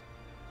ticket.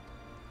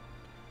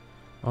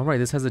 Alright,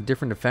 this has a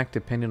different effect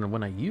depending on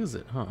when I use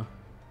it, huh?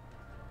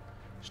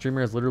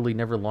 Streamer has literally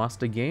never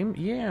lost a game?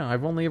 Yeah,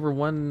 I've only ever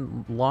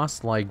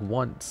lost like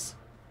once.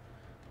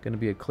 Gonna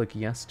be a click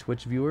yes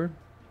Twitch viewer.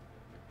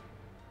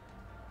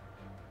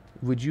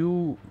 Would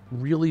you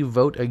really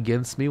vote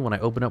against me when I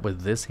open up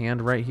with this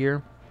hand right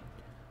here?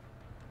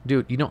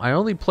 Dude, you know, I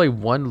only play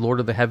one Lord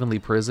of the Heavenly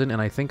Prison,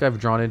 and I think I've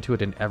drawn into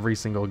it in every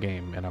single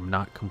game, and I'm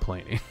not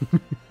complaining.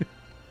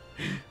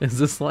 Is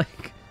this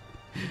like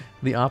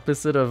the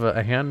opposite of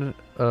a hand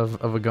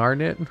of a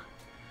Garnet?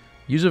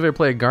 Usually if I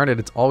play a Garnet,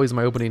 it's always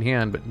my opening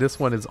hand, but this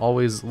one is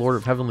always Lord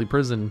of Heavenly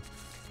Prison.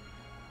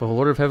 But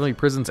Lord of Heavenly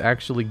Prison's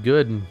actually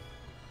good.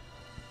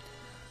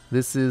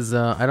 This is,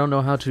 I don't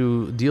know how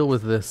to deal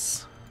with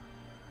this.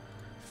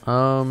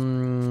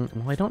 Well,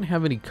 I don't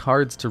have any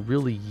cards to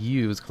really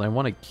use because I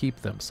want to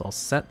keep them. So I'll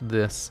set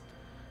this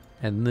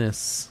and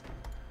this.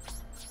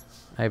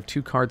 I have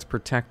 2 cards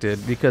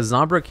protected because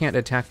Zabra can't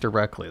attack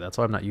directly. That's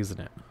why I'm not using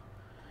it.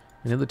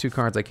 And the other 2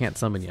 cards I can't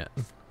summon yet.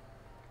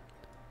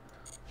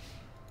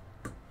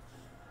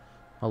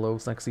 Hello,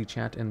 sexy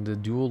chat in the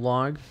duel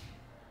log.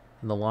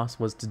 And the loss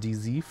was to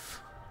Dzif.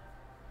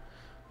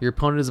 Your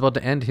opponent is about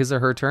to end his or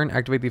her turn.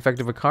 Activate the effect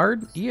of a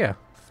card? Yeah.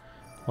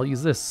 I'll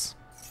use this.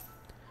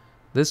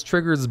 This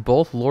triggers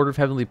both Lord of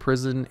Heavenly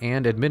Prison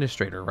and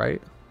Administrator, right?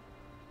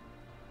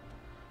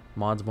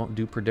 Mods won't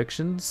do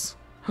predictions.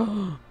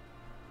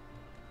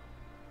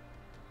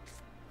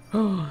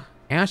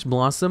 Ash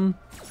Blossom?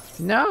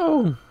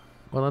 No!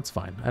 Well, that's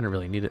fine. I don't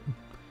really need it.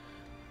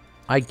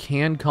 I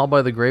can Call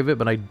by the Grave it,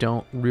 but I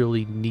don't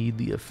really need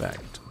the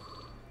effect.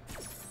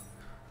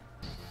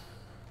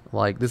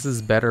 Like, this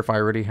is better if I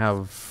already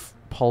have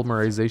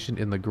Polymerization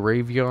in the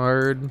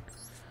graveyard.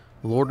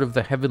 Lord of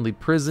the Heavenly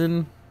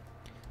Prison.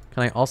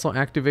 Can I also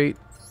activate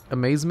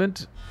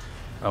Amazement?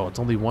 Oh, it's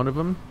only one of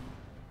them.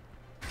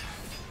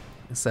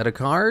 Set a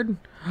card?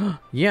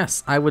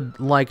 Yes, I would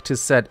like to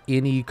set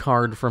any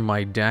card from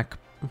my deck.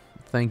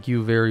 Thank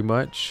you very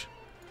much.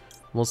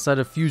 We'll set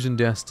a Fusion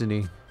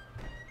Destiny.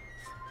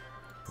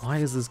 Why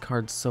is this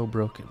card so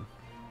broken?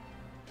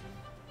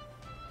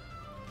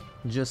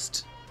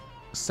 Just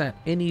set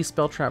any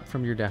spell trap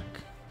from your deck.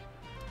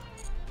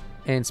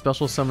 And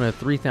special summon a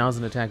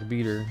 3000 attack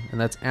beater, and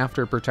that's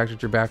after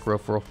protected your back row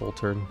for a full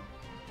turn.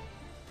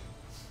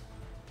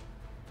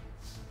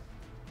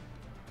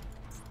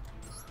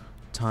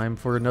 Time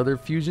for another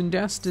Fusion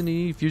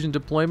Destiny. Fusion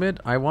Deployment.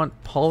 I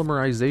want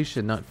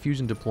Polymerization, not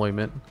Fusion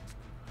Deployment.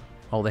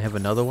 Oh, they have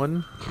another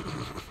one?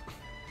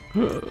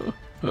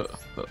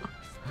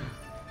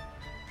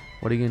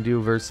 What are you going to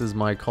do versus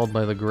my Called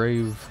by the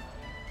Grave?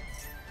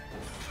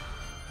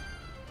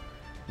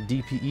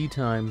 DPE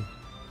time.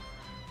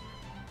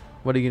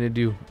 What are you going to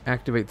do?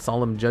 Activate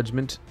Solemn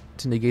Judgment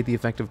to negate the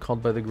effect of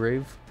Called by the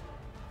Grave?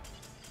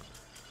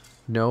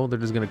 No, they're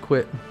just going to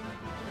quit.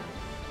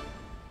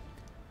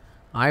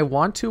 I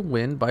want to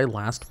win by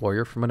Last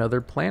Warrior from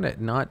Another Planet,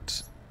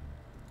 not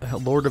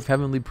Lord of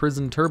Heavenly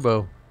Prison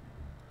Turbo.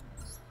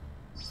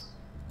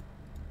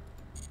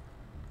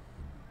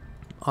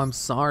 I'm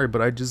sorry,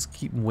 but I just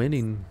keep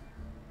winning.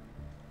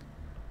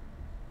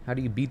 How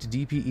do you beat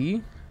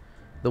DPE?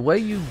 The way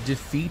you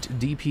defeat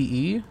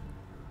DPE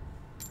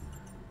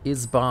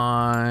is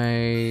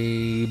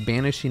by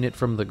banishing it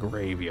from the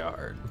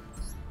graveyard.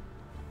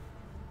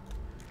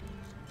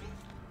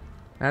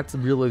 That's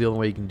really the only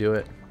way you can do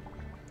it.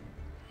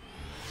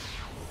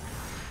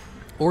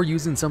 Or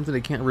using something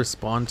it can't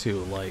respond to,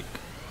 like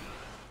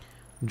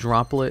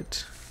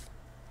Droplet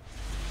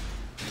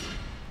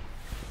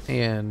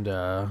and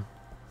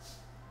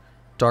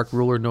Dark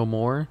Ruler No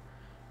More,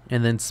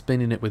 and then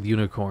spinning it with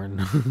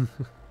Unicorn.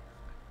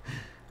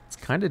 It's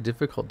kind of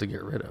difficult to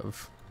get rid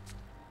of.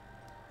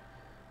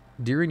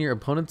 During your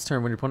opponent's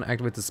turn, when your opponent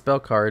activates a spell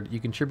card, you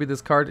contribute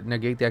this card,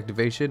 negate the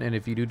activation, and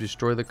if you do,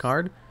 destroy the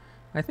card.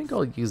 I think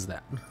I'll use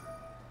that.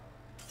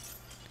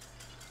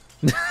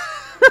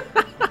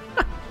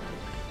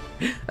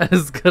 That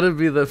is gonna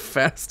be the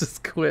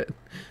fastest quit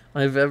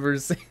I've ever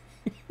seen.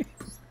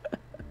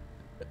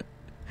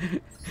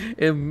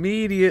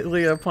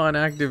 Immediately upon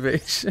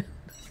activation.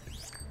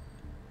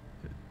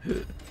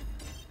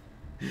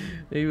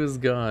 He was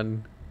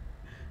gone.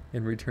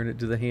 And return it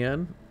to the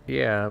hand?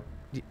 Yeah.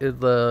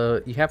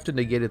 You have to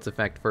negate its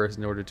effect first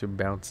in order to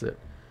bounce it.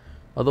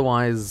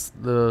 Otherwise,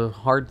 the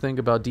hard thing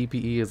about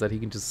DPE is that he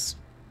can just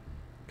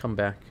come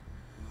back.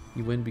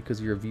 You win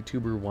because you're a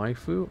VTuber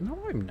waifu? No,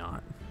 I'm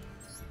not.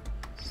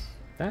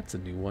 That's a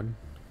new one.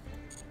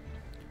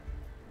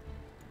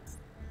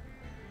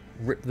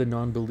 Rip the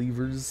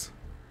non-believers.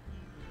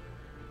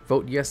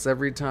 Vote yes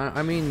every time.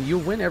 I mean, you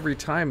win every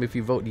time if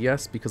you vote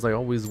yes because I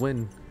always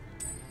win.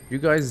 You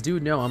guys do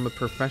know I'm a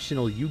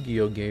professional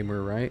Yu-Gi-Oh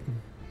gamer, right?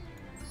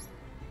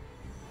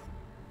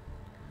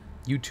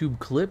 YouTube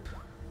clip?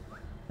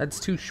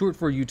 That's too short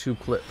for a YouTube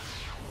clip.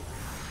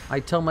 I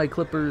tell my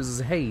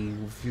clippers, hey,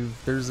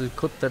 if there's a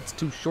clip that's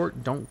too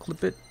short, don't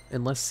clip it.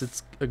 Unless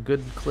it's a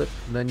good clip,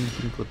 then you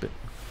can clip it.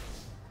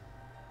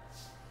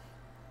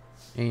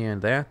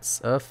 And that's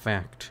a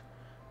fact.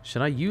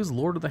 Should I use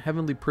Lord of the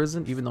Heavenly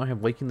Prison even though I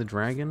have Waking the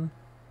Dragon?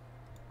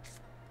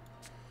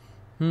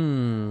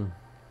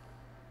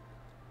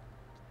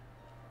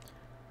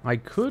 I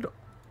could...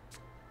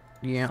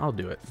 Yeah, I'll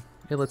do it.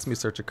 It lets me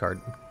search a card.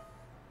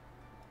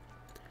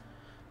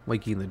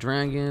 Waking the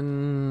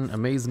Dragon,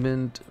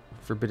 Amazement,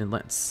 Forbidden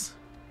Let's.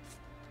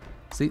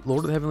 See, Lord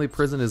of the Heavenly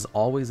Prison is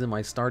always in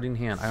my starting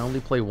hand. I only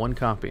play one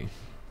copy.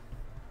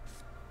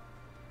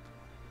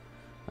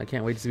 I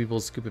can't wait to see people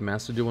scoop a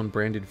Master Duel when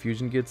Branded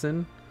Fusion gets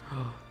in.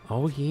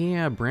 Oh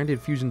yeah,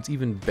 Branded Fusion's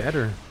even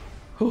better.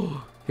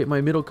 Hit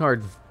my middle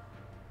card.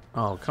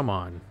 Oh, come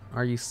on.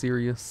 Are you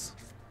serious?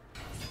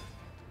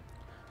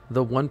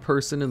 The one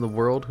person in the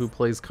world who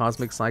plays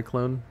Cosmic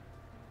Cyclone?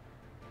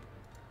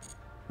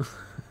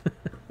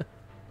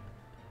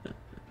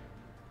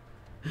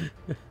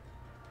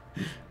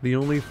 The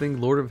only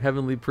thing Lord of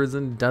Heavenly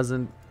Prison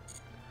doesn't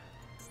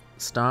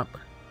stop.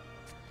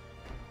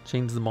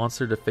 Change the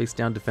monster to face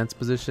down defense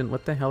position.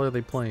 What the hell are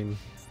they playing?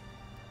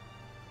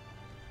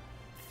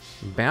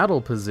 Battle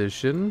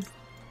position.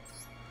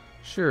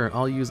 Sure,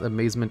 I'll use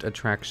Amazement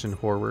Attraction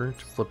Horror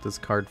to flip this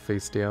card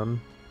face down.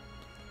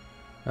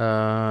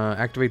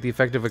 Activate the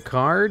effect of a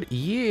card?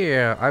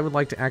 Yeah, I would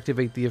like to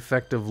activate the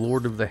effect of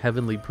Lord of the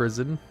Heavenly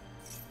Prison.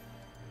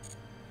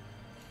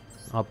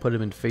 I'll put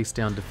him in face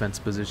down defense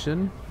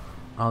position.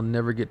 I'll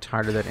never get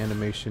tired of that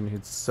animation.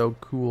 It's so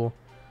cool.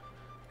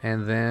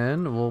 And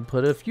then we'll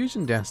put a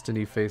Fusion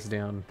Destiny face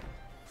down.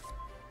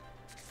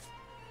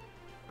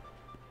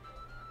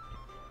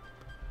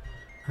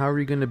 How are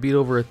you going to beat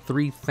over a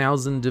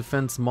 3,000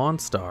 defense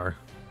Monstar?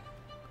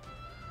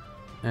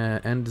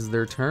 End is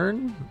their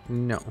turn?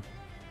 No.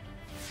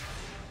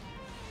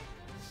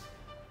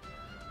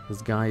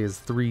 This guy is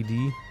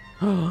 3D.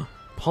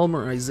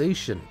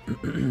 Polymerization.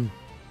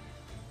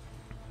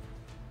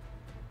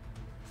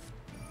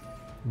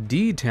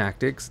 D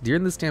tactics.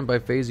 During the standby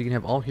phase, you can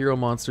have all hero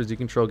monsters you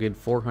control gain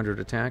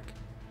 400 attack,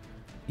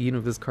 even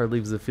if this card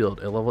leaves the field.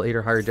 A level 8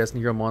 or higher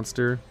Destiny Hero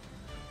monster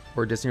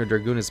or Destiny Hero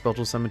Dragoon is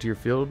special summoned to your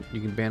field. You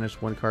can banish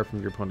one card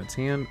from your opponent's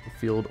hand,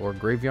 field, or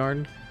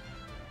graveyard.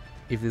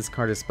 If this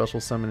card is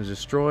special summoned and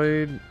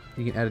destroyed,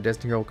 you can add a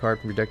Destiny Hero card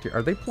from your deck to...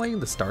 Are they playing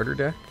the starter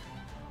deck?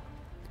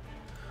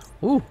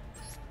 Ooh!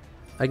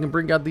 I can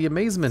bring out the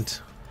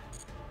Amazement.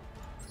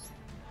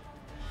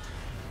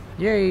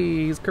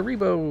 Yay, he's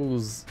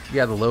Karibos!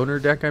 Yeah, the loner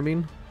deck, I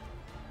mean.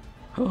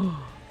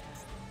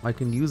 I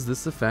can use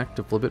this effect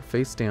to flip it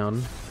face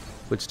down,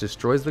 which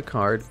destroys the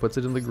card, puts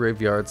it in the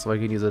graveyard, so I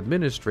can use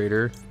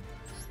Administrator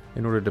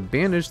in order to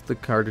banish the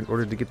card in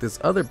order to get this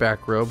other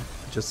back row,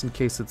 just in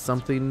case it's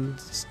something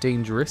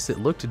dangerous. It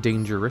looked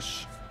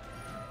dangerous.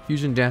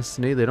 Fusion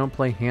Destiny, they don't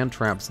play hand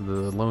traps in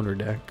the loner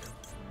deck.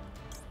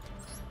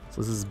 So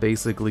this is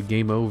basically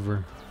game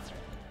over.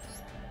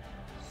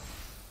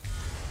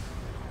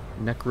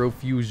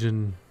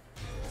 Necrofusion.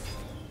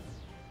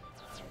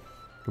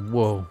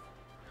 Whoa.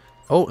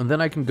 Oh, and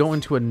then I can go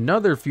into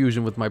another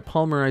fusion with my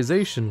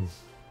polymerization.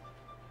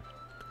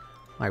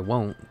 I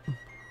won't.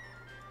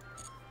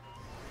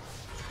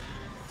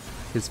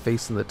 His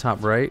face in the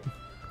top right.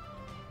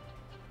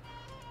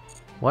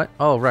 What?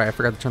 Oh, right. I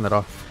forgot to turn that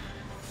off.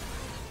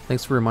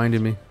 Thanks for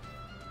reminding me.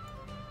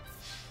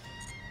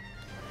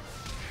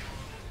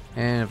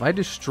 And if I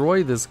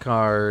destroy this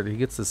card, he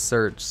gets a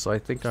search, so I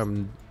think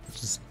I'm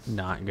just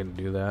not gonna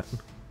do that.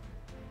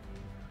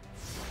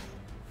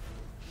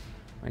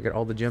 I got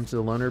all the gems to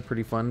the loner,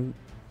 pretty fun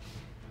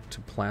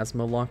to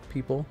plasma lock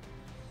people.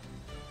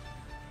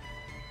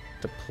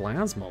 To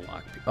plasma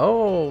lock people.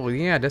 Oh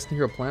yeah, Destiny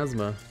Hero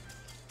Plasma.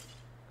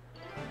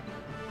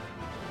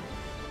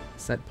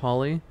 Set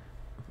poly.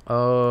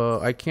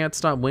 I can't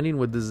stop winning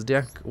with this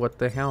deck. What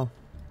the hell?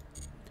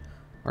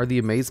 Are the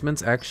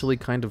amazements actually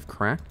kind of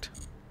cracked?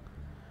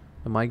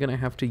 Am I gonna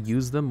have to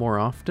use them more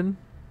often?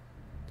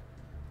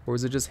 Or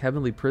is it just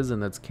Heavenly Prison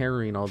that's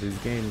carrying all these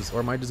games? Or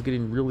am I just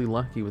getting really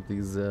lucky with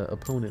these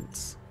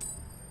opponents?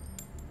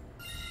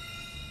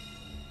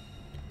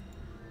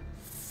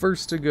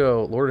 First to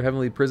go, Lord of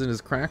Heavenly Prison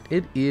is cracked.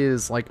 It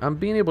is. Like, I'm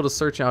being able to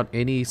search out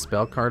any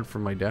spell card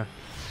from my deck.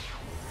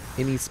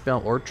 Any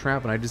spell or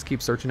trap, and I just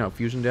keep searching out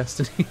Fusion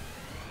Destiny.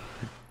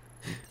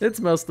 It's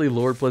mostly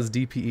Lord plus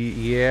DPE.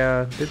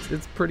 Yeah,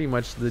 it's pretty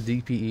much the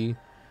DPE.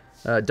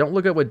 Don't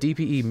look at what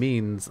DPE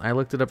means. I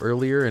looked it up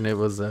earlier, and it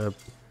was...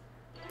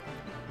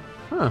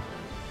 Huh.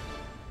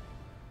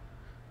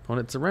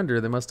 Opponent surrender.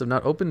 They must have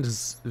not opened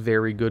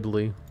very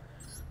goodly.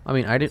 I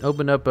mean, I didn't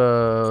open up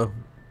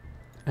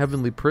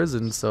Heavenly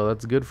Prison, so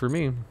that's good for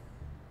me.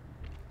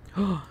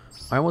 I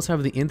almost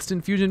have the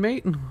instant fusion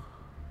mate.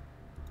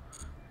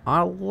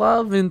 I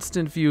love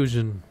instant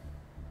fusion.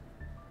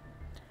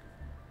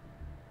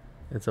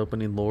 It's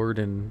opening Lord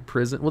and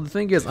Prison. Well, the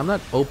thing is, I'm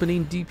not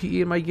opening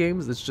DPE in my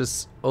games. It's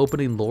just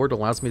opening Lord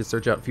allows me to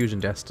search out Fusion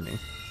Destiny.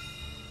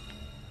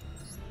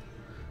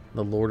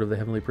 The Lord of the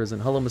Heavenly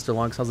Prison. Hello, Mr.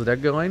 Logs. How's the deck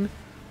going?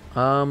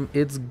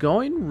 It's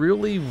going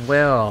really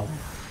well.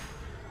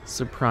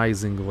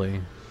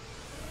 Surprisingly.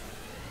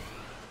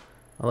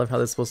 I love how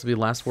this is supposed to be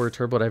Last Warrior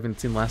Turbo, but I haven't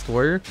seen Last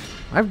Warrior.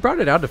 I've brought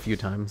it out a few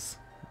times.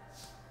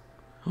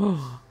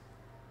 I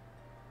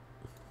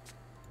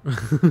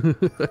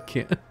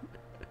can't.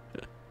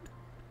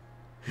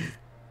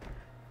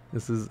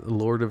 This is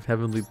Lord of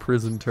Heavenly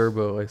Prison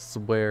Turbo, I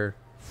swear.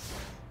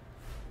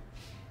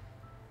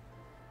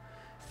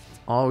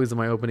 Always in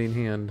my opening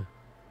hand.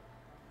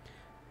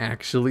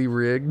 Actually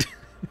rigged.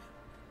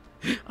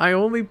 I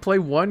only play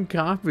one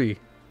copy.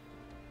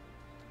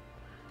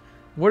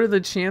 What are the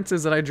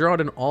chances that I draw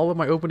it in all of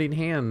my opening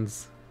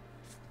hands?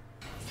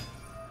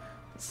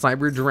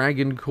 Cyber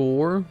Dragon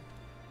Core.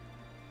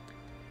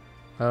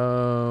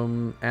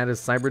 Add a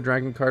Cyber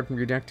Dragon card from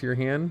your deck to your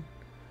hand.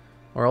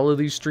 Are all of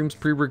these streams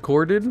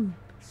pre-recorded?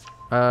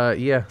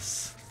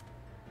 Yes.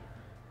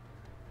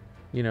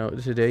 You know,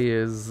 today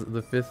is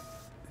the 5th,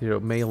 you know,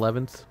 May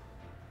 11th,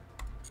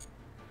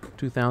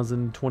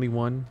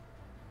 2021.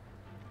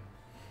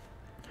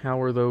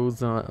 How are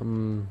those, I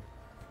don't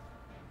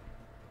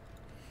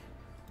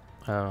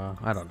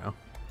know.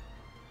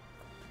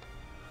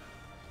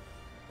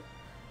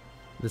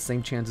 The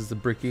same chances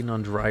of bricking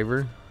on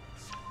Driver.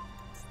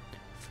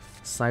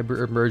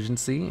 Cyber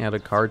Emergency, add a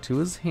card to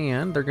his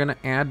hand. They're gonna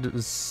add,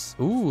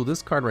 ooh,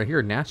 this card right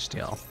here,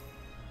 Nashtail.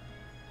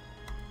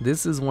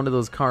 This is one of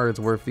those cards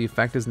where if the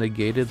effect is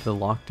negated, the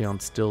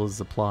lockdown still is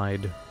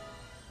applied.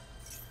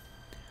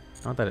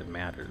 Not that it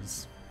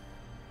matters.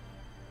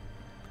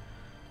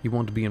 He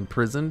won't be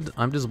imprisoned.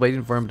 I'm just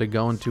waiting for him to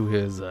go into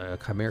his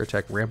Chimera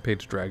Tech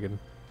Rampage Dragon.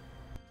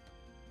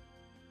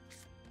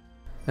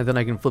 And then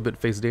I can flip it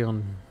face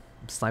down.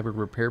 Cyber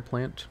Repair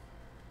Plant.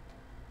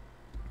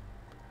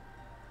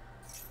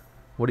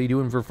 What are you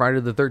doing for Friday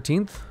the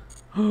 13th?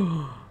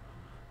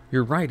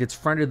 You're right, it's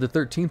Friday the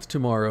 13th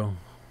tomorrow.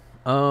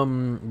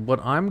 What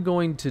I'm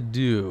going to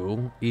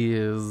do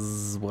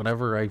is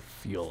whatever I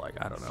feel like.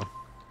 I don't know.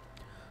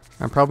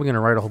 I'm probably going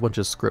to write a whole bunch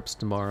of scripts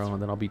tomorrow,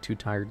 and then I'll be too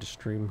tired to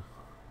stream.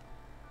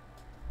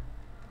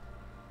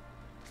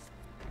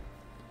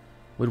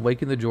 Would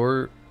Waking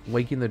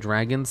the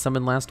Dragon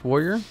summon Last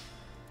Warrior?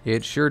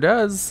 It sure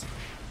does.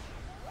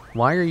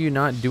 Why are you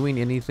not doing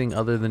anything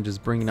other than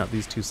just bringing out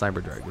these 2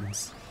 Cyber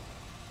Dragons?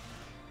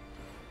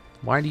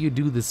 Why do you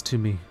do this to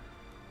me?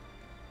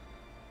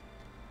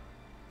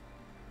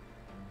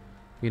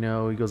 You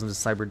know, he goes into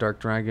Cyber Dark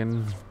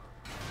Dragon.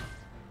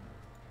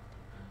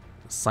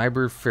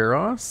 Cyber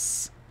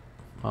Feroz?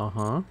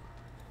 Uh-huh.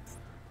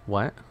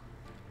 What?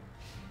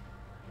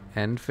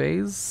 End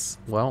phase?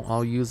 Well,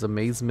 I'll use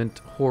Amazement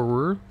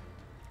Horror.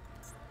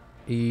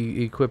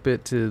 Equip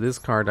it to this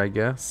card, I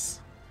guess.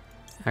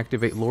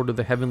 Activate Lord of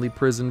the Heavenly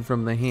Prison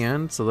from the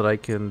hand so that I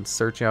can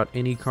search out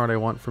any card I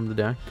want from the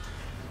deck.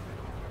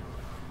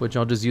 Which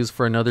I'll just use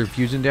for another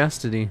Fusion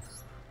Destiny.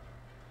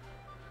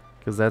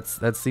 Because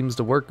that seems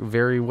to work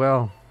very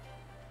well.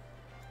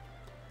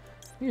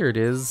 Here it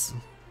is.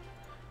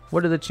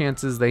 What are the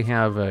chances they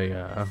have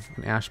an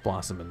Ash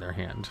Blossom in their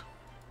hand?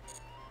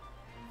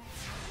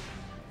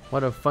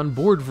 What a fun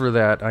board for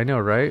that. I know,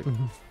 right?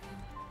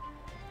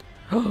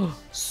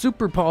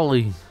 Super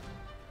Poly.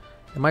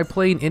 Am I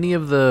playing any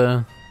of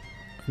the...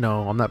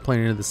 No, I'm not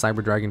playing any of the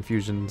Cyber Dragon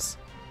fusions.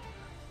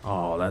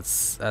 Oh,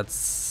 that's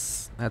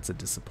a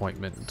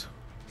disappointment.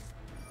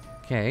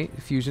 Okay,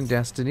 Fusion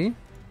Destiny.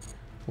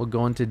 We'll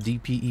go into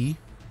DPE.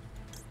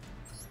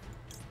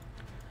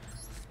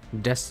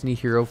 Destiny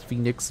Hero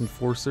Phoenix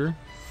Enforcer.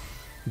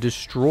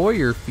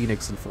 Destroyer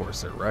Phoenix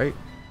Enforcer, right?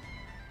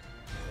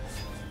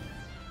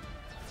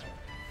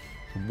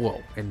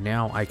 Whoa, and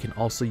now I can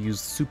also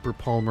use Super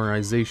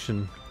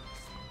Polymerization.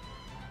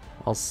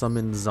 I'll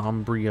summon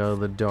Zombria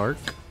the Dark.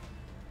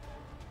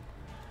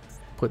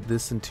 Put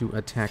this into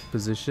attack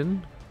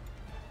position.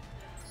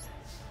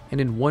 And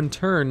in one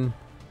turn,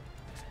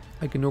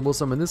 I can normal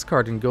summon this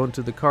card and go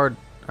into the card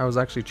I was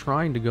actually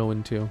trying to go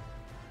into.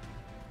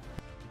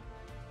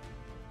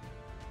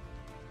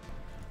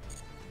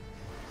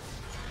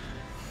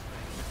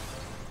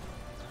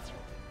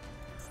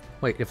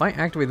 Wait, if I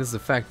activate this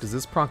effect, does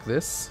this proc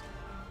this?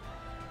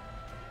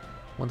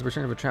 Once a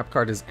return of a trap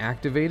card is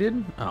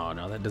activated? Oh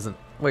no, that doesn't...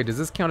 Wait, does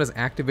this count as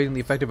activating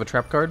the effect of a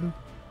trap card?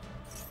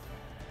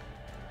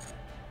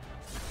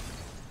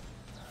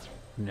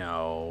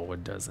 No,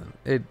 it doesn't.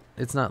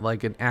 It's not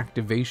like an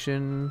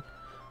activation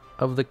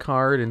of the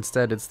card.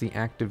 Instead, it's the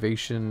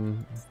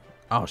activation...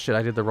 Oh shit,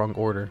 I did the wrong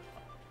order.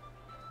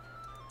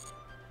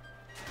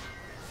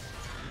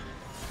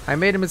 I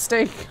made a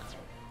mistake!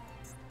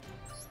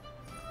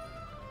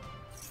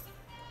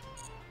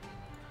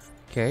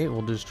 Okay,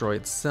 we'll destroy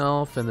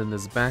itself, and then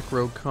this back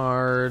row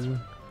card.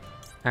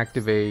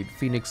 Activate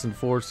Phoenix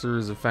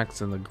Enforcer's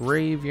effects in the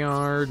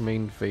graveyard.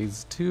 Main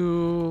phase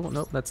 2.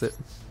 Nope, that's it.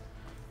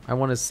 I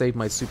want to save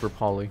my Super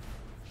Poly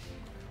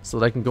so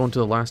that I can go into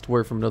the Last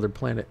Warrior from another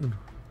planet.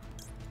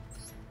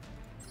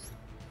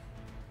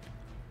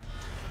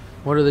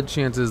 What are the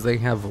chances they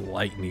have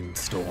Lightning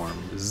Storm?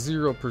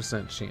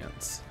 0%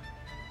 chance.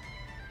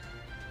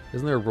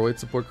 Isn't there a Roid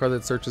support card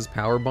that searches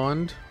Power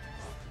Bond?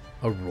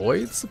 A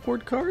Roid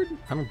support card?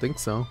 I don't think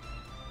so.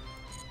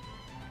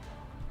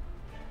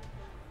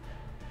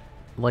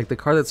 Like, the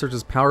card that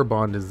searches Power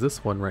Bond is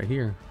this one right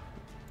here.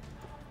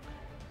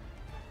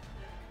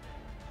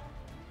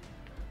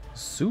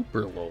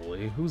 Super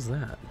lowly? Who's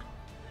that?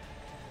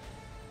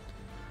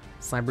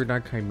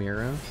 Cyberdark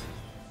Chimera?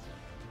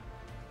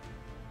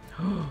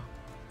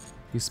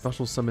 He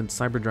special summoned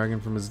Cyber Dragon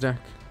from his deck.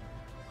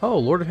 Oh,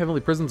 Lord of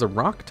Heavenly Prison's a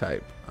rock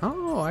type.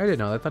 Oh, I didn't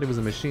know. I thought he was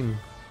a machine.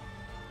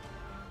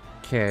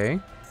 Okay.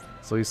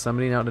 So he's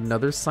summoning out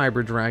another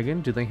Cyber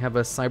Dragon. Do they have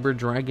a Cyber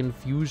Dragon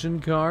fusion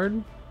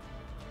card?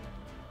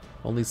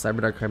 Only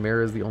Cyber Dark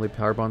Chimera is the only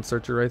Power Bond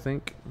searcher, I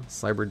think.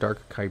 Cyber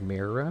Dark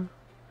Chimera?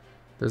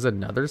 There's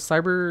another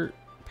Cyber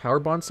Power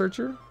Bond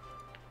searcher?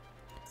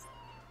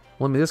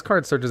 Well, I mean, this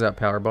card searches out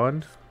Power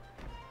Bond.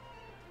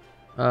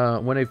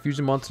 When a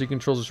fusion monster you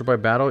control is destroyed by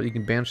battle, you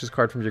can banish this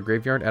card from your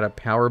graveyard, add a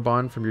Power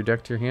Bond from your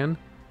deck to your hand.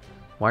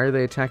 Why are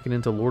they attacking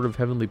into Lord of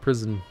Heavenly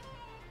Prison?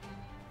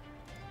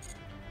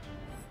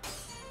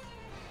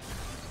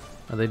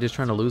 Are they just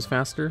trying to lose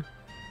faster?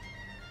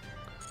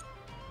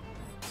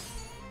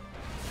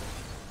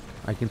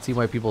 I can see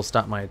why people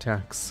stop my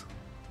attacks.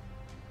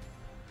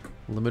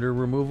 Limiter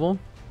removal.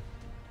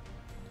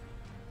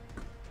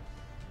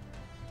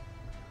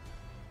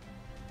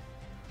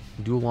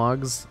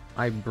 DuelLogs.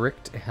 I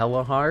bricked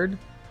hella hard.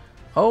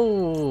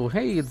 Oh,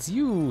 hey, it's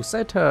you,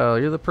 Seta.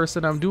 You're the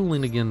person I'm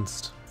dueling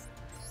against.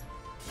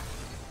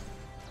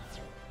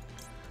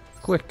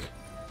 Quick.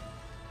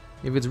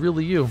 If it's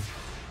really you.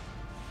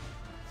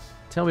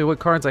 Tell me what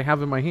cards I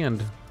have in my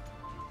hand.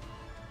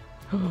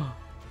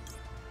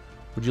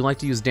 Would you like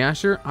to use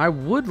Dasher? I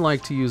would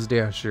like to use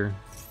Dasher.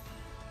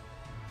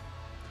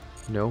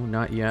 No,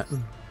 not yet.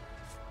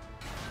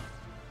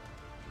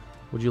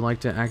 Would you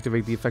like to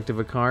activate the effect of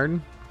a card?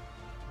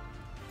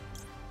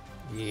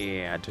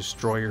 Yeah,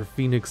 Destroyer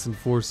Phoenix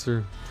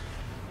Enforcer.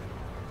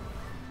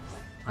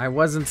 I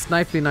wasn't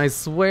sniping, I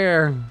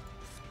swear.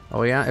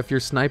 Oh yeah, if you're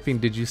sniping,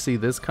 did you see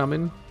this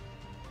coming?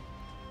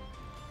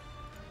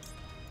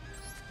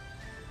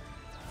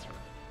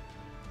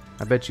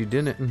 I bet you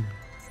didn't.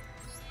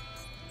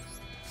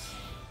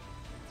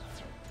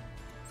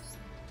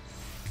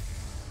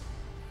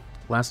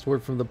 Last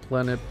word from the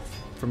planet,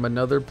 from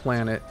another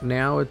planet.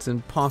 Now it's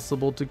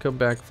impossible to come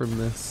back from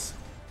this.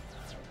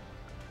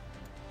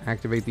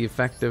 Activate the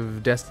effect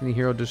of Destiny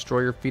Hero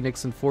Destroyer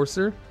Phoenix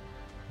Enforcer.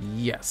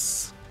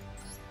 Yes.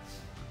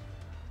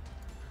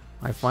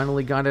 I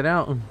finally got it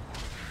out.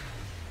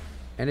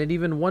 And it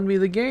even won me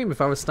the game.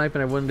 If I was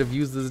sniping, I wouldn't have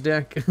used this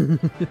deck.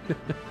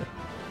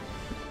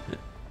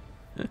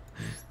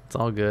 It's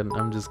all good.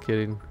 I'm just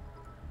kidding.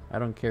 I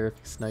don't care if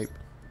you snipe.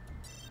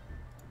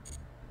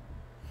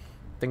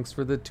 Thanks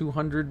for the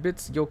 200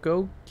 bits,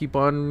 Yoko. Keep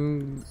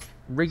on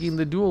rigging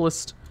the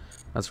duelist.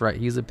 That's right,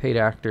 he's a paid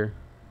actor.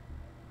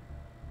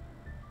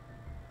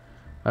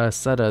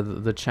 Seta,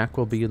 the check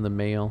will be in the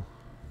mail.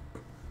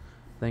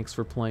 Thanks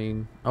for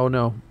playing. Oh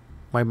no,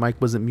 my mic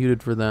wasn't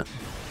muted for that.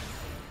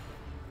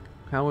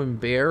 How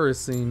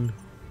embarrassing.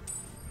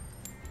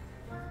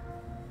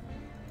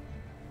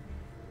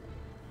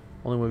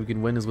 Only way we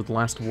can win is with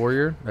Last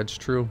Warrior. That's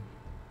true.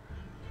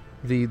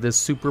 The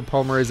super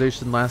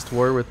polymerization Last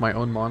Warrior with my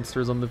own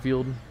monsters on the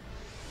field.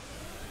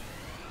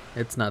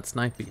 It's not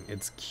sniping.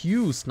 It's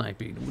Q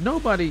sniping.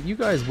 Nobody, you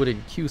guys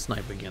wouldn't Q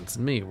snipe against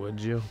me,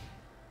 would you?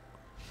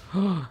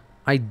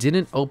 I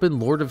didn't open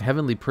Lord of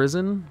Heavenly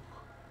Prison.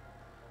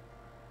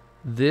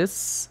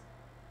 This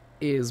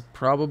is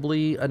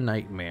probably a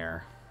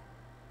nightmare.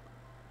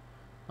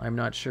 I'm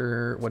not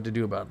sure what to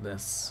do about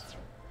this.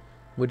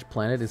 Which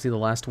planet is he the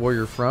Last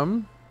Warrior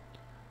from?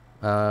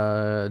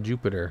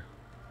 Jupiter.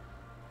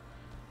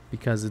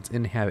 Because it's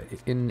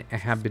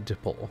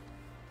inhabitable.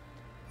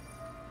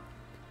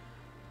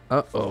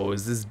 Uh-oh,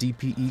 is this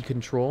DPE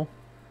control?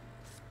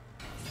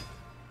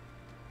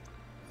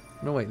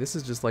 No, wait, this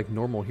is just like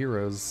normal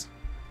heroes.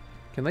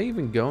 Can they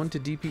even go into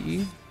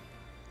DPE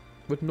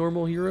with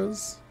normal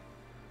heroes?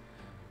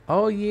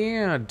 Oh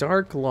yeah,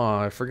 Dark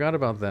Law. I forgot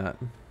about that.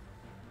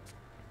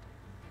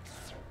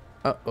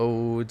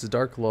 Uh-oh, it's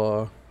Dark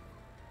Law.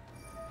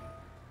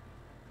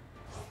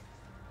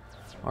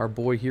 Our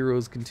boy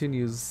Heroes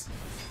continues.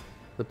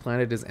 The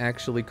planet is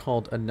actually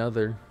called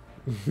Another.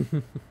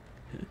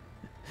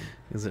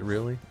 Is it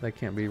really? That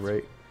can't be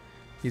right.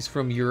 He's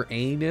from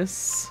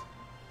Uranus?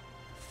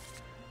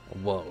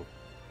 Whoa.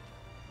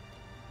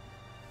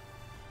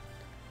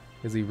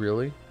 Is he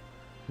really?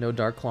 No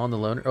Dark Claw on the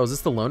Loner? Oh, is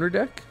this the Loner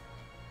deck?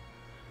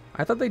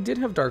 I thought they did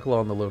have Dark Claw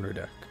on the Loner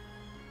deck.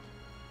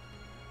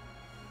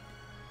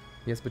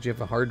 Yes, but you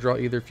have a hard draw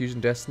either Fusion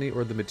Destiny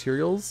or the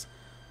materials.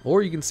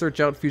 Or you can search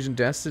out Fusion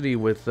Destiny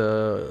with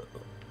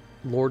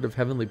Lord of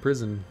Heavenly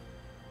Prison.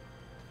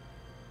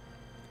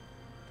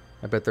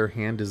 I bet their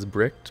hand is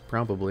bricked,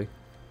 probably.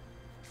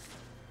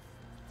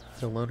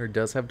 The Loner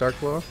does have Dark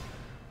Claw?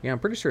 Yeah, I'm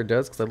pretty sure it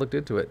does because I looked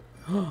into it.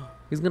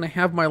 He's gonna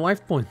have my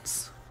life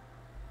points.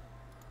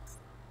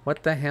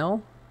 What the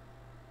hell?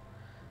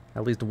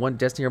 At least one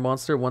Destiny Hero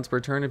monster once per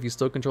turn. If you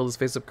still control this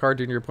face-up card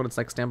during your opponent's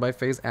next standby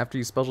phase, after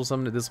you special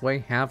summon it this way,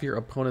 have your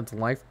opponent's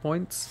life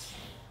points.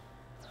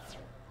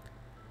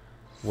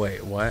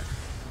 Wait, what?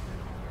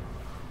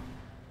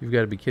 You've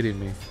got to be kidding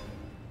me.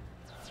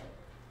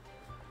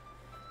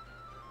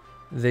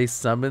 They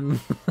summon...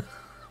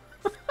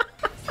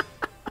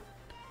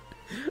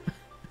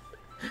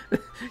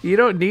 You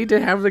don't need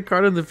to have the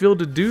card on the field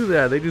to do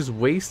that. They just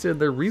wasted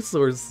their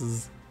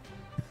resources.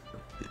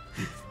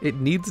 It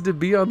needs to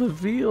be on the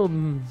field.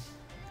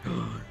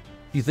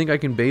 You think I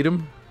can bait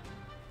him?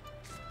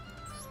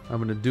 I'm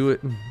gonna do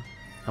it.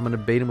 I'm gonna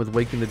bait him with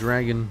Waking the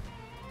Dragon.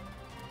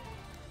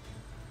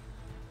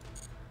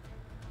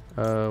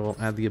 We'll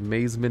add the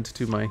Amazement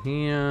to my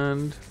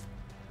hand.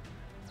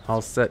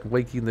 I'll set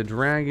Waking the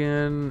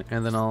Dragon,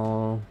 and then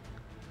I'll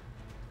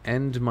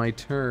end my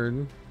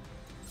turn.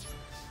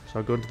 So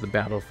I'll go into the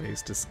battle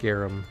phase to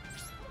scare him.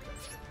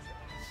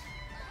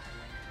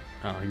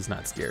 Oh, he's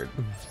not scared.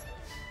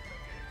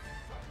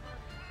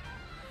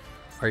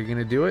 Are you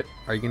gonna do it?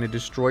 Are you gonna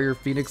destroy your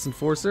Phoenix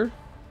Enforcer?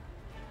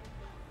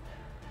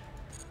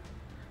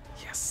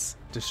 Yes!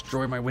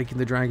 Destroy my Waking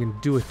the Dragon.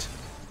 Do it!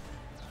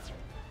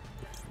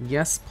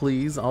 Yes,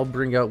 please. I'll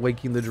bring out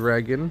Waking the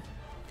Dragon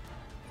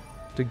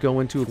to go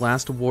into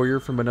Last Warrior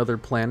from another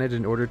planet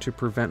in order to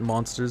prevent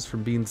monsters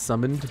from being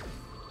summoned.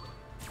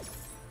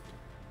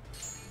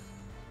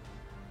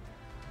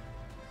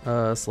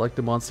 Select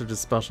a monster to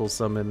special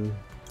summon.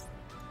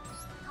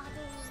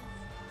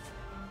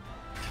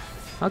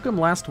 How come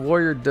Last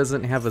Warrior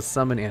doesn't have a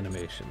summon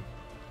animation?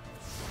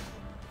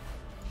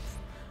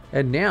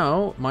 And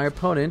now, my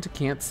opponent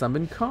can't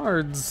summon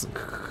cards.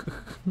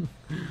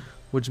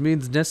 Which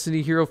means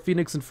Destiny Hero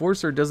Phoenix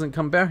Enforcer doesn't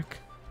come back.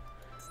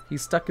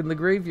 He's stuck in the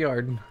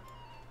graveyard.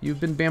 You've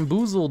been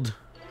bamboozled.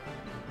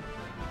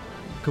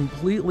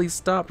 Completely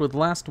stopped with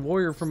Last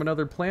Warrior from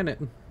another planet.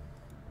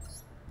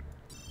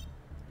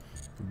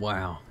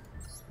 Wow.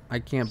 I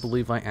can't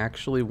believe I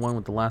actually won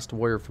with the Last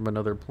Warrior from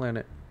another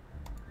planet.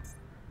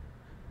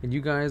 And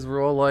you guys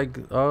were all like,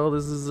 oh,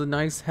 this is a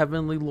nice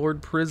Heavenly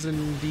Lord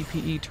Prison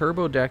DPE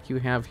turbo deck you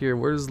have here.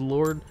 Where's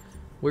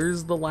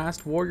the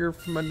Last Warrior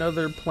from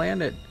another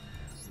planet?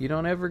 You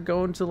don't ever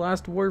go into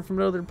Last Warrior from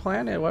another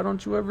planet. Why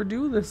don't you ever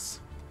do this?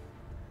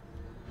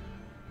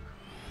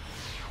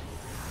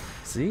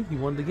 See, you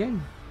won the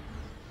game.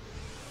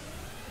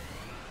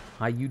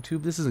 Hi,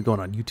 YouTube. This isn't going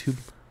on YouTube.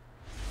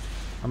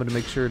 I'm going to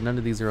make sure none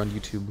of these are on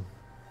YouTube.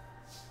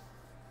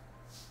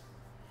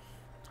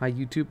 Hi,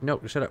 YouTube.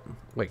 No, shut up.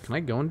 Wait, can I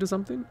go into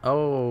something?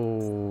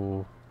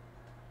 Oh.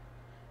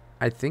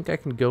 I think I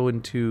can go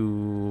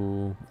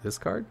into this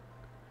card.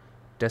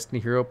 Destiny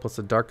Hero plus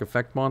a Dark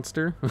Effect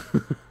monster.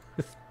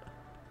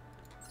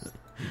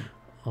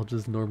 I'll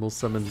just normal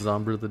summon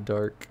Zombra the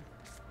Dark.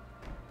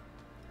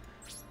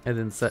 And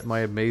then set my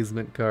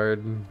Amazement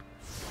card.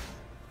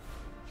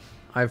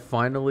 I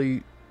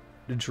finally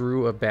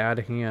drew a bad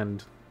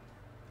hand.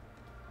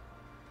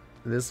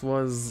 This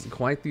was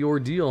quite the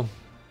ordeal.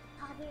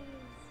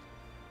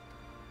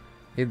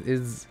 It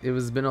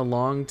has been a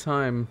long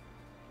time.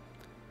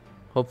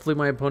 Hopefully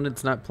my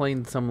opponent's not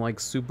playing some like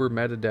super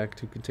meta deck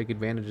who can take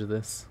advantage of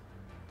this.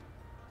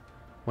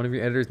 One of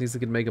your editors needs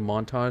to make a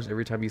montage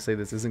every time you say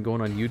this isn't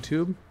going on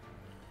YouTube.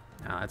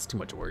 Nah, that's too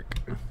much work.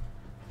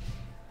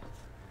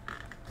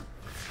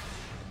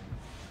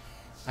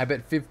 I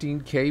bet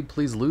 15K,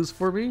 please lose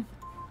for me.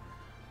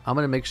 I'm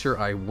gonna make sure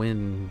I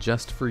win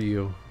just for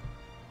you.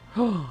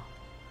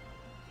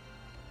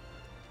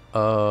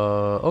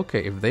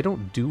 Okay, if they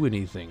don't do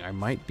anything, I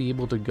might be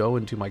able to go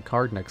into my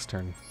card next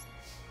turn.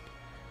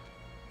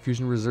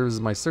 Fusion Reserves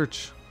is my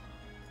search.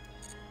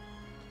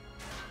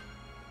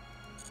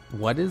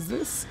 What is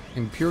this?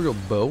 Imperial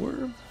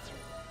Bower?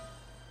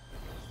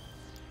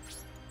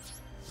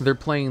 They're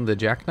playing the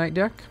Jack Knight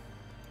deck?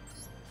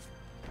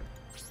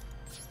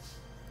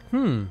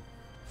 I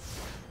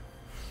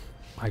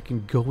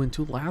can go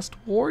into Last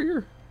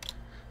Warrior.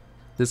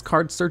 This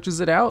card searches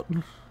it out.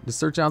 To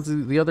search out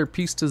the other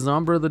piece to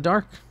Zombra the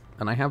Dark.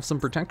 And I have some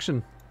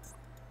protection.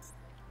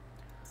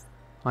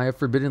 I have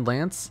Forbidden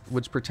Lance,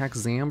 which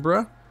protects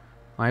Zambra.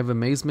 I have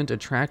Amazement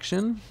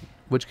Attraction,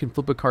 which can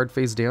flip a card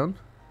face down.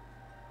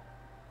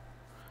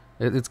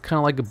 It's kind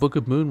of like a Book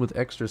of Moon with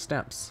extra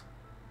steps.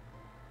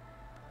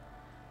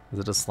 Is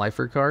it a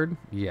Slifer card?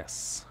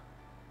 Yes.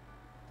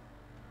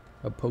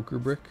 A Poker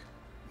Brick?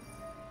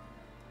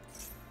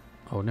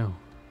 Oh no.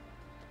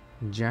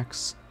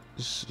 Jack's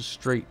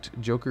straight.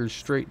 Joker's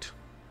straight.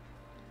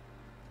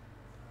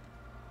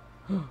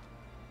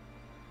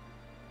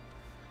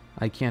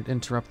 I can't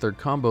interrupt their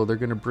combo. They're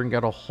going to bring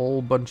out a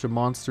whole bunch of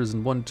monsters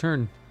in one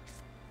turn.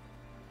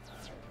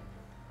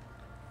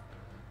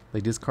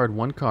 They discard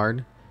one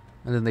card,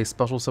 and then they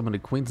special summon a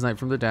Queen's Knight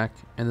from the deck,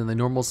 and then they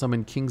normal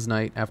summon King's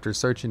Knight after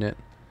searching it,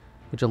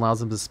 which allows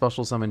them to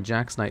special summon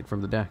Jack's Knight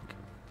from the deck.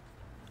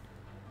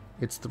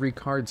 It's 3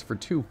 cards for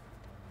 2.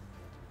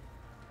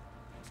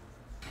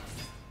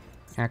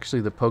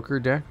 Actually, the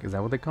poker deck, is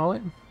that what they call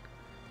it?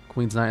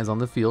 Queen's Knight is on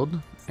the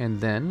field,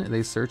 and then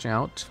they search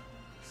out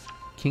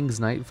King's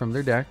Knight from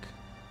their deck,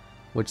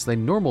 which they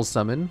normal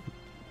summon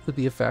with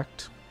the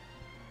effect,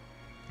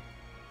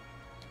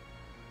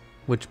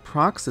 which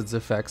procs its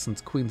effect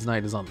since Queen's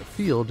Knight is on the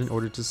field in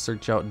order to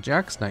search out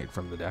Jack's Knight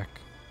from the deck.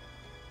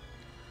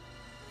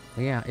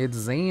 Yeah, it's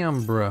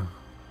Zambra.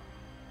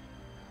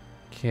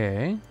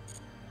 Okay.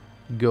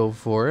 Go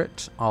for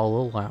it. I'll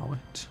allow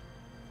it.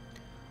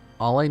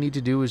 All I need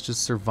to do is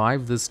just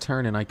survive this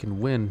turn and I can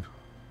win.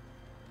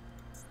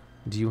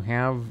 Do you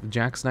have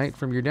Jack's Knight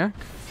from your deck?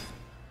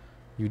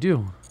 You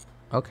do.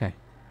 Okay.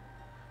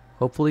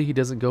 Hopefully he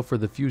doesn't go for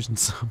the fusion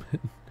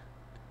summon.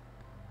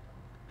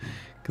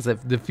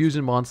 Because the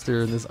fusion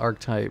monster in this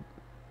archetype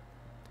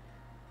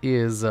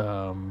is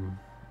kind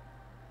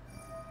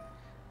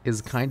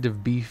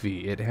of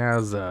beefy. It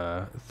has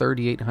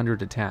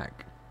 3,800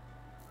 attack.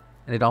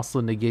 And it also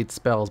negates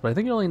spells, but I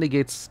think it only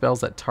negates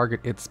spells that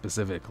target it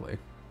specifically.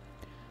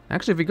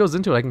 Actually, if it goes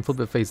into it, I can flip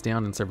it face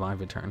down and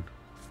survive a turn.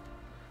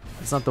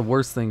 It's not the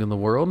worst thing in the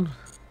world.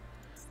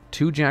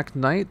 2 Jack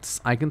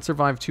Knights. I can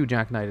survive 2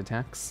 Jack Knight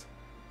attacks.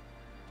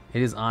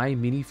 It is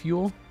Mini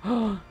Fuel.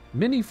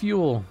 Mini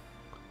Fuel!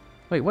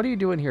 Wait, what are you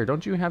doing here?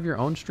 Don't you have your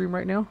own stream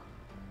right now?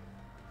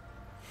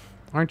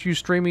 Aren't you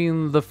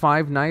streaming the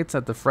 5 nights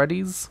at the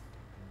Freddy's?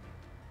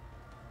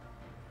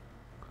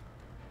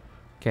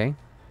 Okay.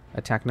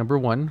 Attack number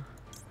 1.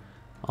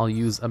 I'll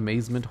use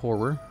Amazement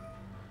Horror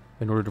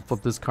in order to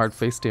flip this card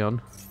face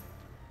down.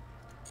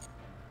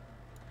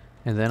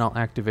 And then I'll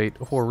activate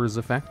Horror's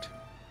effect.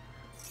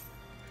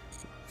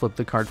 Flip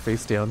the card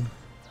face down.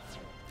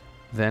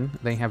 Then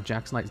they have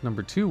Jack's Knights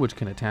number 2, which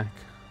can attack.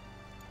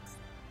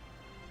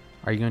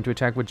 Are you going to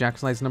attack with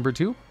Jack's Knights number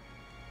 2?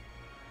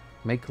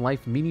 Make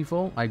life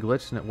meaningful. I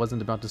glitched and it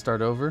wasn't about to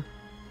start over.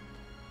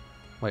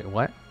 Wait,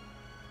 what?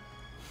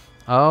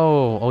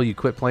 Oh, you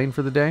quit playing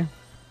for the day?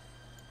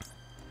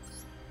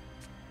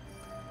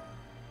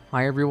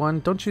 Hi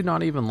everyone. Don't you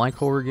not even like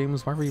horror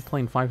games? Why were you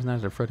playing Five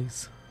Nights at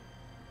Freddy's?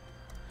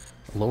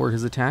 Lower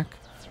his attack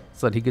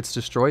so that he gets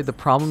destroyed. The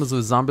problem is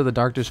with Zombie the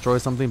Dark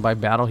destroys something by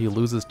battle, he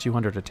loses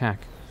 200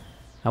 attack.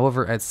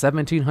 However, at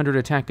 1,700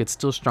 attack, it's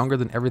still stronger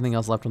than everything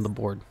else left on the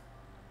board.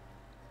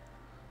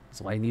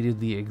 So I needed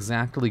the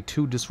exactly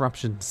 2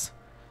 disruptions.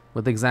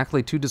 With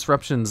exactly 2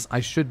 disruptions, I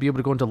should be able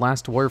to go into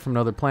Last Warrior from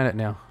another planet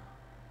now.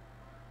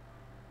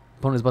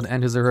 Opponent is about to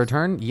end his or her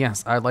turn.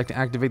 Yes, I'd like to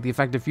activate the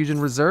effective fusion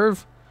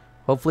reserve.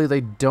 Hopefully they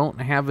don't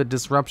have a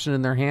disruption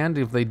in their hand.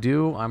 If they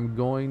do, I'm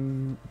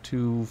going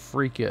to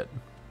freak it.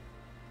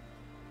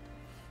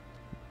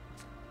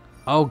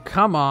 Oh,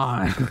 come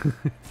on.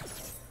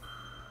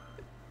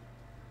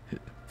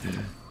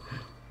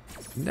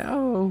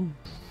 No.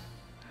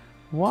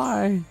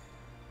 Why?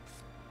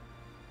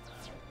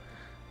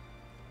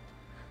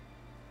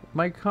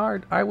 My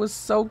card. I was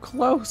so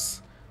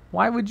close.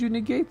 Why would you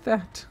negate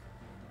that?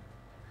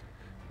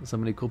 So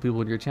many cool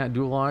people in your chat.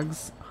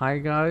 TheDuelLogs. Hi,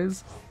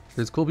 guys.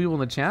 There's cool people in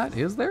the chat?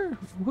 Is there?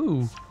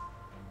 Who?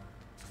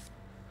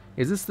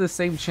 Is this the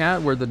same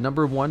chat where the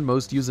 #1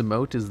 most used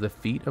emote is the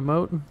feet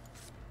emote?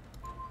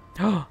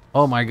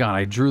 Oh my god,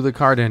 I drew the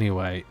card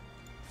anyway.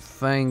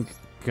 Thank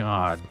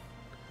god.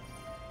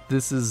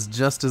 This is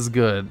just as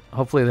good.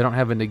 Hopefully they don't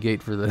have a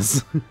negate for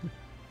this.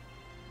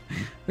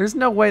 There's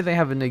no way they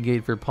have a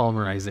negate for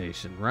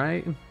polymerization,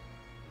 right?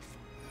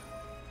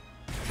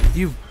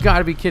 You've got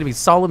to be kidding me.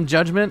 Solemn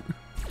Judgment?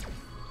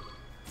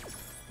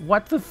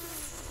 What the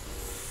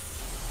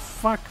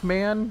fuck,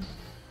 man?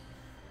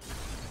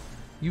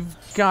 You've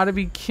got to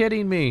be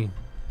kidding me.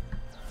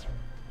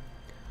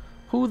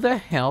 Who the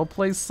hell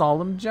plays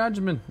Solemn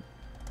Judgment?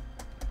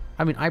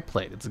 I mean, I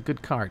played. It's a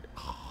good card.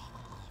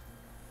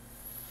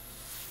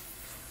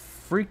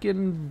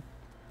 Freaking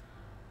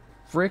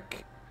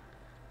frick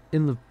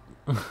in the...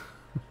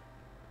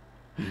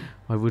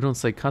 Why we don't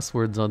say cuss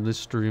words on this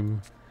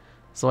stream.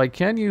 So I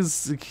can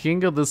use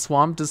King of the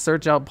Swamp to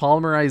search out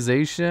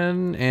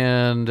polymerization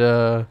and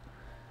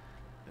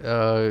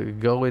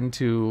go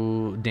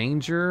into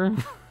danger.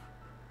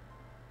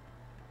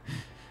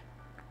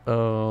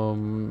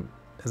 And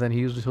then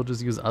he'll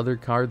just use other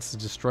cards to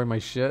destroy my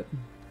shit.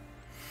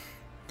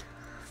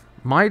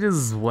 Might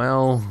as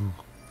well.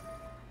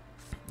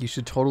 You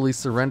should totally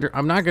surrender.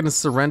 I'm not gonna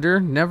surrender.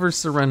 Never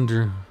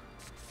surrender.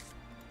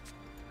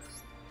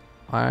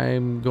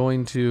 I'm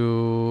going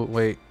to...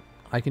 Wait.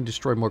 I can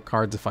destroy more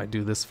cards if I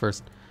do this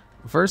first.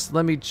 First,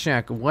 let me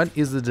check. What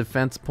is the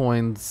defense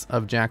points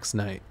of Jack's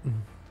Knight?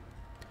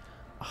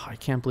 Oh, I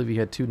can't believe he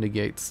had 2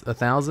 negates.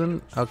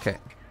 1,000? Okay.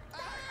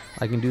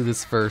 I can do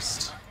this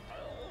first.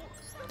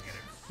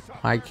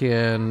 I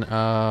can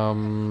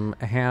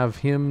have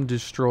him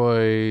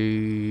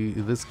destroy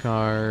this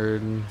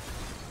card.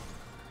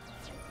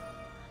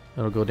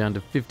 It'll go down to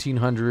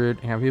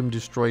 1,500. Have him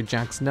destroy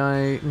Jack's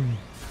Knight.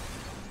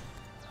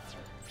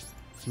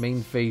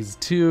 Main phase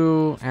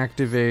 2.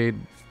 Activate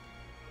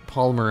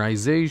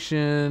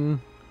polymerization.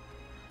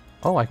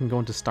 Oh, I can go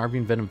into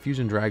Starving Venom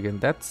Fusion Dragon.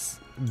 That's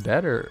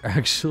better,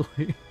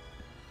 actually.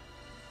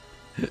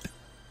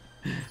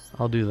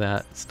 I'll do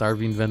that.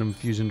 Starving Venom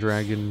Fusion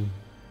Dragon.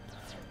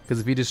 Because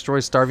if he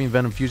destroys Starving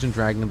Venom Fusion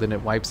Dragon, then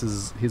it wipes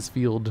his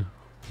field.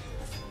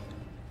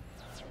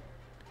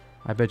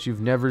 I bet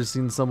you've never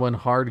seen someone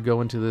hard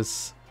go into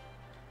this.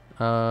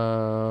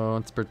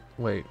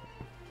 Wait.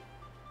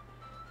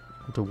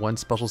 To 1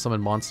 special summon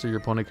monster your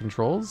opponent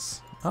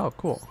controls? Oh,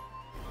 cool.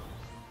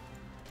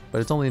 But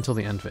it's only until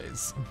the end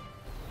phase.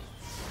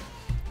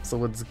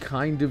 So it's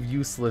kind of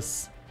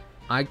useless.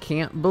 I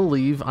can't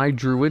believe I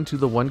drew into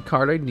the 1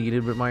 card I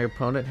needed, but my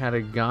opponent had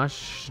a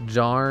gosh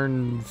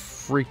darn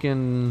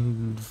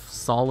freaking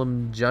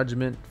Solemn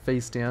Judgment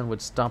face down,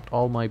 which stopped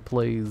all my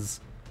plays.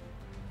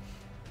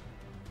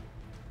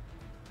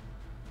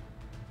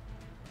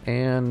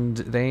 And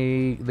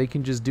they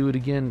can just do it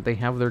again. They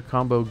have their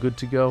combo good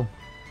to go.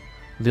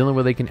 The only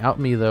way they can out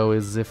me, though,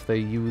 is if they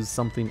use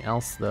something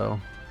else, though.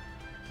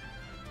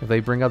 If they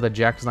bring out the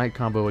Jack's Knight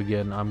combo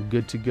again, I'm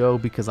good to go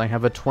because I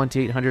have a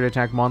 2800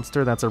 attack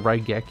monster. That's a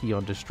Raigeki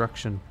on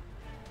destruction.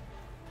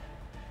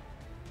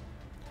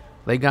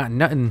 They got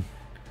nothing.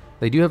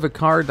 They do have a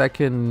card that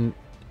can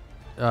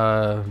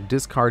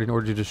discard in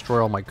order to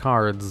destroy all my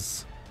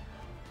cards.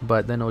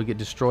 But then it will get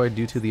destroyed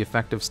due to the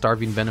effect of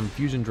Starving Venom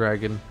Fusion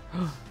Dragon.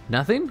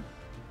 Nothing?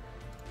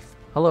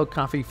 Hello,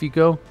 Cafe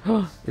Fico.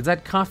 Is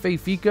that Cafe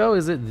Fico?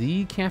 Is it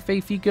the Cafe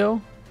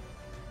Fico?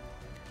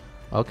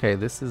 Okay,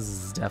 this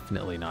is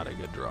definitely not a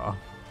good draw.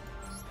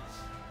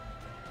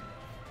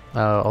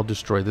 I'll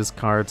destroy this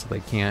card so they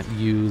can't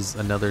use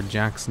another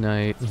Jack's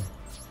Knight.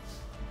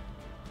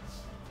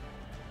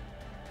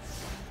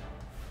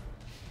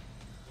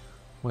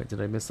 Wait,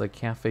 did I miss a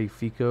Cafe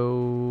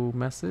Fico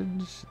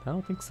message? I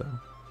don't think so.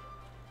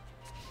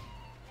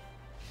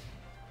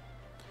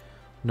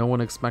 No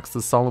one expects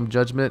the Solemn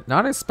Judgment,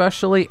 not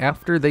especially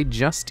after they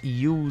just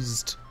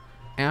used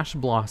Ash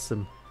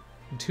Blossom.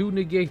 2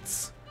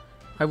 negates.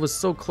 I was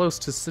so close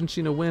to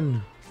cinching a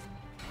win.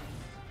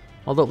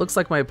 Although it looks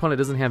like my opponent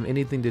doesn't have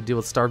anything to deal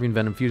with Starving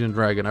Venom Fusion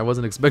Dragon. I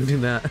wasn't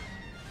expecting that.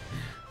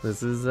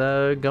 This is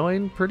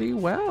going pretty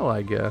well,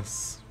 I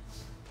guess.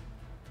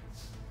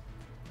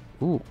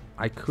 Ooh,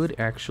 I could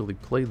actually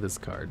play this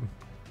card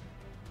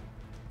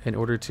in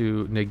order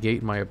to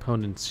negate my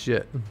opponent's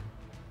shit.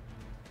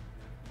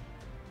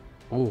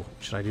 Oh,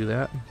 should I do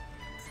that?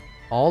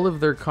 All of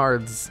their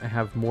cards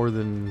have more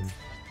than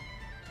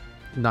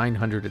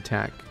 900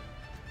 attack.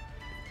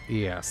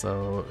 Yeah,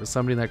 so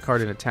somebody in that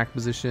card in attack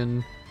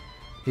position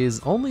is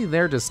only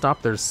there to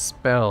stop their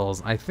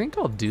spells. I think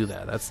I'll do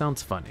that. That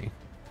sounds funny.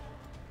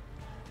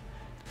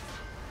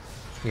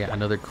 Yeah,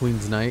 another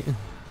Queen's Knight.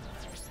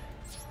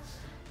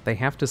 They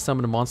have to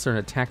summon a monster in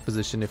attack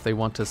position if they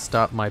want to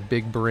stop my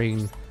big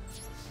brain.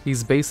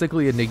 He's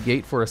basically a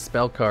negate for a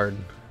spell card.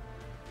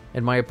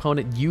 And my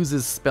opponent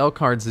uses spell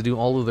cards to do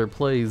all of their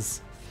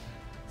plays.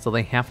 So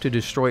they have to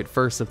destroy it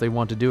first if they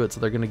want to do it. So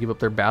they're going to give up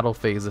their battle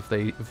phase if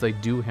they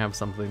do have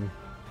something.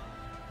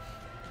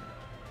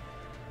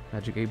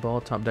 Magic 8 Ball,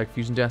 top deck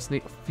Fusion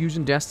Destiny.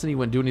 Fusion Destiny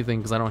wouldn't do anything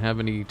because I don't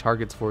have any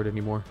targets for it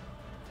anymore.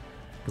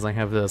 Because I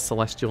have the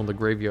Celestial in the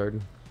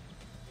graveyard.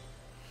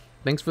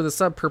 Thanks for the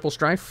sub, Purple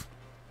Strife.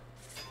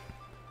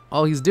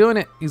 Oh, he's doing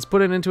it. He's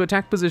put it into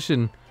attack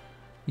position.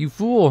 You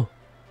fool.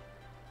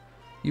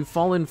 You've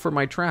fallen for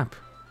my trap.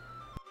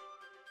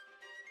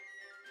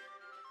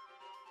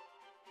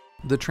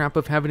 The trap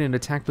of having an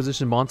attack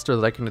position monster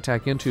that I can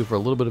attack into for a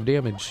little bit of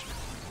damage.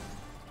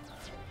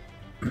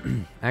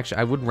 Actually,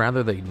 I would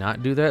rather they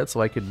not do that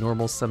so I could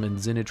normal summon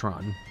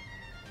Zenitron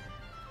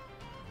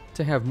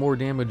to have more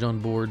damage on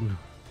board.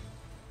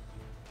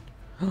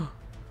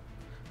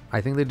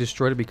 I think they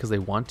destroyed it because they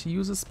want to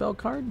use a spell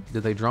card.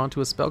 Did they draw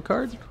into a spell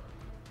card?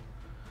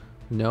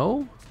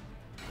 No?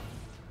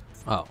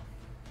 Oh.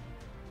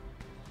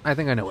 I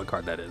think I know what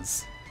card that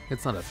is.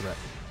 It's not a threat.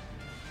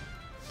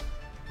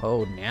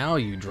 Oh, now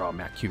you draw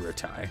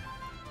Makuratai.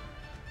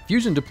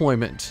 Fusion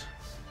deployment.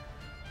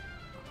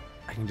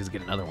 I can just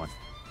get another one.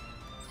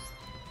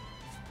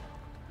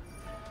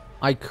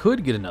 I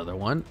could get another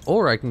one,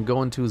 or I can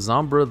go into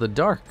Zombra the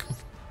Dark.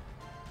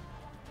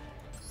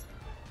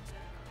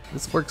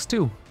 This works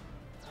too.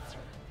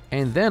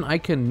 And then I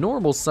can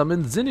normal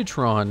summon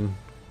Zenitron.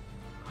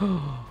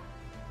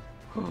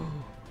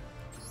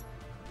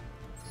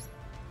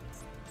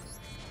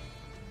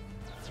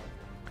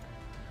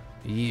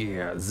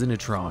 Yeah,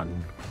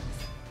 Zenitron.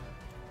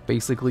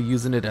 Basically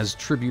using it as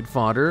tribute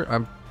fodder.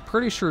 I'm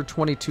pretty sure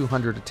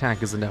 2200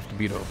 attack is enough to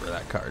beat over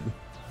that card.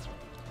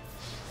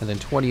 And then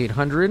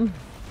 2800.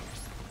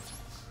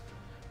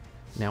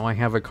 Now I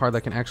have a card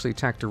that can actually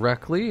attack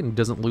directly and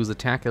doesn't lose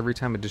attack every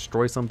time it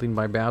destroys something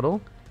by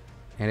battle.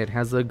 And it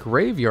has a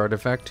graveyard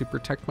effect to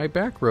protect my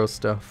back row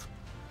stuff.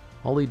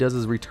 All he does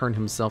is return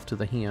himself to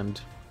the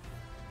hand.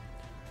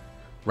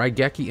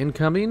 Raigeki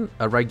incoming.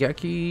 A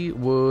Raigeki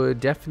would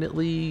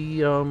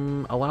definitely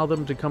allow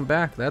them to come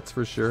back, that's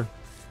for sure.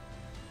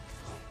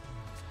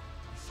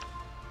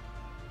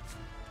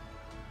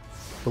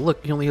 But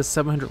look, he only has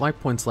 700 life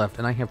points left,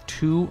 and I have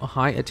 2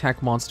 high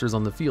attack monsters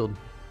on the field.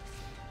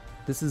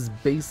 This is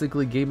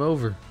basically game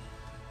over.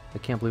 I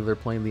can't believe they're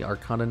playing the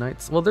Arcana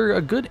Knights. Well, they're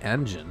a good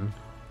engine.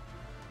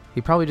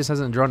 He probably just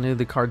hasn't drawn any of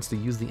the cards to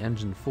use the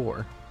engine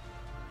for.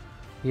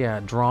 Yeah,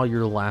 draw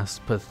your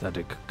last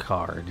pathetic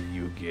card,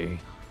 Yugioh.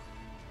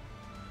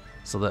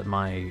 So that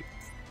my...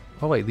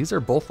 Oh wait, these are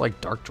both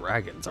like Dark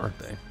Dragons, aren't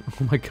they?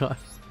 Oh my god.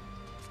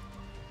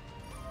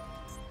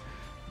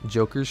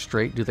 Joker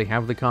straight, do they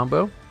have the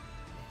combo?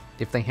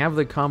 If they have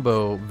the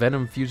combo,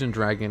 Venom Fusion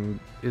Dragon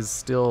is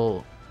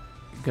still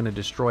gonna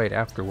destroy it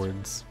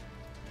afterwards.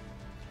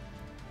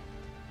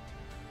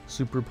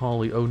 Super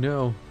Poly, oh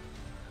no.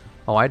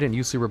 Oh, I didn't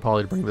use Super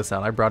Poly to bring this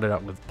out. I brought it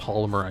out with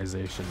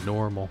Polymerization,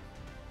 normal.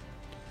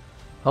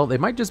 Oh, they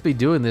might just be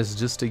doing this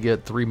just to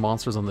get 3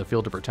 monsters on the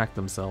field to protect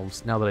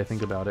themselves, now that I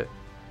think about it.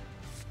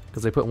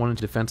 Because they put one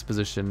into defense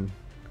position.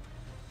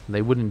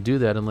 They wouldn't do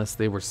that unless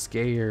they were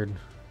scared.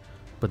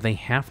 But they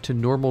have to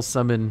normal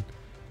summon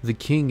the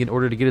king in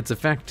order to get its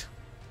effect.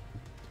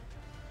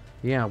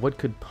 Yeah, what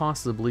could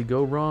possibly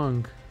go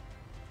wrong?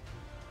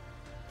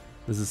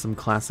 This is some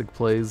classic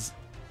plays.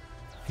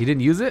 He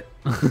didn't use it?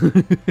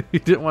 He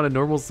didn't want a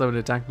normal summon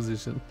attack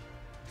position.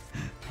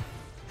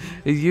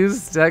 He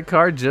used that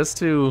card just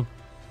to...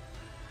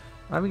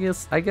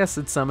 I guess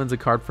it summons a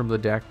card from the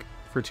deck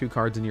for 2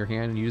 cards in your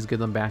hand and you just get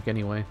them back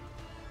anyway.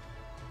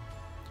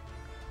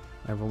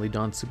 I've only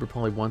done Super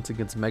Poly once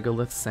against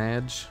Megalith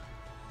Sag.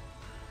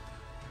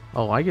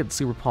 Oh, I get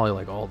Super Poly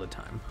like all the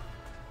time.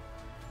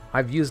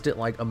 I've used it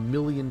like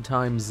 1,000,000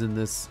 times in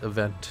this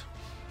event.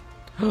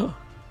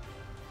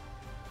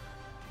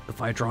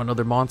 If I draw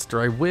another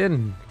monster, I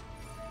win!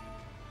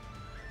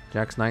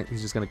 Jack's Knight,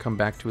 he's just gonna come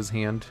back to his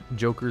hand.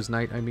 Joker's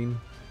Knight, I mean.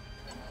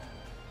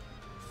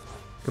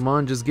 Come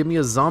on, just give me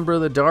a Zombra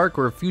of the Dark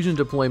or a Fusion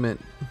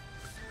Deployment.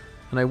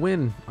 And I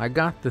win. I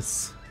got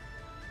this.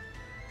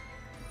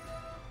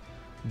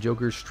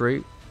 Joker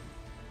straight.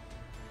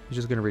 He's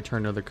just gonna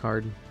return another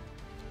card.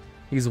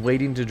 He's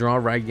waiting to draw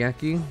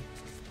Raigeki.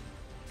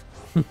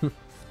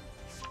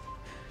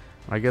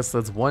 I guess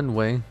that's one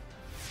way.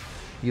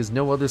 He has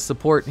no other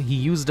support. He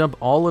used up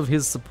all of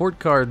his support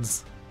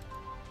cards.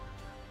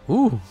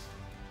 Ooh.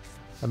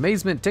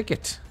 Amazement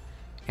Ticket.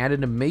 Add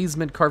an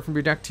Amazement card from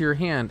your deck to your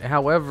hand.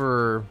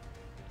 However,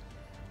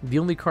 the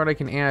only card I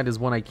can add is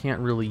one I can't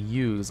really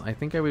use. I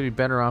think I would be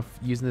better off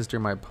using this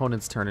during my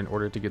opponent's turn in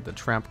order to get the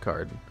trap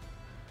card.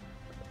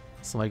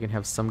 So I can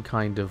have some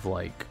kind of,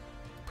 like,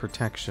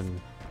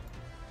 protection.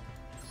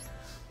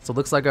 So it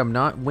looks like I'm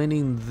not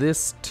winning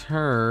this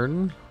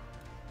turn.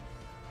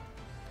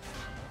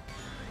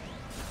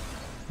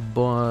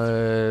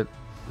 But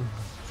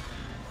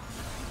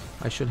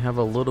I should have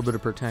a little bit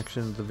of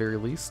protection at the very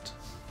least.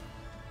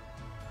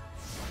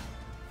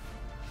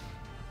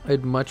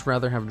 I'd much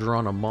rather have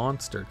drawn a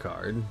monster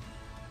card.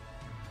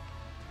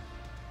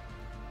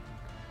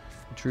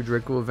 True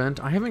Draco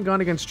event. I haven't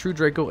gone against True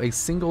Draco a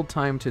single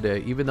time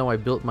today, even though I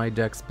built my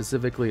deck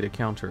specifically to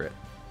counter it.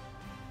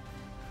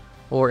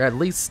 Or at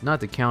least, not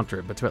to counter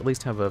it, but to at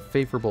least have a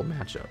favorable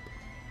matchup.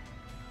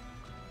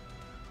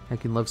 I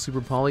can love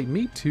Super Poly.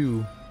 Me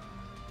too.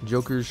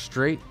 Joker's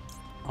straight.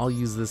 I'll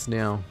use this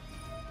now.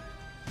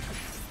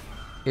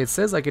 It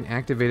says I can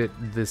activate it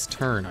this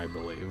turn, I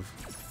believe.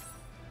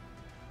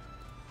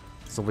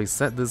 So we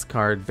set this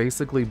card,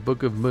 basically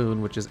Book of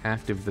Moon, which is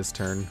active this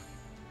turn.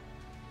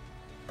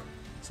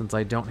 Since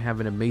I don't have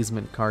an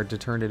Amazement card to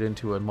turn it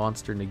into a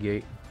monster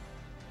negate.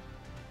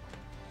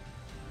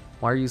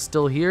 Why are you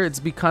still here? It's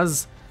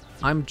because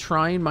I'm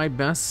trying my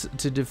best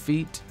to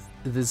defeat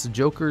this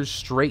Joker's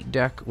straight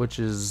deck, which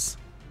is...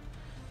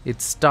 It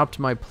stopped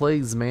my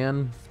plays,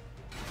 man.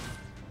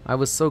 I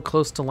was so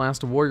close to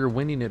Last Warrior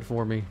winning it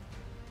for me.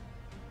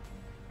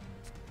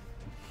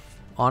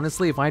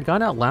 Honestly, if I had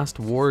gone out Last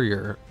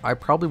Warrior, I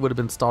probably would have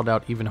been stalled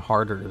out even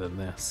harder than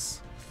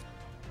this.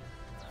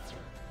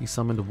 He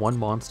summoned 1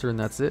 monster and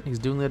that's it. He's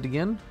doing that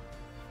again.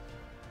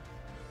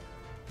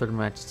 Third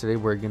match today,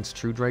 we're against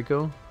True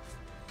Draco.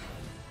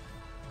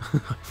 I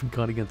haven't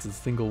gone against a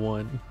single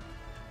one.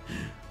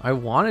 I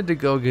wanted to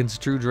go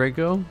against True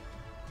Draco.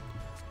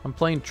 I'm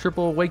playing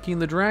Triple Waking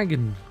the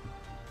Dragon.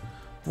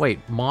 Wait,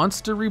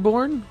 Monster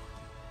Reborn?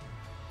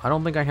 I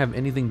don't think I have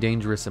anything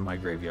dangerous in my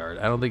graveyard.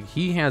 I don't think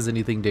he has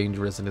anything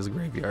dangerous in his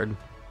graveyard.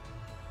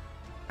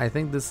 I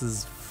think this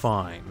is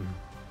fine.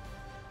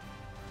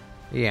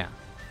 Yeah.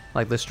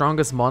 Like, the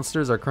strongest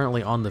monsters are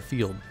currently on the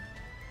field.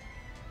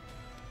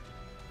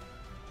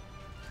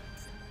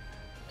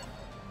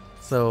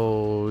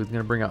 So, he's going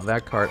to bring out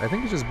that card. I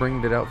think he's just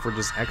bringing it out for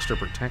just extra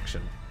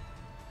protection.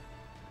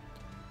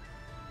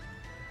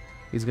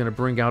 He's going to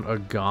bring out a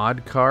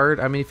God card.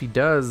 I mean, if he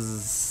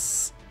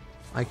does,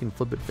 I can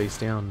flip it face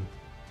down.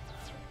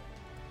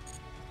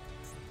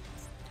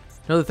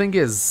 No, the thing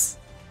is,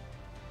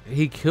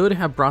 he could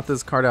have brought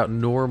this card out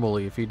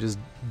normally if he just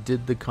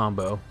did the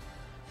combo.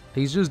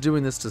 He's just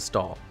doing this to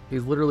stall.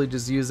 He's literally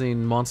just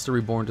using Monster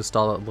Reborn to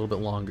stall it a little bit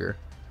longer.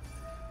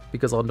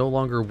 Because I'll no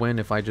longer win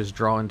if I just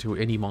draw into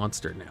any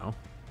monster now.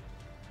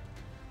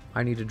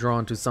 I need to draw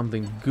into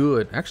something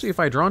good. Actually, if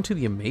I draw into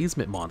the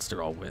Amazement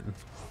monster, I'll win.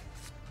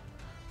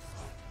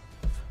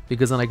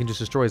 Because then I can just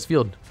destroy his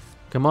field.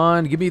 Come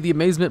on, give me the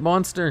Amazement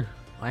monster.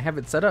 I have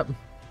it set up.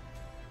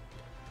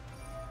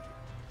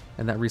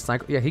 And that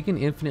recycle, yeah, he can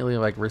infinitely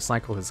like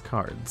recycle his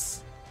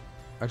cards.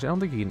 Actually, I don't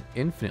think he can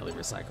infinitely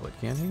recycle it,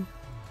 can he?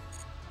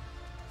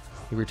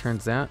 He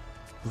returns that,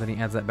 then he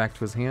adds that back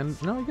to his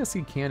hand. No, I guess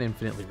he can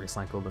infinitely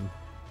recycle them.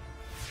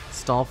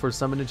 Stall for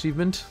summon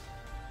achievement.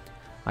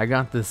 I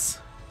got this.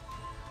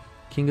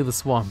 King of the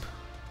Swamp.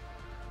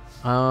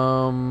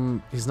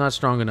 He's not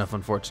strong enough,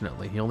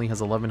 unfortunately. He only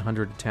has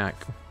 1100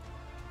 attack.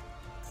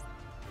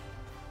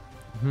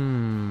 I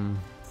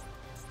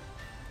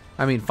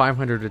mean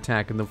 500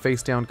 attack, and the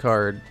face down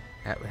card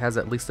has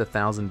at least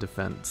 1000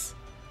 defense.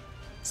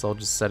 So I'll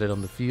just set it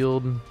on the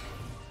field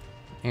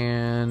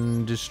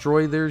and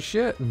destroy their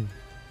shit.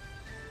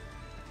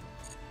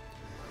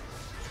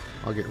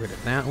 I'll get rid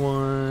of that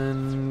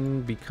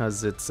one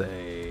because it's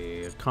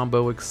a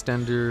combo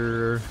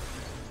extender.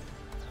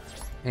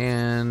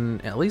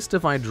 And at least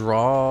if I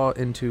draw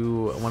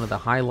into one of the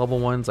high level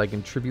ones, I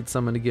can tribute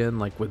summon again,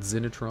 like with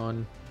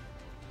Zenitron.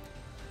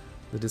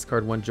 The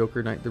discard one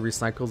Joker Knight that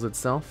recycles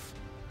itself.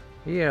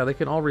 Yeah, they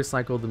can all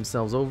recycle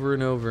themselves over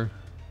and over.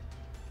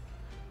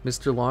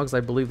 Mr. Logs, I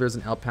believe there's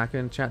an alpaca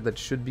in chat that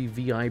should be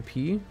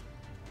VIP.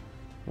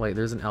 Wait,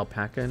 there's an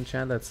alpaca in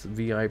chat that's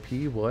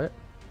VIP? What?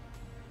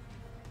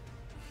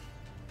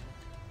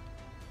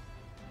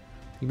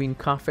 You mean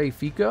Cafe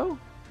Fico?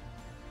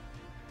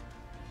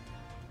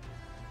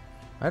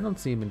 I don't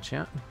see him in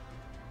chat.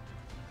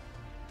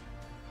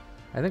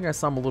 I think I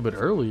saw him a little bit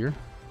earlier.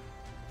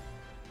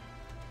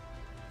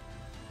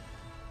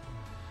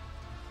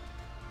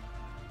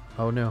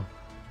 Oh no.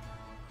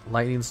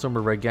 Lightning Storm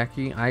or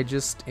Regeki. I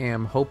just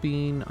am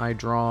hoping I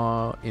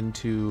draw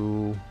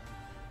into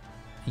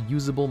a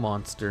usable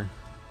monster.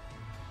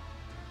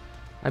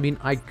 I mean,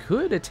 I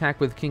could attack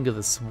with King of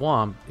the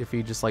Swamp if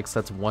he just like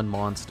sets one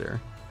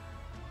monster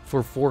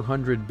for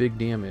 400 big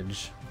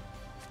damage.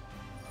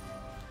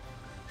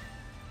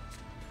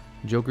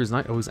 Joker's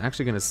Knight. Oh, he's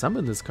actually going to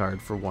summon this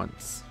card for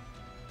once.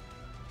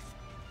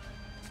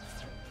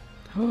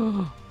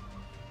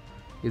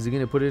 Is he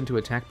going to put it into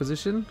attack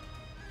position?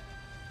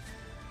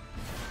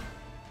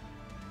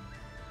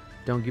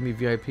 Don't give me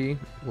VIP.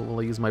 What will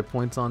I use my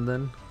points on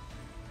then?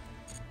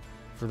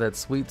 For that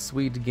sweet,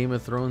 sweet Game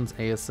of Thrones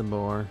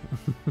ASMR.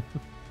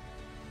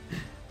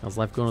 How's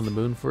life going on the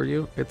moon for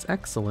you? It's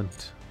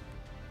excellent.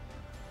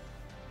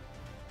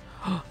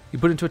 You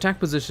put it into attack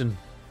position.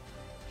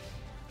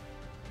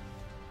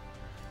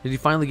 Did he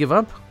finally give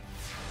up?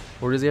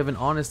 Or does he have an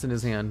honest in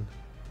his hand?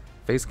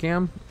 Face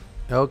cam?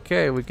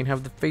 Okay, we can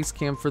have the face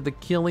cam for the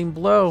killing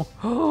blow.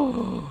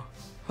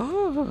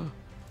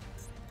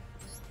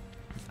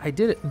 I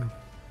did it.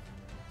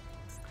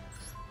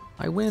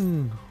 I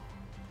win.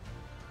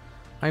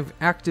 I've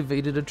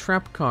activated a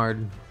trap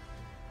card.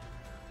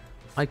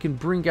 I can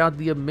bring out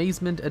the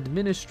Amazement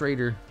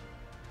Administrator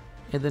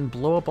and then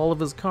blow up all of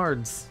his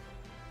cards.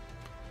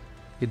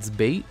 It's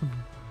bait.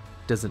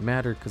 Doesn't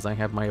matter because I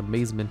have my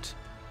Amazement.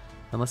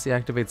 Unless he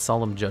activates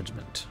Solemn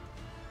Judgment.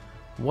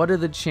 What are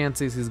the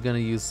chances he's going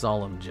to use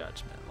Solemn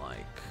Judgment?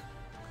 Like,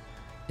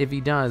 if he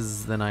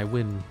does, then I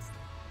win.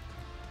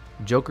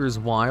 Joker's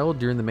Wild.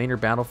 During the main or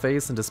battle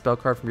phase, send a spell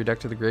card from your deck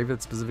to the graveyard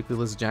that specifically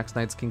lists Jack's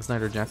Knights, King's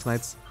Knight, or Jack's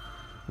Knights.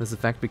 This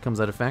effect becomes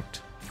that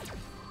effect.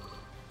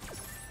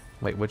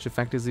 Wait, which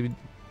effect is he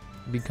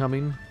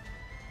becoming?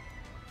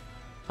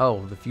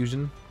 Oh, the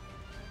fusion.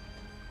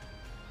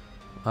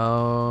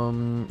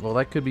 Well,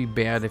 that could be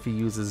bad if he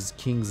uses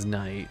King's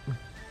Knight.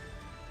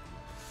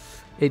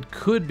 It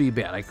could be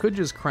bad. I could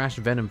just crash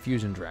Venom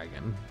Fusion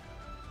Dragon.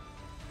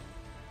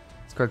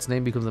 This card's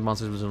name becomes the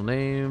monster's original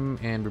name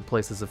and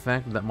replace this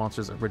effect with that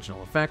monster's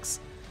original effects.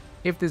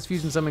 If this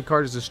fusion summon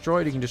card is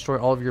destroyed, you can destroy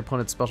all of your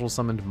opponent's special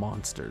summoned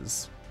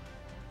monsters.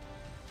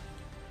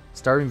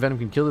 Starving Venom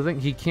can kill the thing.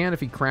 He can if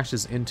he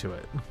crashes into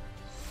it.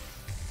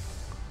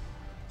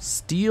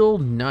 Steel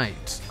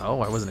Knight.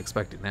 Oh, I wasn't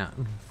expecting that.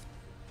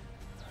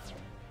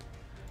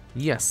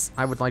 Yes,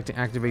 I would like to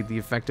activate the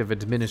effect of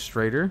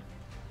Administrator,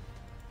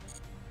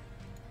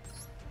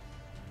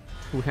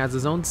 who has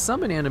his own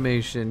summon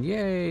animation.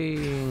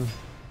 Yay!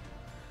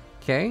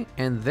 Okay,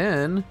 and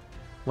then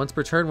once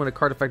per turn, when a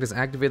card effect is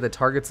activated that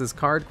targets this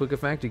card, quick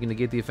effect, you can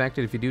negate the effect,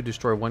 and if you do,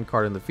 destroy one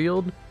card in the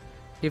field.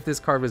 If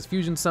this card was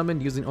fusion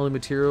summoned using only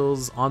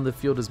materials on the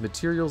field as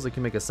materials, it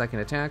can make a second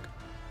attack.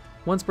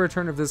 Once per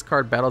turn, if this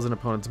card battles an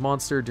opponent's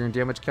monster, during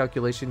damage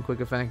calculation, quick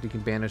effect, you can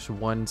banish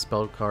one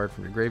spell card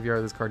from your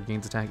graveyard. This card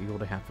gains attack equal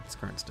to half its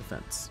current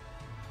defense.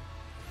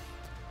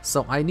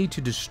 So I need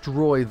to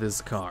destroy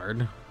this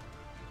card.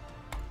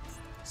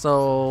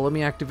 So let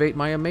me activate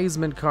my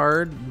Amazement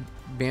card,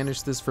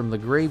 banish this from the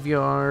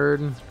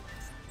graveyard.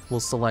 We'll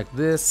select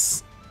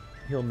this.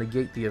 He'll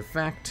negate the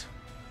effect.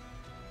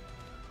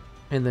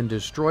 And then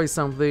destroy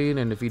something,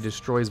 and if he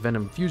destroys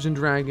Venom Fusion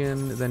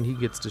Dragon, then he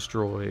gets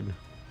destroyed.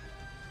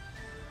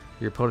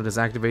 Your opponent has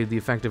activated the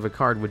effect of a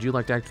card. Would you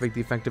like to activate the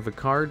effect of a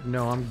card?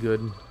 No, I'm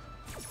good.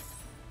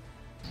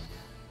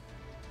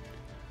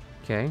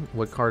 Okay,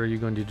 what card are you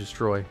going to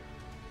destroy?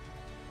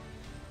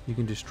 You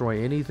can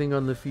destroy anything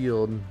on the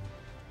field.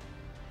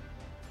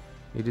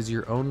 It is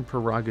your own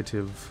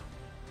prerogative.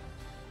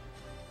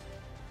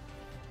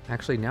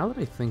 Actually, now that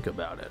I think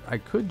about it, I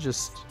could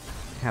just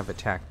have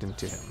attacked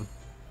into him.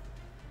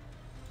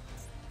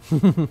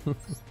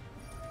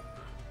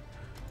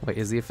 Wait,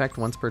 is the effect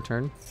once per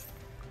turn?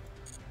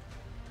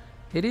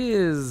 It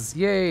is!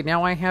 Yay!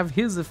 Now I have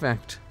his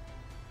effect.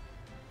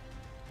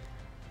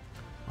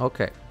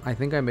 Okay, I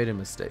think I made a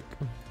mistake.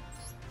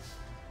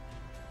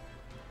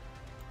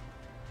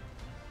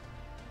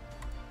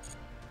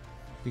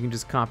 You can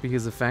just copy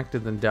his effect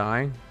and then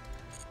die.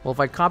 Well, if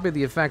I copied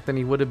the effect, then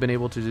he would have been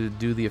able to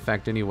do the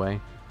effect anyway.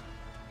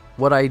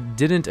 What I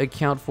didn't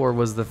account for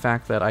was the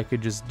fact that I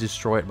could just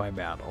destroy it by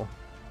battle.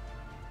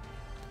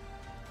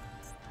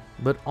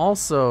 But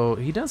also,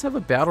 he does have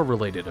a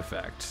battle-related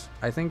effect.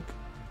 I think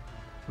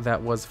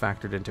that was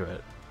factored into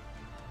it.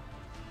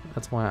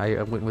 That's why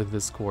I went with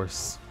this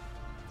course.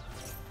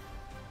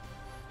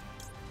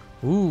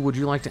 Ooh, would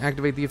you like to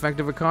activate the effect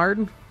of a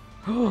card?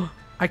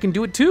 I can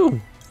do it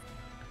too!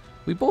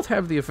 We both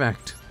have the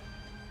effect.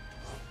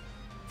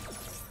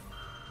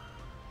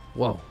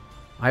 Whoa.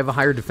 I have a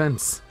higher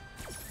defense.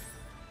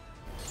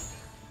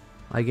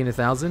 I gain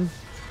 1,000.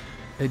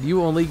 And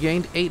you only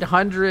gained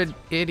 800,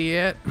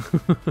 idiot.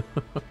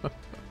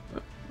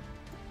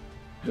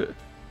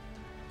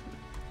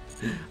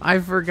 I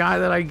forgot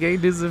that I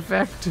gained his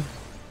effect.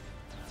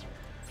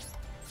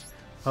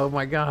 Oh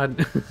my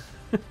god.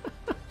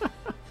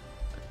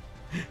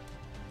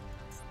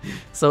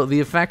 So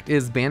the effect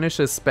is banish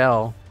a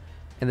spell,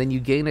 and then you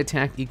gain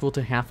attack equal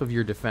to half of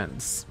your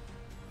defense.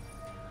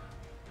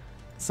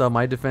 So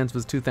my defense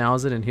was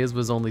 2,000 and his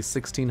was only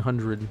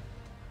 1,600.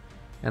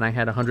 And I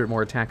had 100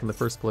 more attack in the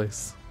first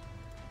place.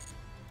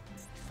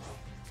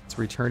 It's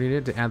returning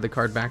it to add the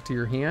card back to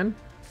your hand.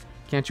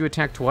 Can't you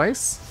attack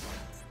twice?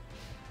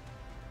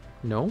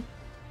 No?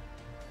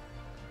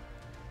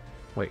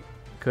 Wait,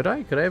 could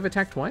I? Could I have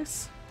attacked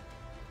twice?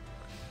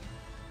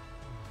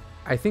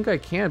 I think I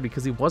can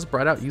because he was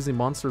brought out using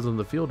monsters on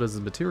the field as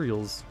his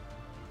materials.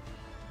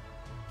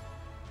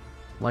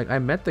 Like, I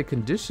met the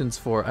conditions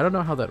for it. I don't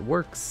know how that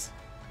works.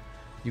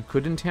 You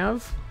couldn't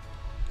have?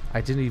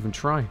 I didn't even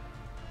try.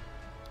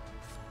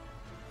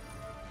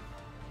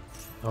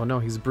 Oh no,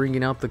 he's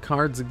bringing out the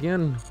cards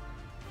again.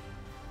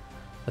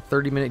 A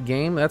 30-minute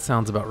game? That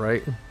sounds about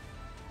right.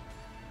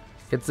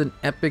 It's an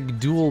epic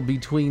duel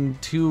between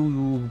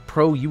two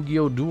pro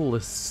Yu-Gi-Oh!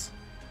 Duelists.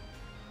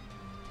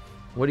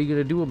 What are you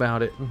gonna do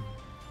about it?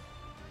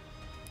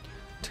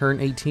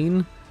 Turn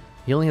 18?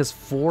 He only has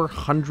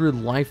 400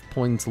 life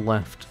points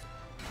left.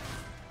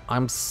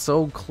 I'm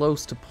so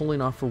close to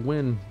pulling off a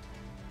win.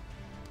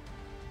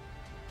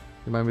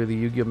 Remind me of the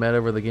Yu-Gi-Oh!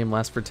 Meta where the game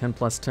lasts for 10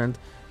 plus turns.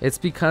 It's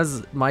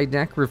because my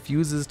deck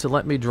refuses to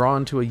let me draw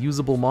into a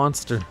usable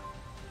monster.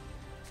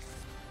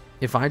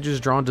 If I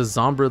just draw into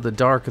Zombra the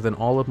Dark, then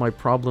all of my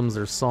problems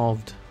are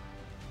solved.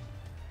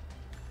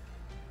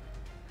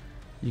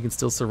 You can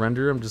still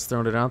surrender, I'm just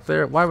throwing it out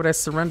there. Why would I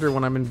surrender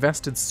when I'm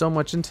invested so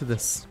much into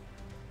this?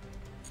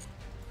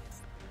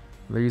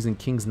 They're using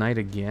King's Knight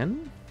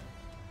again?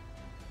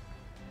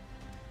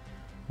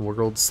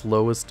 World's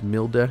slowest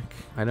mill deck.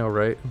 I know,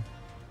 right?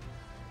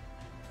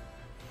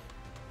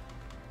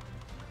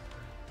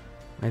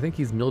 I think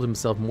he's milled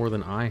himself more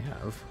than I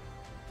have.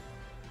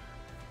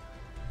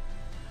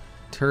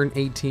 Turn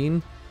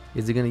 18.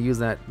 Is he going to use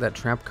that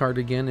trap card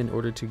again in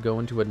order to go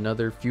into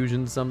another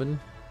fusion summon?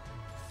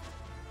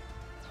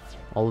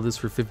 All of this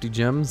for 50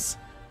 gems?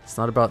 It's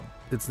not about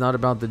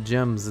the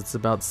gems, it's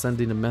about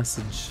sending a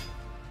message.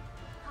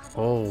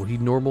 Oh, he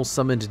normal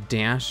summoned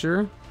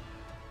Dasher?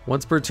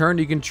 Once per turn,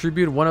 you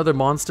contribute one other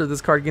monster.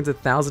 This card gains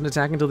 1,000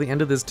 attack until the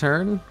end of this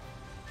turn?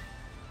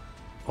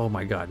 Oh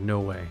my god,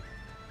 no way.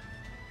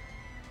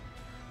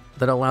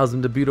 That allows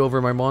him to beat over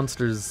my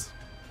monsters.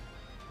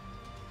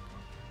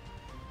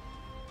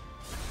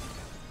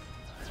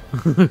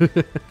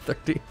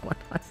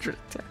 3,100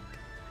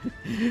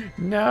 attack.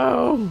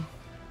 No!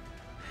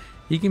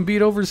 He can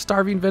beat over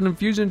Starving Venom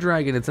Fusion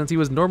Dragon, and since he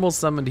was normal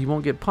summoned, he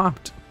won't get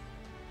popped.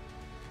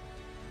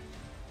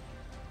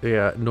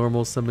 Yeah,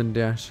 normal summon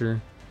Dasher.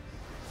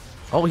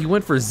 Oh, he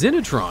went for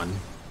Zenitron.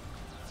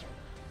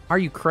 Are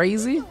you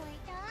crazy?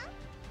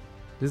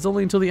 This is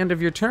only until the end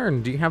of your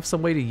turn. Do you have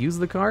some way to use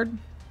the card?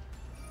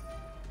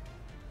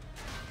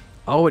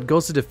 Oh, it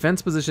goes to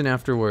defense position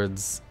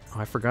afterwards. Oh,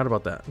 I forgot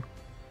about that.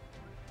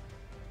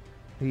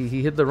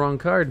 He hit the wrong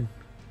card.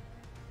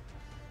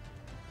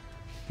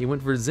 He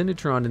went for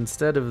Zenitron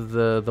instead of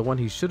the one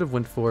he should have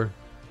went for,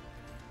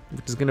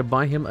 which is going to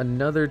buy him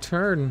another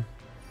turn.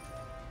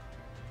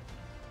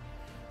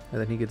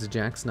 And then he gets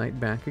Jack's Knight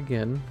back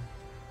again.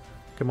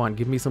 Come on,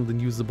 give me something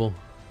usable.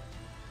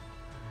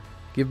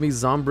 Give me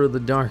Zombra the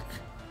Dark.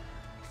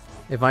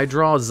 If I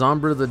draw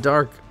Zombra the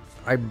Dark,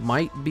 I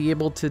might be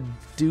able to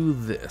do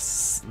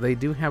this. They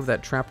do have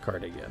that trap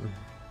card again.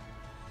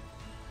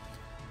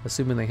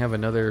 Assuming they have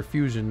another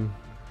fusion.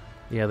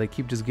 Yeah, they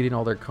keep just getting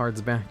all their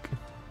cards back.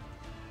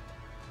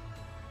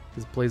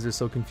 His plays are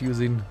so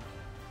confusing.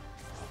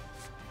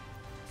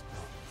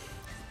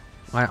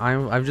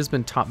 I've just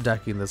been top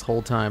decking this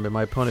whole time, and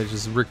my opponent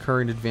just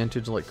recurring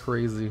advantage like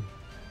crazy.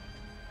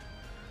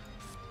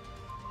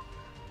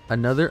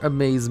 Another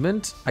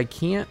amazement. I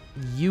can't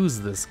use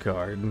this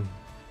card.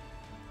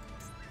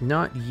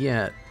 Not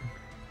yet.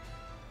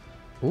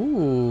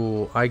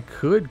 Ooh, I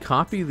could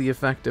copy the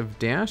effect of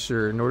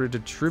Dasher in order to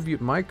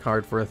tribute my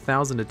card for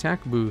 1,000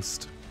 attack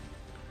boost.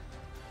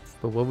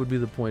 But what would be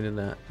the point in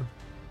that?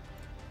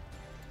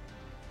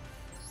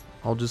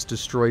 I'll just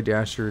destroy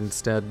Dasher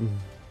instead.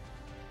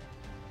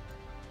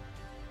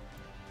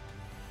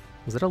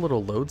 Was that a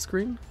little load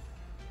screen?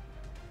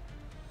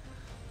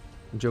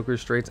 Joker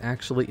Straight's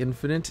actually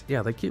infinite?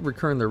 Yeah, they keep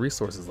recurring their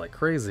resources like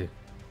crazy.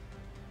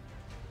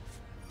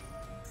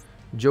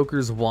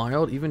 Joker's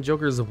Wild? Even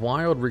Joker's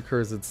Wild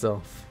recurs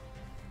itself.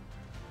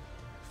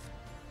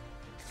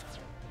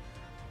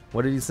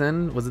 What did he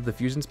send? Was it the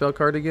fusion spell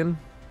card again?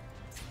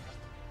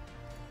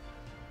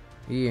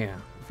 Yeah.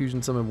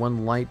 Fusion summon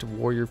 1 light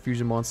warrior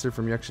fusion monster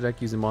from your extra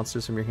deck using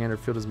monsters from your hand or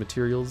field as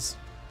materials.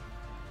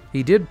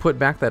 He did put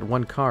back that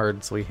 1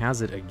 card, so he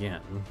has it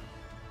again.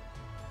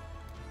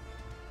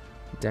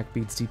 Deck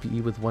beats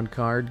TPE with 1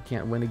 card.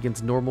 Can't win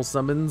against normal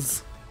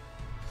summons.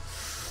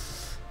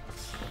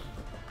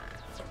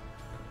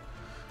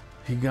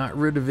 He got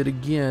rid of it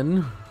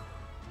again.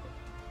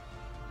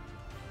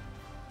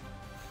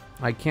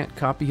 I can't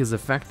copy his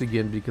effect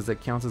again because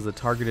it counts as a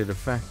targeted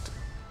effect.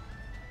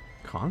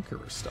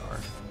 Conqueror Star.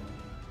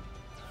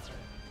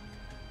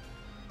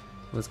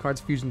 When this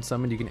card's fusion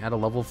summoned, you can add a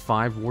level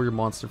 5 warrior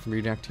monster from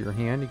your deck to your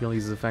hand. You can only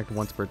use this effect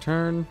once per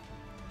turn.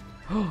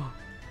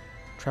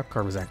 Trap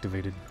card was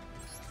activated.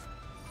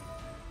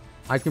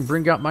 I can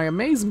bring out my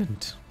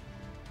amazement.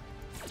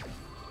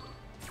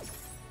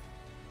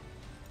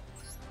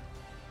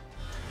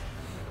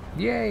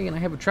 Yay, and I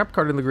have a trap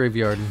card in the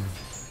graveyard.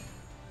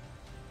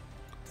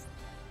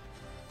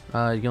 You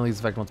can only use this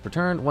effect once per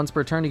turn. Once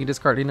per turn, you can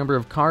discard a number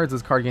of cards.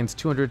 This card gains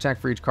 200 attack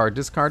for each card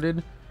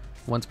discarded.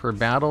 Once per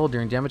battle,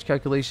 during damage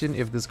calculation,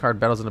 if this card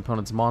battles an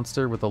opponent's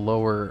monster with a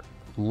lower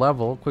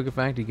level, quick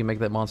effect, you can make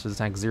that monster's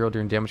attack 0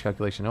 during damage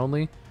calculation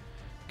only.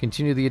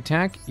 Continue the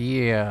attack.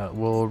 Yeah,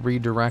 we'll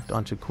redirect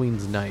onto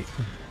Queen's Knight.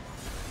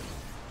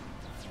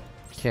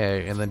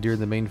 Okay, and then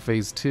during the main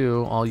phase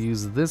 2, I'll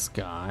use this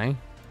guy.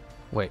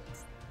 Wait.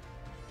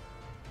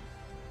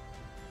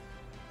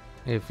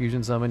 If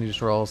fusion summon, you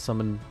destroy all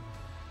summon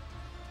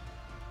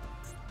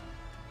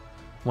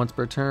once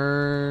per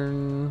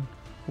turn.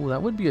 Ooh,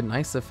 that would be a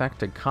nice effect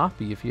to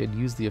copy if you had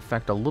used the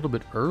effect a little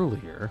bit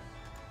earlier.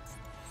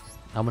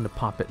 I'm going to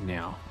pop it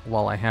now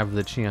while I have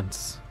the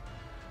chance.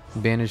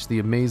 Banish the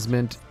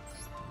amazement.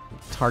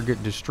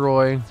 Target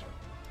destroy.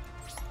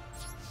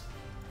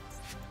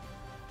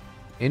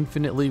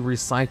 Infinitely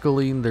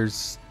recycling their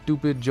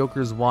stupid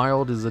Joker's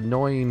Wild is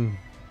annoying.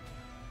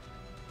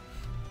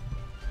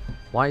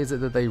 Why is it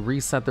that they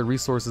reset the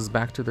resources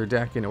back to their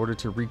deck in order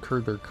to recur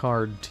their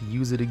card to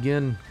use it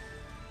again?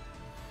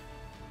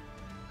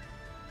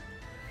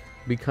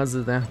 Because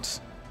of that,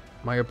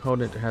 my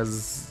opponent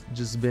has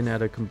just been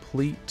at a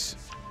complete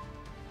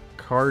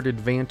card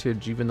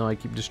advantage, even though I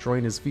keep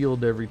destroying his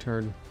field every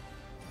turn.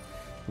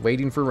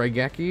 Waiting for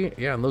Raigeki?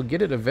 Yeah, and they'll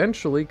get it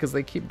eventually because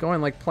they keep going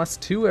like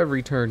 +2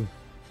 every turn.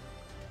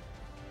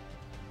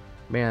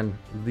 Man,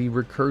 the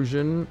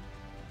recursion,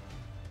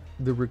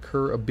 the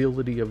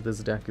recurability of this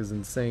deck is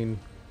insane.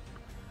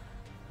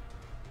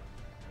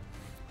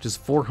 Just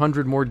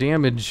 400 more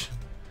damage.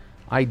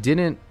 I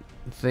didn't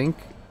think...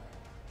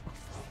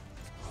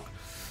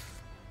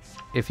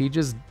 If he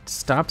just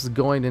stops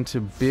going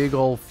into big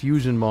ol'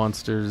 fusion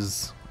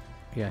monsters...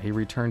 Yeah, he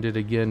returned it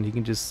again. He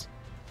can just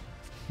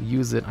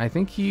use it. I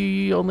think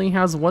he only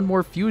has 1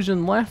 more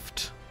fusion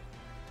left.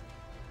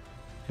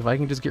 If I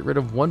can just get rid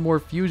of 1 more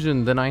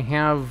fusion, then I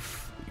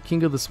have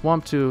King of the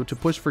Swamp to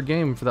push for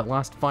game for that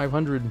last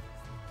 500.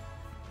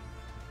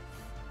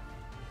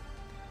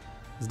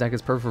 This deck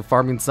is perfect for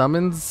farming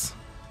summons.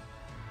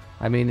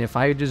 I mean, if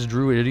I just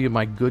drew any of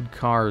my good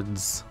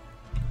cards,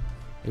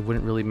 it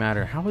wouldn't really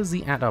matter. How is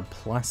he at a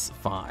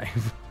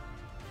 +5?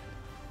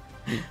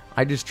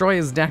 I destroy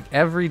his deck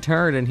every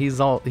turn and he's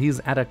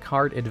at a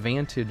card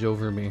advantage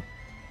over me.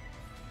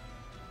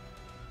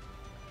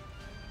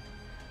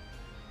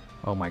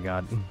 Oh my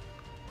god.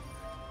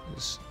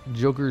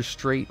 Joker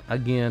straight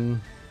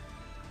again.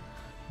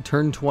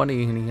 Turn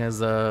 20 and he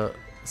has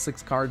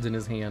 6 cards in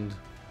his hand.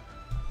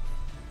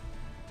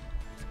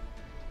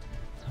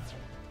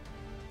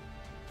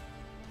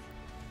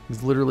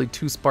 He's literally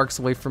 2 sparks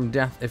away from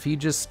death. If he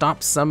just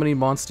stops summoning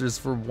monsters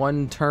for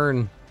 1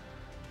 turn,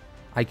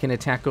 I can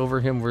attack over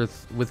him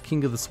with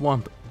King of the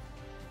Swamp.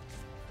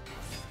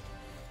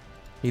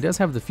 He does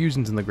have the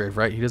fusions in the grave,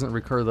 right? He doesn't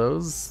recur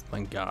those?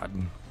 Thank God.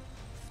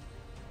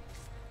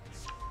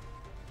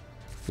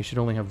 We should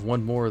only have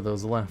 1 more of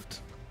those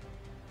left.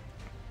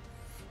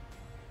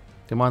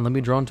 Come on, let me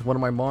draw into one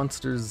of my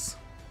monsters.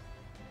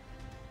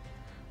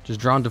 Just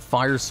drawn to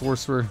Fire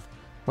Sorcerer.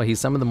 Wait, he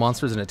summoned the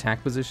monsters in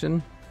attack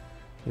position?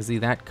 Is he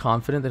that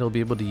confident that he'll be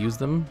able to use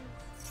them?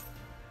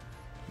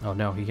 Oh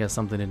no, he has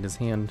something in his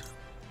hand.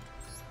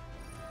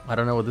 I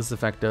don't know what this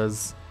effect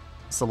does.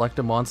 Select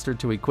a monster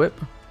to equip.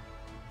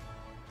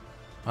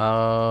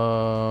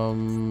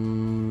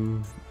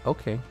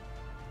 Okay.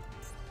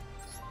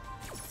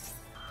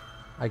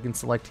 I can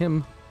select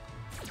him.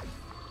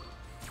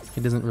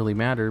 It doesn't really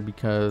matter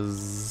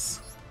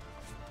because...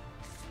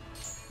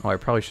 Oh, I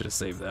probably should have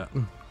saved that.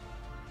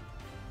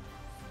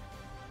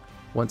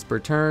 Once per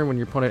turn, when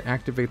your opponent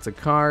activates a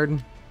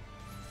card.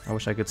 I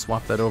wish I could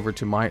swap that over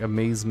to my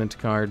Amazement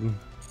card.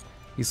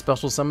 He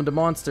special summoned a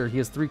monster. He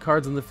has 3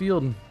 cards in the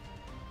field.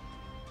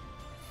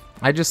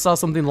 I just saw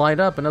something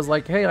light up and I was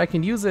like, hey, I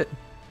can use it.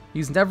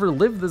 He's never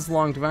lived this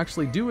long to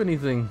actually do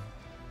anything.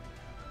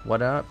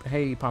 What up?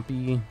 Hey,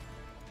 Poppy.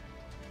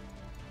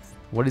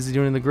 What is he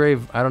doing in the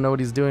grave? I don't know what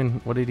he's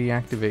doing. What did he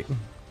activate?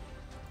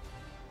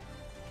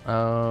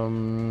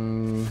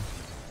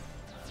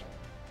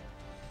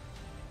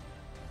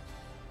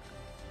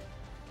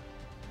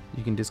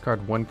 You can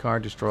discard one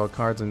card, destroy all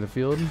cards in the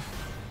field. You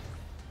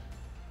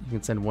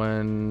can send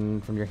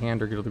one from your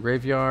hand or go to the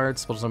graveyard.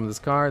 Special summon this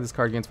card. This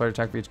card gains fighter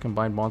attack for each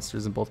combined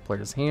monsters in both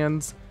players'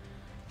 hands.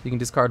 You can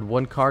discard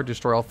one card,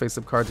 destroy all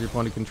face-up cards your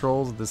opponent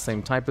controls of the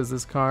same type as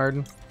this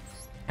card.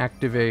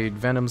 Activate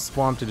Venom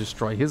Swamp to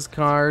destroy his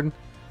card.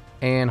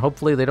 And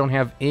hopefully they don't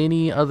have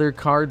any other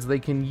cards they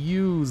can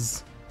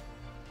use.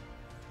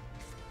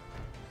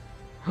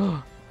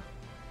 Come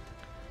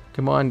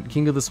on,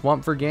 King of the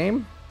Swamp for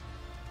game?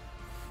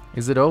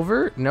 Is it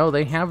over? No,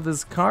 they have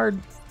this card.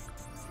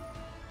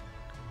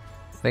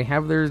 They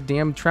have their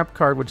damn trap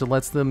card, which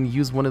lets them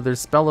use one of their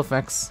spell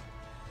effects.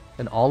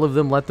 And all of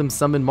them let them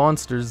summon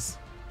monsters.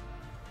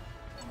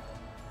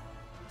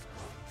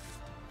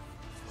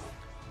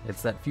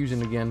 It's that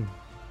fusion again.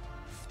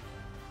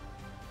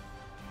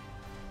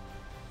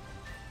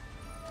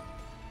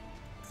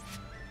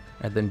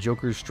 And then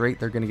Joker's Straight,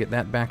 they're going to get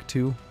that back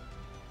too.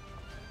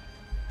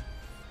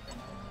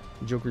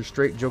 Joker's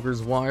Straight,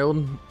 Joker's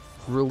Wild.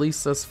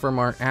 Release us from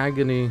our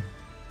agony.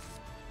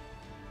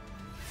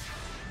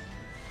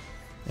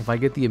 If I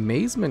get the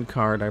Amazement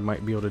card, I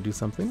might be able to do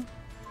something.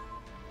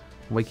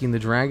 Waking the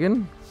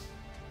Dragon.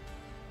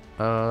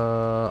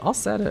 I'll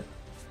set it.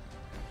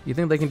 You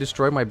think they can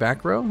destroy my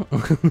back row?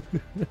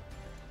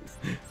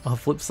 I'll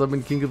flip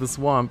summon King of the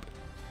Swamp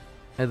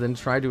and then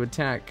try to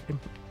attack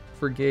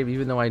for Gabe,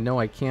 even though I know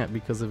I can't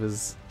because of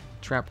his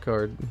trap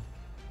card.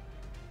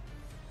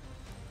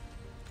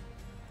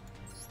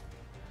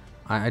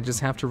 I just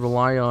have to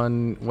rely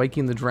on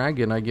Waking the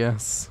Dragon, I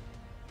guess.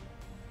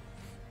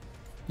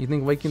 You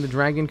think Waking the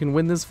Dragon can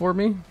win this for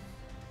me?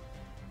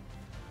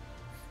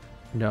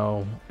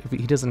 No, if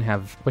he doesn't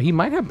have, but he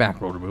might have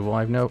back row removal.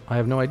 I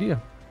have no idea.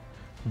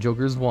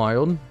 Joker's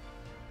Wild.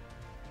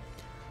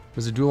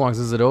 Was it TheDuelLogs?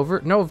 Is it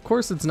over? No, of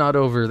course it's not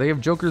over. They have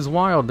Joker's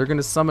Wild. They're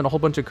gonna summon a whole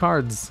bunch of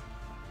cards.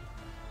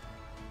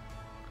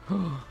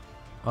 Oh,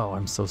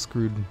 I'm so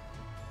screwed.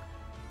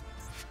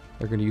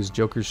 They're gonna use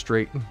Joker's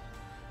Straight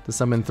to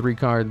summon 3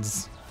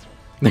 cards.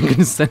 They're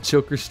gonna send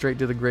Joker Straight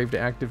to the grave to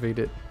activate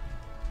it.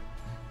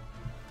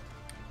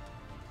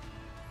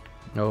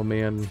 Oh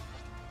man.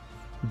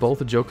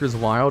 Both Joker's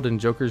Wild and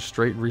Joker's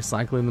Straight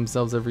recycling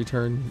themselves every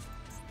turn.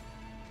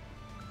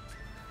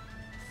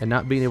 And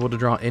not being able to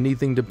draw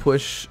anything to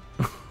push.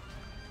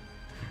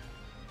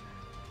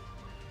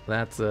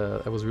 That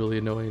was really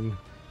annoying.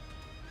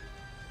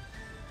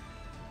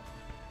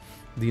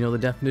 Do you know the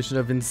definition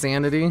of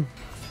insanity?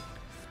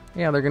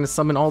 Yeah, they're gonna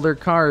summon all their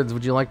cards.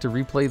 Would you like to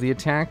replay the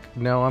attack?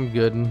 No, I'm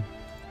good.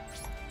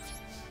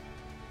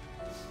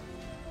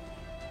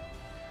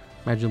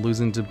 Imagine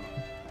losing to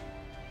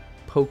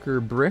Poker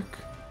Brick.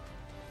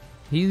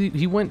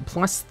 He went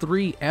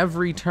 +3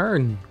 every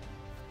turn.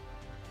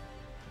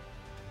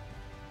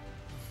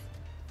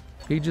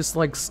 He just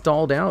like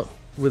stalled out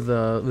with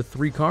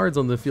 3 cards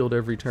on the field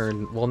every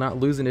turn while not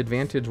losing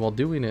advantage while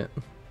doing it.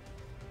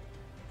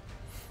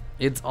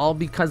 It's all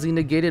because he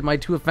negated my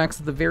 2 effects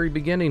at the very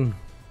beginning.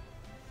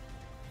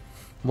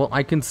 Well,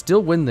 I can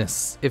still win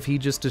this if he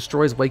just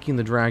destroys Waking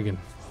the Dragon.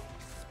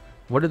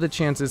 What are the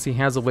chances he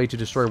has a way to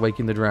destroy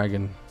Waking the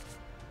Dragon?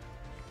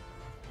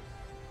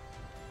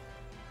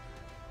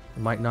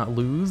 Might not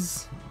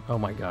lose. Oh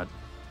my god.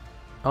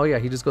 Oh yeah,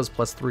 he just goes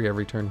 +3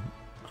 every turn.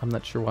 I'm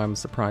not sure why I'm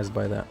surprised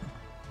by that.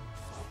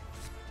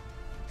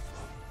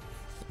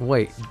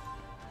 Wait.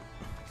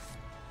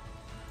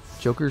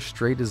 Joker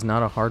Straight is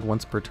not a hard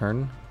once per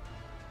turn?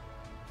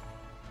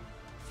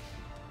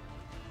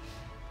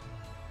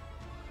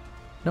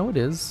 No, it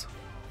is.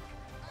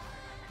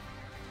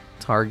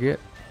 Target,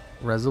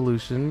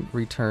 resolution,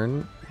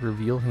 return,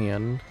 reveal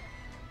hand.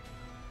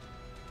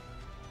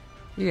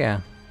 Yeah.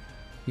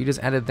 You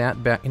just added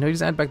that back. You know, you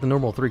just add back the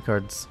normal 3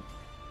 cards.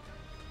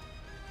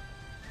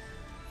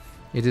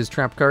 It is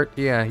trap card?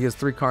 Yeah, he has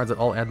 3 cards that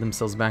all add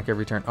themselves back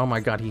every turn. Oh my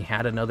god, he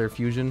had another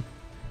fusion.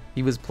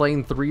 He was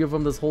playing 3 of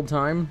them this whole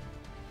time.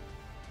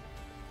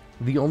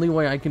 The only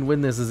way I can win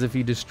this is if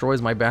he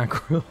destroys my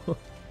back row.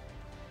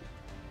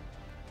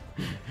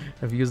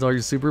 Have you used all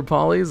your super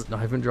polys? No,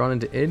 I haven't drawn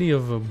into any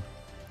of them.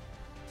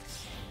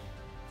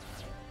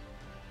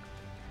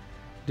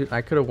 Dude,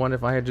 I could have won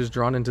if I had just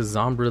drawn into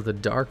Zombra the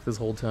Dark this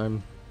whole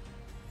time.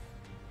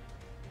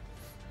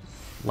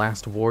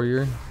 Last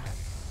Warrior.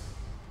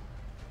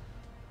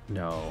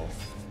 No.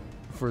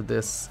 For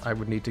this, I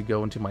would need to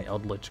go into my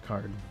Eldritch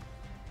card.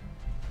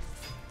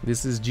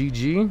 This is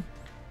GG.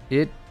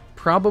 It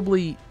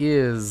probably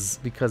is,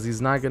 because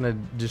he's not going to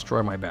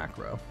destroy my back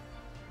row.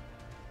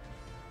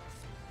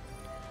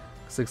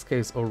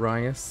 6K's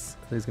Orius.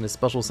 He's going to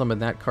special summon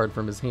that card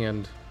from his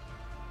hand.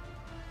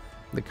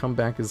 The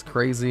comeback is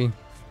crazy.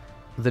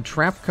 The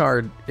trap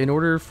card, in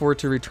order for it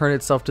to return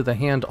itself to the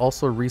hand,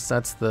 also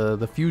resets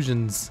the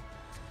fusions.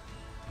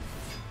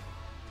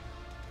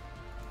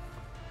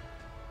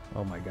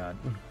 Oh my god.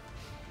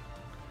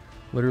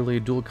 Literally a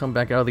dual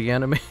comeback out of the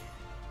anime.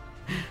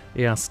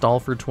 Yeah, stall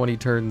for 20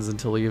 turns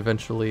until he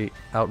eventually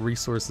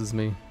out-resources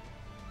me.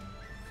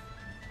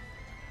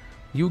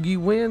 Yugi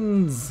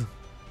wins!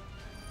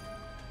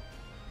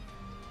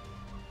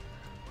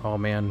 Oh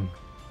man.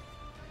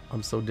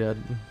 I'm so dead.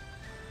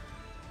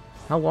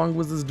 How long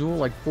was this duel?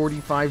 Like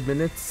 45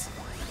 minutes?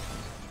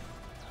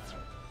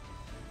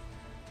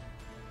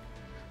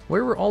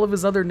 Where were all of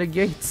his other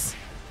negates?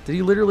 Did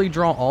he literally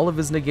draw all of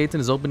his negates in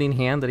his opening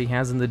hand that he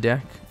has in the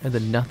deck, and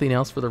then nothing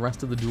else for the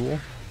rest of the duel?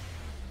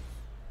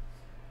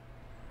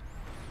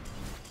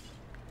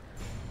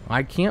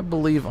 I can't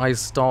believe I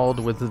stalled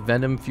with the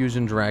Venom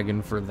Fusion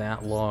Dragon for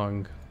that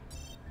long.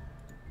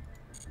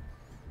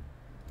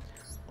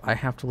 I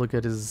have to look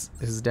at his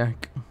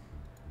deck.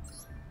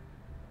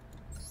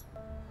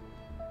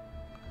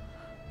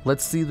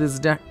 Let's see this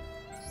deck.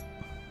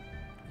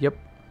 Yep.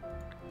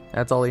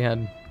 That's all he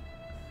had.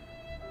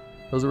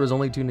 Those were his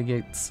only 2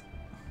 negates.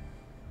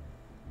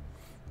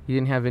 He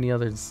didn't have any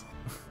others.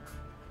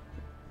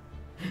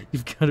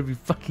 You've got to be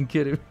fucking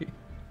kidding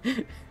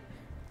me.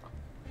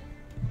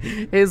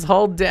 His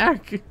whole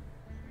deck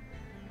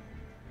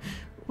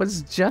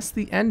was just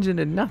the engine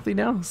and nothing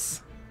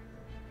else.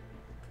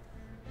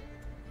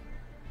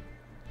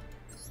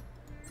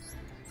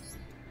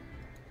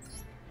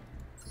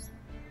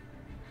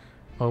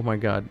 Oh my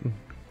god.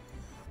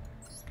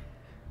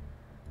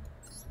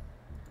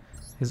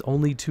 His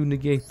only 2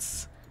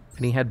 negates.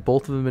 And he had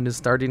both of them in his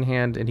starting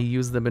hand, and he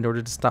used them in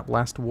order to stop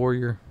Last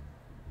Warrior.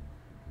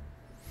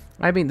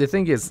 I mean, the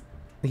thing is,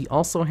 he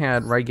also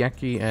had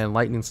Raigeki and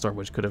Lightning Storm,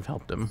 which could have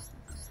helped him.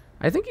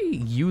 I think he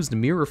used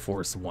Mirror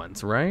Force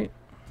once, right?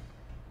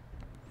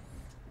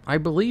 I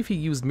believe he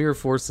used Mirror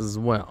Force as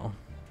well.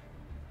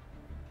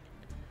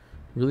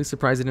 Really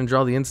surprised he didn't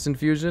draw the Instant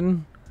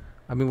Fusion.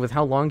 I mean, with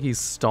how long he's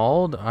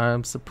stalled,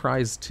 I'm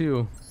surprised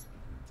too.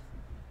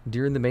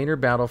 During the main or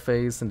battle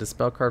phase, send a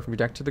spell card from your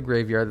deck to the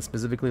graveyard that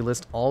specifically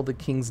lists all the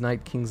King's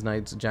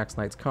Knights, Jack's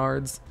Knights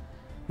cards.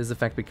 This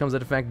effect becomes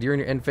an effect during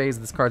your end phase.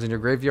 This card's in your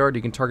graveyard.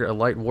 You can target a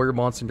light warrior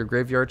monster in your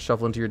graveyard,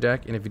 shuffle into your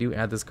deck, and if you do,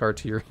 add this card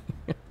to your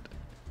hand.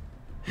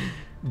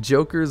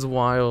 Joker's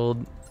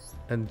Wild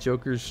and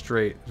Joker's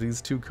Straight.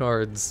 These 2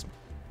 cards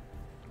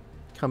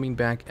coming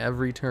back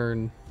every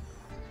turn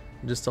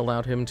just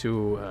allowed him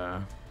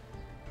to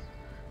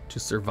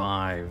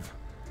survive.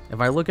 If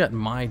I look at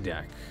my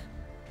deck,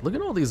 look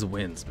at all these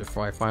wins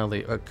before I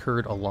finally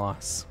occurred a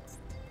loss.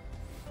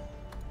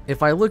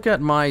 If I look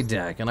at my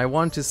deck and I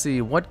want to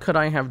see what could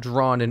I have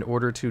drawn in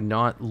order to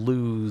not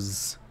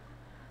lose.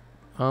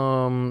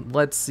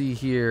 Let's see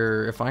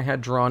here. If I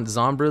had drawn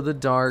Zombra the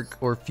Dark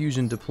or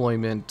Fusion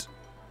Deployment,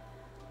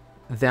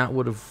 that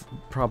would have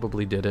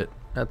probably did it.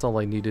 That's all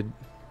I needed.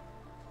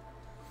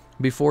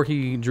 Before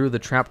he drew the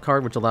trap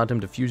card, which allowed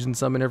him to fusion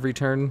summon every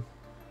turn.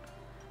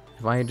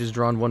 If I had just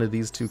drawn one of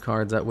these 2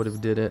 cards, that would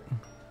have did it.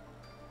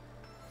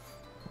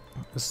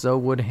 So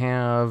would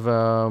have,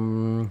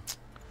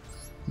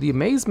 the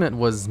Amazement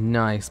was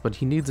nice, but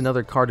he needs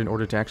another card in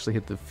order to actually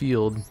hit the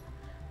field.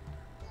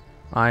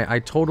 I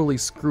totally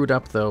screwed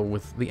up, though,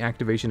 with the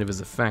activation of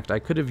his effect. I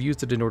could have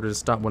used it in order to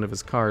stop one of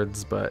his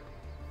cards, but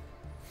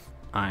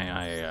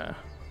I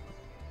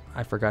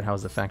forgot how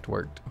his effect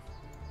worked.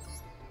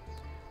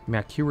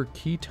 Makura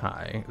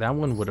Kitai, that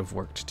one would have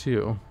worked,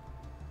 too.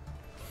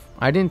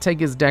 I didn't take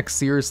his deck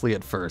seriously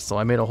at first, so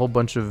I made a whole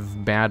bunch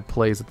of bad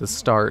plays at the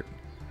start,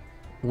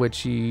 which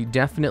he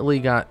definitely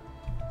got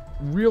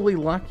really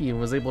lucky and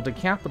was able to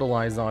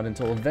capitalize on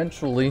until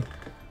eventually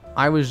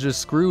I was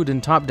just screwed in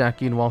top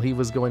decking while he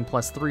was going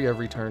 +3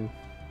 every turn.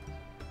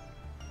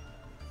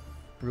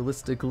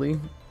 Realistically,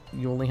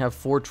 you only have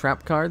 4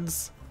 trap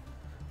cards.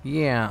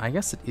 Yeah, I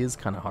guess it is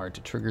kind of hard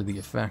to trigger the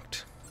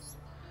effect.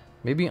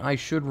 Maybe I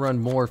should run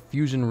more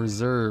fusion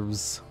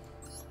reserves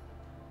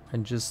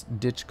and just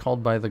ditch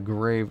Called by the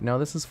Grave. No,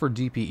 this is for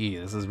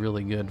DPE. This is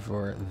really good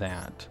for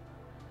that.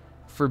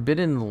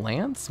 Forbidden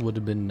Lance would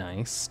have been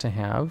nice to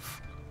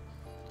have.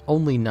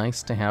 Only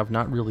nice to have,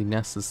 not really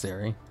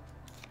necessary.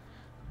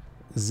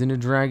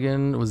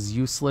 Xenodragon was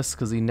useless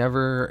because he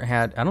never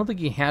had... I don't think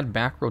he had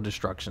back row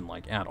destruction,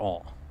 like, at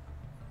all.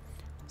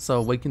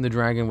 So Waking the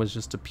Dragon was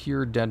just a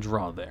pure dead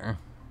draw there.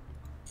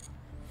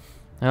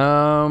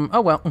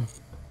 Oh well.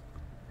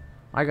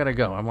 I gotta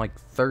go. I'm like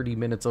 30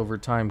 minutes over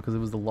time because it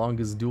was the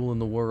longest duel in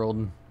the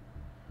world.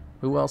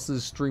 Who else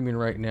is streaming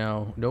right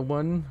now? No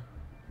one?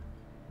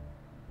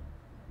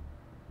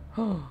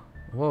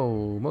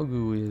 Whoa,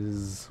 Mogu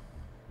is...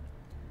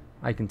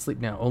 I can sleep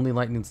now. Only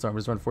Lightning Storm.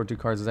 Just run 4-2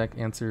 cards. Zach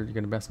answered. You're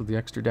gonna mess with the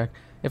extra deck.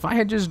 If I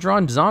had just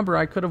drawn Zombra,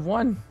 I could have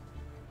won.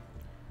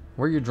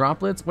 Where are your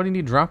droplets? What do you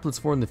need droplets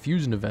for in the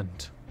fusion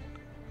event?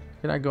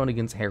 You're not going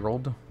against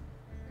Herald.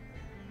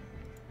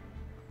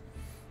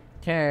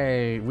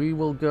 Okay, we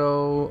will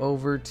go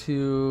over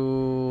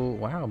to...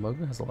 Wow,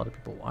 Mogu has a lot of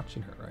people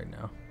watching her right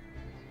now.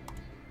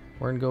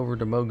 We're gonna go over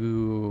to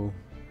Mogu.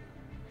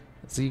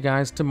 See you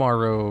guys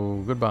tomorrow.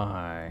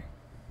 Goodbye.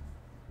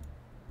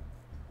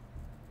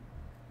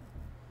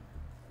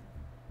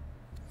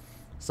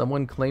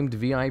 Someone claimed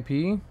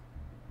VIP?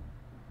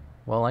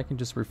 Well, I can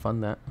just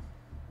refund that.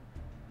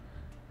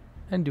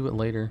 And do it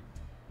later.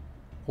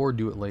 Or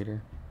do it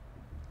later.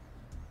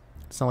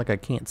 It's not like I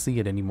can't see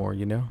it anymore,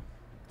 you know?